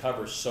able to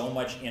cover so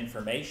much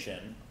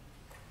information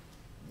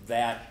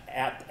that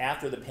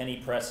after the penny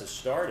presses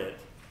started,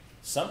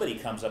 somebody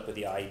comes up with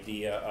the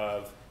idea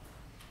of,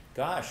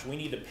 gosh, we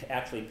need to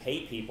actually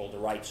pay people to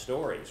write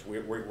stories.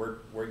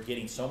 We're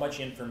getting so much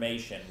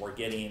information, we're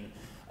getting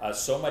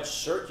so much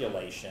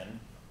circulation.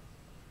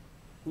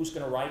 Who's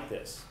going to write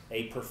this?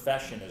 A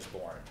profession is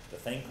born, the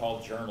thing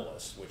called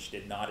journalists, which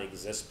did not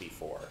exist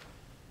before.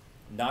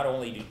 Not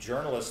only do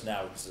journalists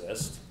now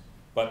exist,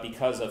 but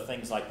because of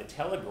things like the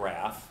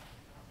telegraph,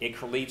 it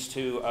leads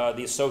to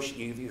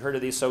you've heard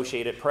of the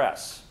Associated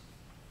Press.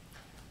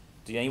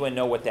 Does anyone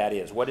know what that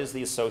is? What is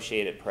the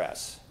Associated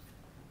Press?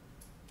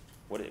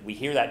 We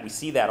hear that, we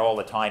see that all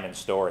the time in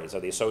stories,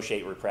 of the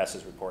Associated Press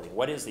is reporting.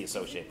 What is the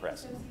Associated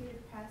Press?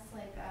 Associated Press,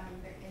 like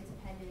they're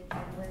independent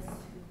journalists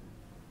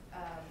who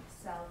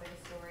sell their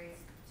stories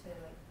to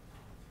like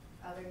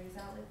other news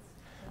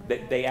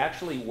outlets? They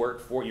actually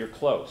work for, you're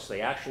close,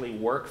 they actually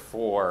work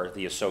for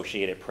the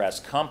Associated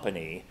Press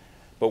company,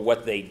 but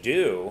what they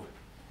do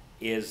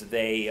is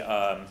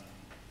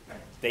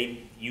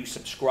you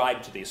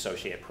subscribe to the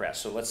Associated Press.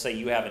 So let's say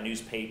you have a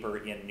newspaper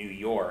in New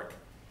York,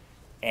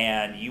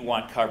 and you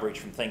want coverage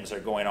from things that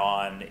are going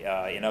on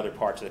in other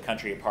parts of the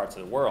country and parts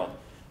of the world.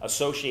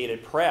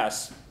 Associated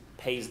Press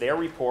pays their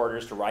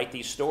reporters to write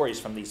these stories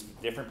from these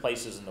different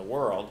places in the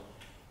world,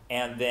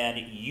 and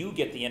then you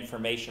get the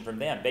information from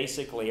them.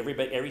 Basically,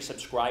 every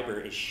subscriber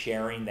is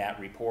sharing that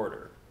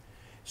reporter.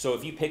 So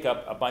if you pick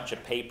up a bunch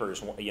of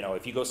papers,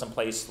 if you go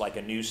someplace like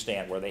a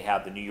newsstand where they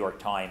have the New York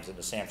Times and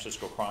the San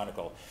Francisco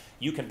Chronicle,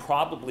 you can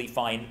probably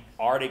find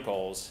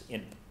articles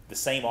in the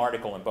same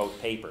article in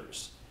both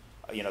papers.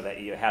 That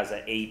it has an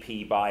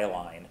AP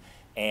byline,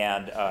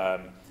 and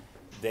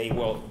they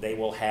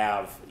will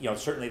have,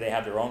 certainly they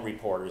have their own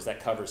reporters that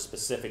cover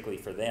specifically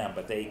for them,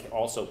 but they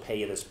also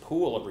pay this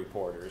pool of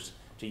reporters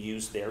to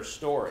use their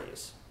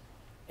stories.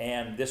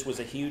 And this was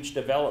a huge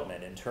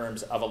development in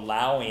terms of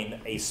allowing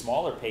a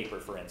smaller paper,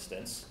 for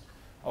instance.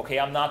 Okay,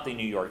 I'm not the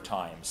New York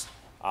Times.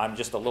 I'm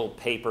just a little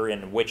paper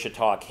in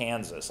Wichita,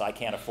 Kansas. I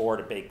can't afford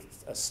a big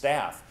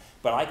staff,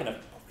 but I can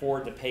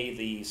afford to pay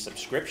the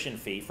subscription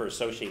fee for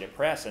Associated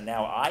Press, and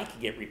now I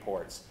can get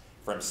reports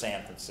from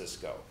San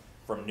Francisco,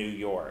 from New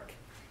York.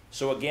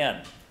 So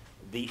again,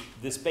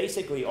 this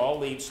basically all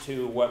leads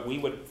to what we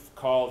would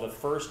call the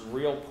first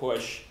real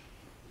push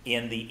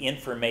in the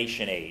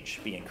information age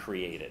being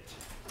created.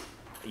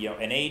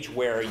 An age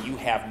where you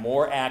have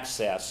more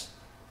access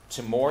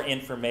to more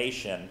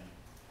information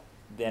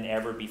than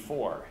ever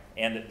before.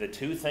 And the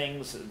two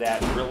things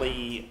that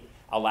really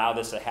allow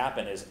this to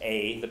happen is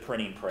A, the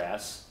printing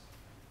press,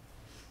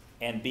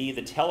 and B,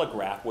 the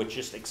telegraph, which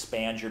just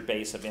expands your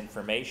base of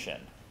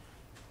information.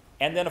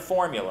 And then a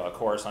formula, of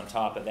course, on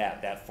top of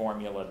that. That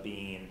formula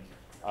being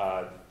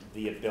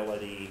the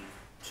ability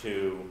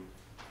to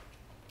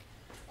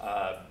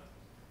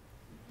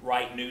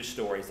write news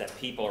stories that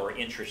people are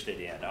interested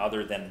in,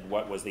 other than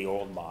what was the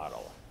old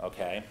model,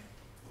 okay?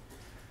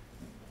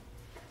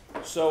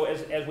 So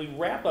as we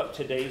wrap up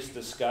today's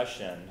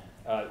discussion,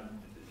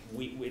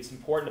 it's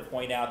important to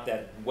point out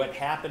that what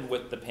happened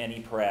with the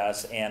penny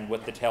press and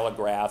with the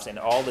telegraphs and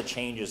all the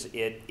changes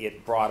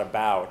it brought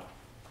about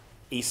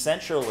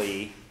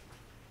essentially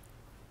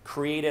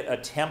created a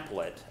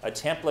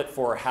template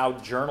for how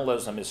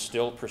journalism is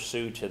still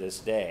pursued to this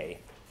day.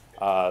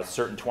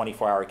 certain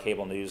 24-hour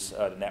cable news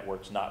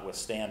networks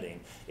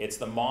notwithstanding. It's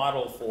the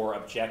model for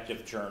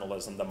objective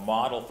journalism, the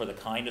model for the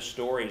kind of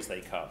stories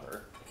they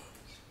cover,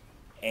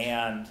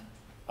 and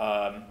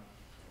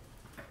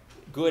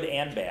good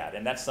and bad.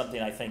 And that's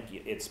something I think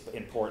it's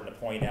important to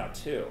point out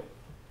too.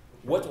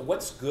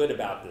 What's good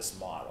about this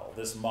model?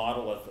 This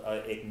model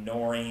of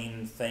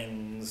ignoring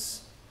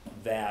things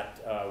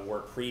that were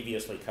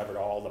previously covered,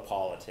 all the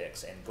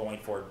politics, and going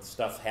for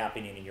stuff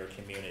happening in your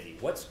community.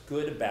 What's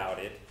good about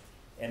it,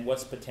 and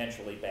what's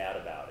potentially bad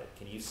about it?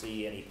 Can you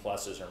see any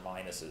pluses or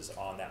minuses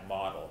on that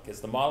model?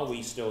 Because the model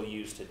we still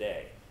use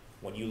today,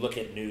 when you look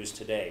at news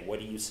today, what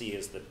do you see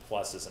as the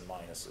pluses and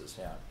minuses?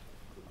 Yeah.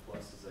 The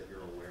plus is that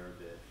you're aware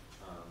of it.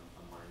 A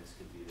minus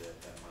could be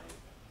that that might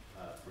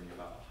bring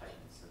about a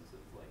heightened sense of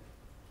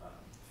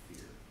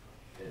fear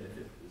if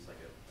it was like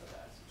a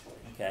bad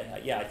situation. Okay,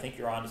 yeah, I think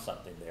you're onto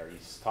something there.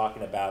 He's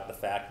talking about the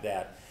fact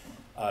that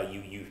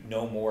you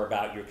know more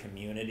about your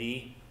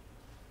community,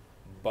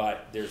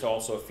 but there's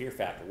also a fear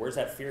factor. Where's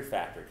that fear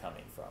factor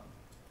coming from?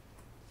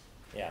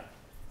 Yeah.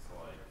 So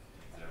like an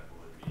example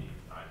would be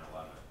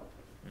 9/11.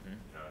 You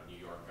know, New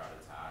York got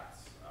attacked,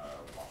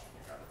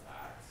 Washington got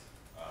attacked,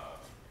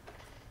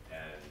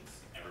 and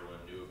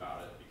everyone knew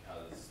about it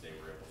because they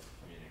were able to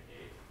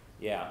communicate.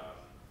 Yeah.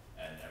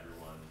 And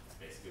everyone,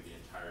 basically the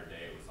entire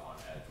day was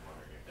on edge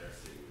wondering if their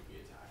city would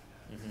be attacked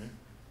next.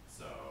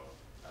 So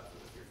that's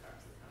where the fear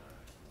factor kind of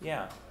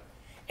Yeah.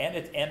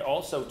 And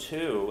also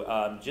too,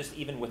 just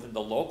even within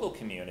the local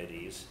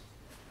communities,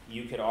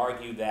 you could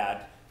argue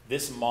that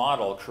this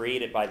model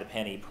created by the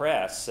penny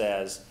press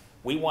says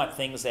we want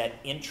things that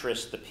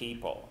interest the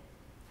people.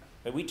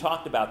 And we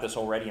talked about this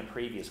already in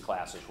previous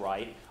classes,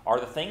 right? Are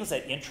the things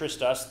that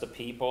interest us, the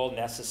people,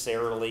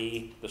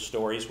 necessarily the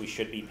stories we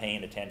should be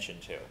paying attention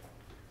to?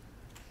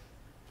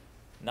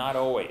 Not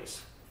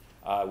always.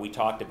 We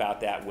talked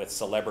about that with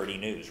celebrity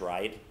news,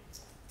 right?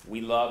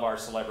 We love our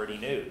celebrity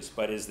news,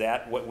 but is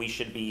that what we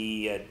should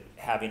be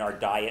having our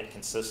diet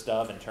consist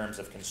of in terms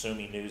of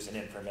consuming news and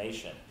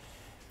information?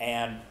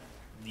 And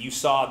you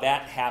saw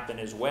that happen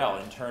as well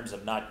in terms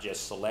of not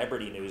just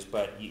celebrity news,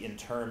 but in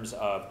terms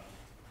of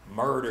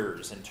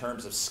murders, in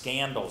terms of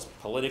scandals,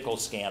 political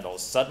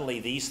scandals.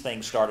 Suddenly these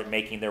things started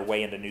making their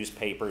way into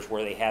newspapers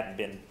where they hadn't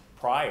been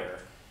prior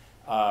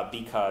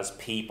because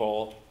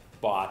people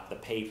bought the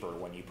paper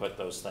when you put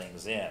those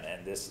things in.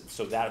 And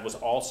so that was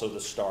also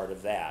the start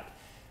of that.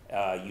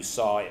 You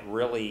saw it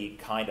really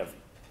kind of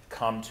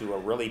come to a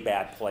really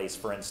bad place,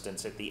 for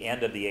instance, at the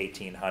end of the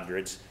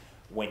 1800s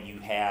when you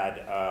had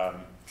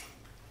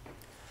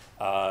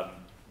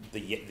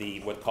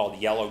the what's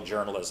called yellow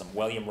journalism.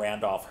 William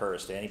Randolph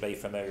Hearst. Anybody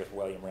familiar with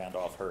William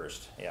Randolph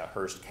Hearst? Yeah,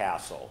 Hearst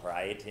Castle,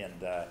 right?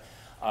 And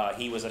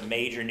he was a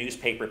major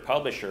newspaper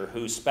publisher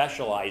who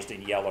specialized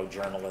in yellow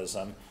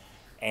journalism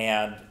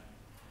and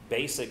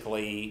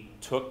basically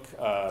took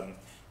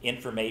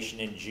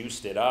information and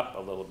juiced it up a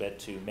little bit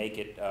to make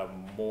it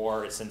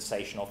more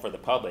sensational for the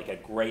public. A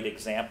great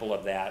example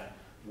of that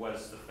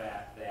was the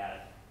fact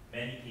that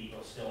many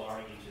people still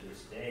argue to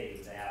this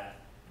day that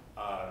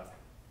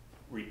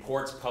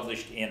reports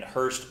published in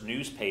Hearst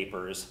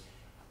newspapers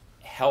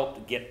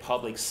helped get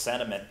public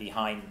sentiment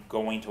behind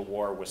going to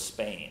war with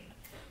Spain.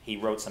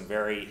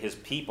 His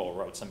people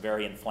wrote some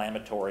very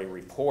inflammatory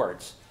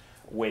reports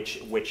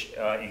which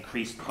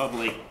increased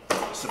public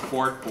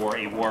support for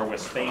a war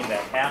with Spain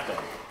that happened.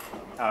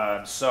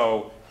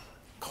 So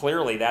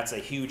clearly that's a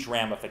huge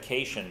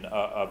ramification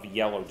of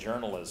yellow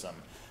journalism.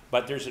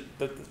 But there's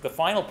the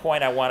final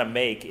point I want to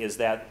make is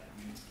that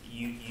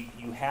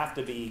you have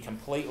to be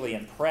completely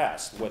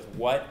impressed with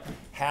what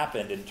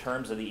happened in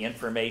terms of the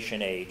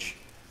information age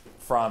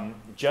from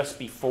just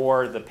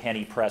before the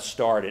penny press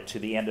started to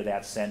the end of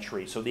that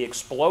century. So the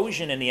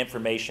explosion in the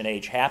information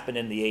age happened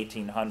in the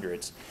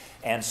 1800s.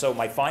 And so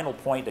my final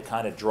point to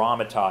kind of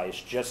dramatize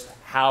just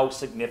how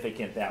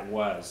significant that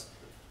was.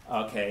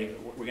 Okay,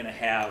 we're going to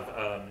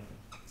have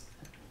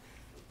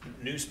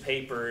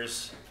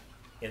newspapers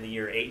in the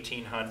year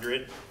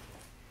 1800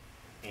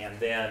 and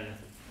then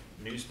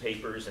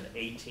newspapers in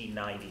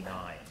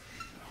 1899.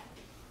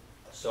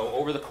 So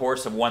over the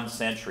course of one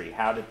century,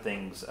 how did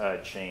things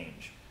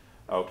change?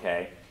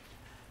 Okay.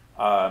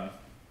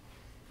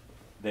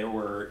 There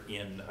were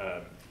in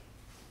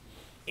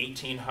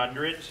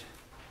 1800,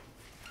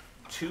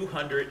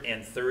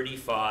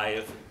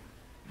 235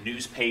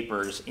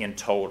 newspapers in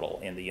total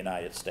in the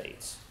United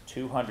States.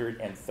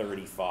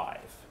 235.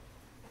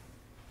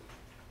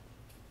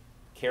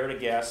 Care to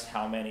guess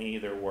how many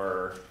there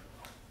were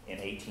in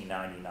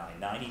 1899?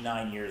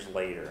 99 years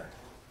later,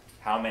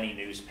 how many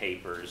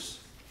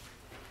newspapers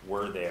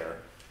were there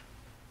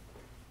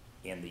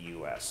in the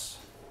U.S.?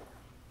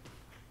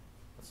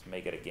 Let's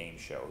make it a game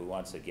show. Who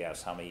wants to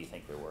guess how many you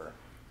think there were?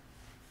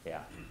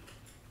 Yeah.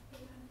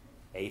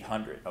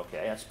 800.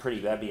 Okay,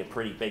 that'd be a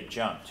pretty big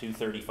jump.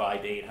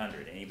 235 to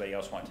 800. Anybody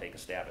else want to take a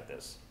stab at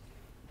this?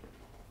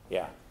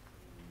 Yeah.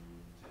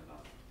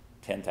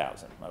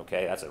 10,000.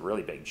 Okay, that's a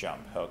really big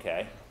jump.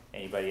 Okay.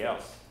 Anybody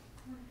else?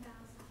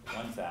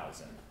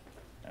 1,000.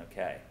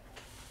 Okay.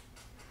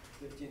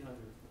 1,500.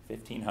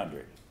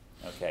 1,500.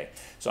 Okay,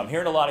 so I'm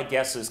hearing a lot of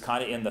guesses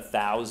kind of in the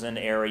 1,000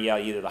 area,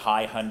 either the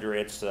high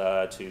hundreds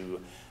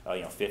to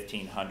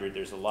 1,500.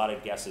 There's a lot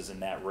of guesses in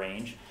that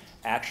range.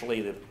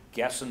 Actually, the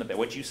guess in the,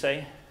 what'd you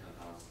say?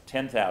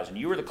 10,000.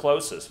 You were the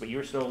closest, but you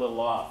were still a little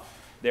off.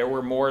 There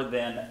were more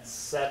than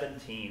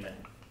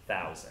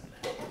 17,000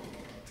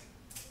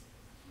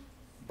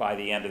 by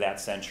the end of that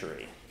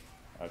century.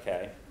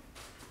 Okay?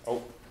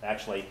 Oh,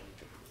 actually,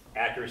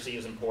 accuracy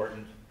is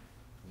important.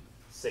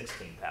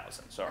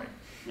 16,000, sorry.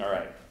 All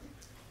right.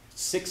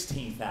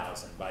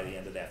 16,000 by the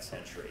end of that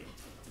century.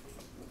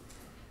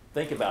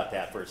 Think about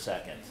that for a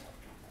second.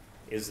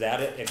 Is that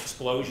an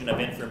explosion of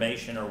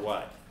information or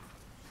what?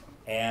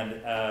 And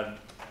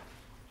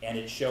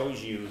it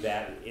shows you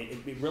that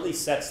it really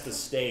sets the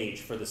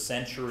stage for the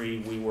century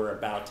we were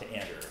about to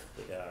enter,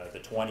 the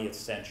 20th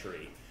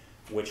century,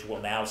 which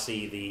will now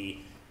see the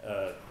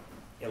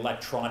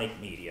electronic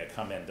media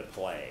come into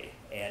play.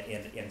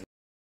 And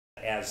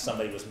as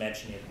somebody was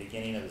mentioning at the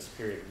beginning of this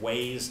period,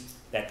 ways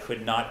that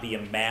could not be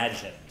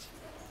imagined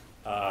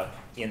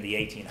in the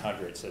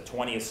 1800s. The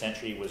 20th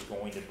century was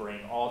going to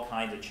bring all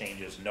kinds of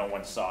changes no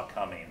one saw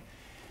coming.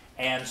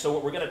 And so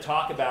what we're going to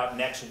talk about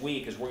next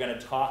week is we're going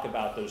to talk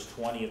about those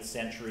 20th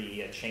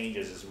century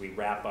changes as we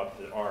wrap up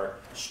our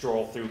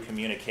stroll through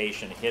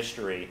communication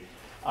history.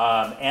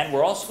 And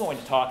we're also going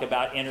to talk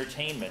about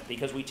entertainment,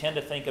 because we tend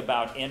to think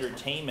about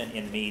entertainment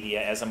in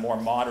media as a more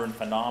modern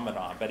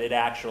phenomenon, but it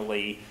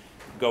actually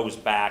goes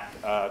back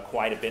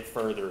quite a bit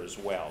further as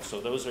well. So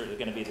those are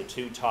going to be the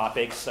two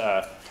topics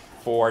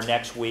for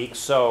next week.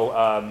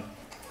 So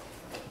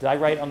did I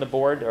write on the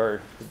board,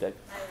 or did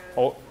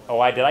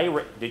did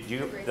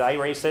I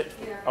erase it?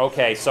 Yeah.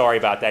 Okay, sorry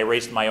about that. I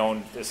erased my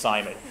own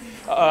assignment.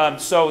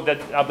 So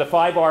of the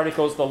 5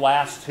 articles, the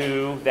last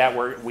 2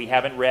 that we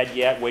haven't read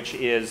yet, which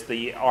is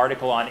the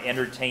article on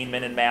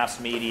entertainment and mass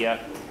media,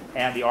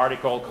 and the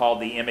article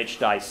called The Image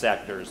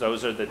Dissectors.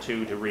 Those are the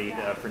 2 to read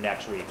for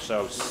next week.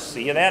 So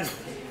see you then.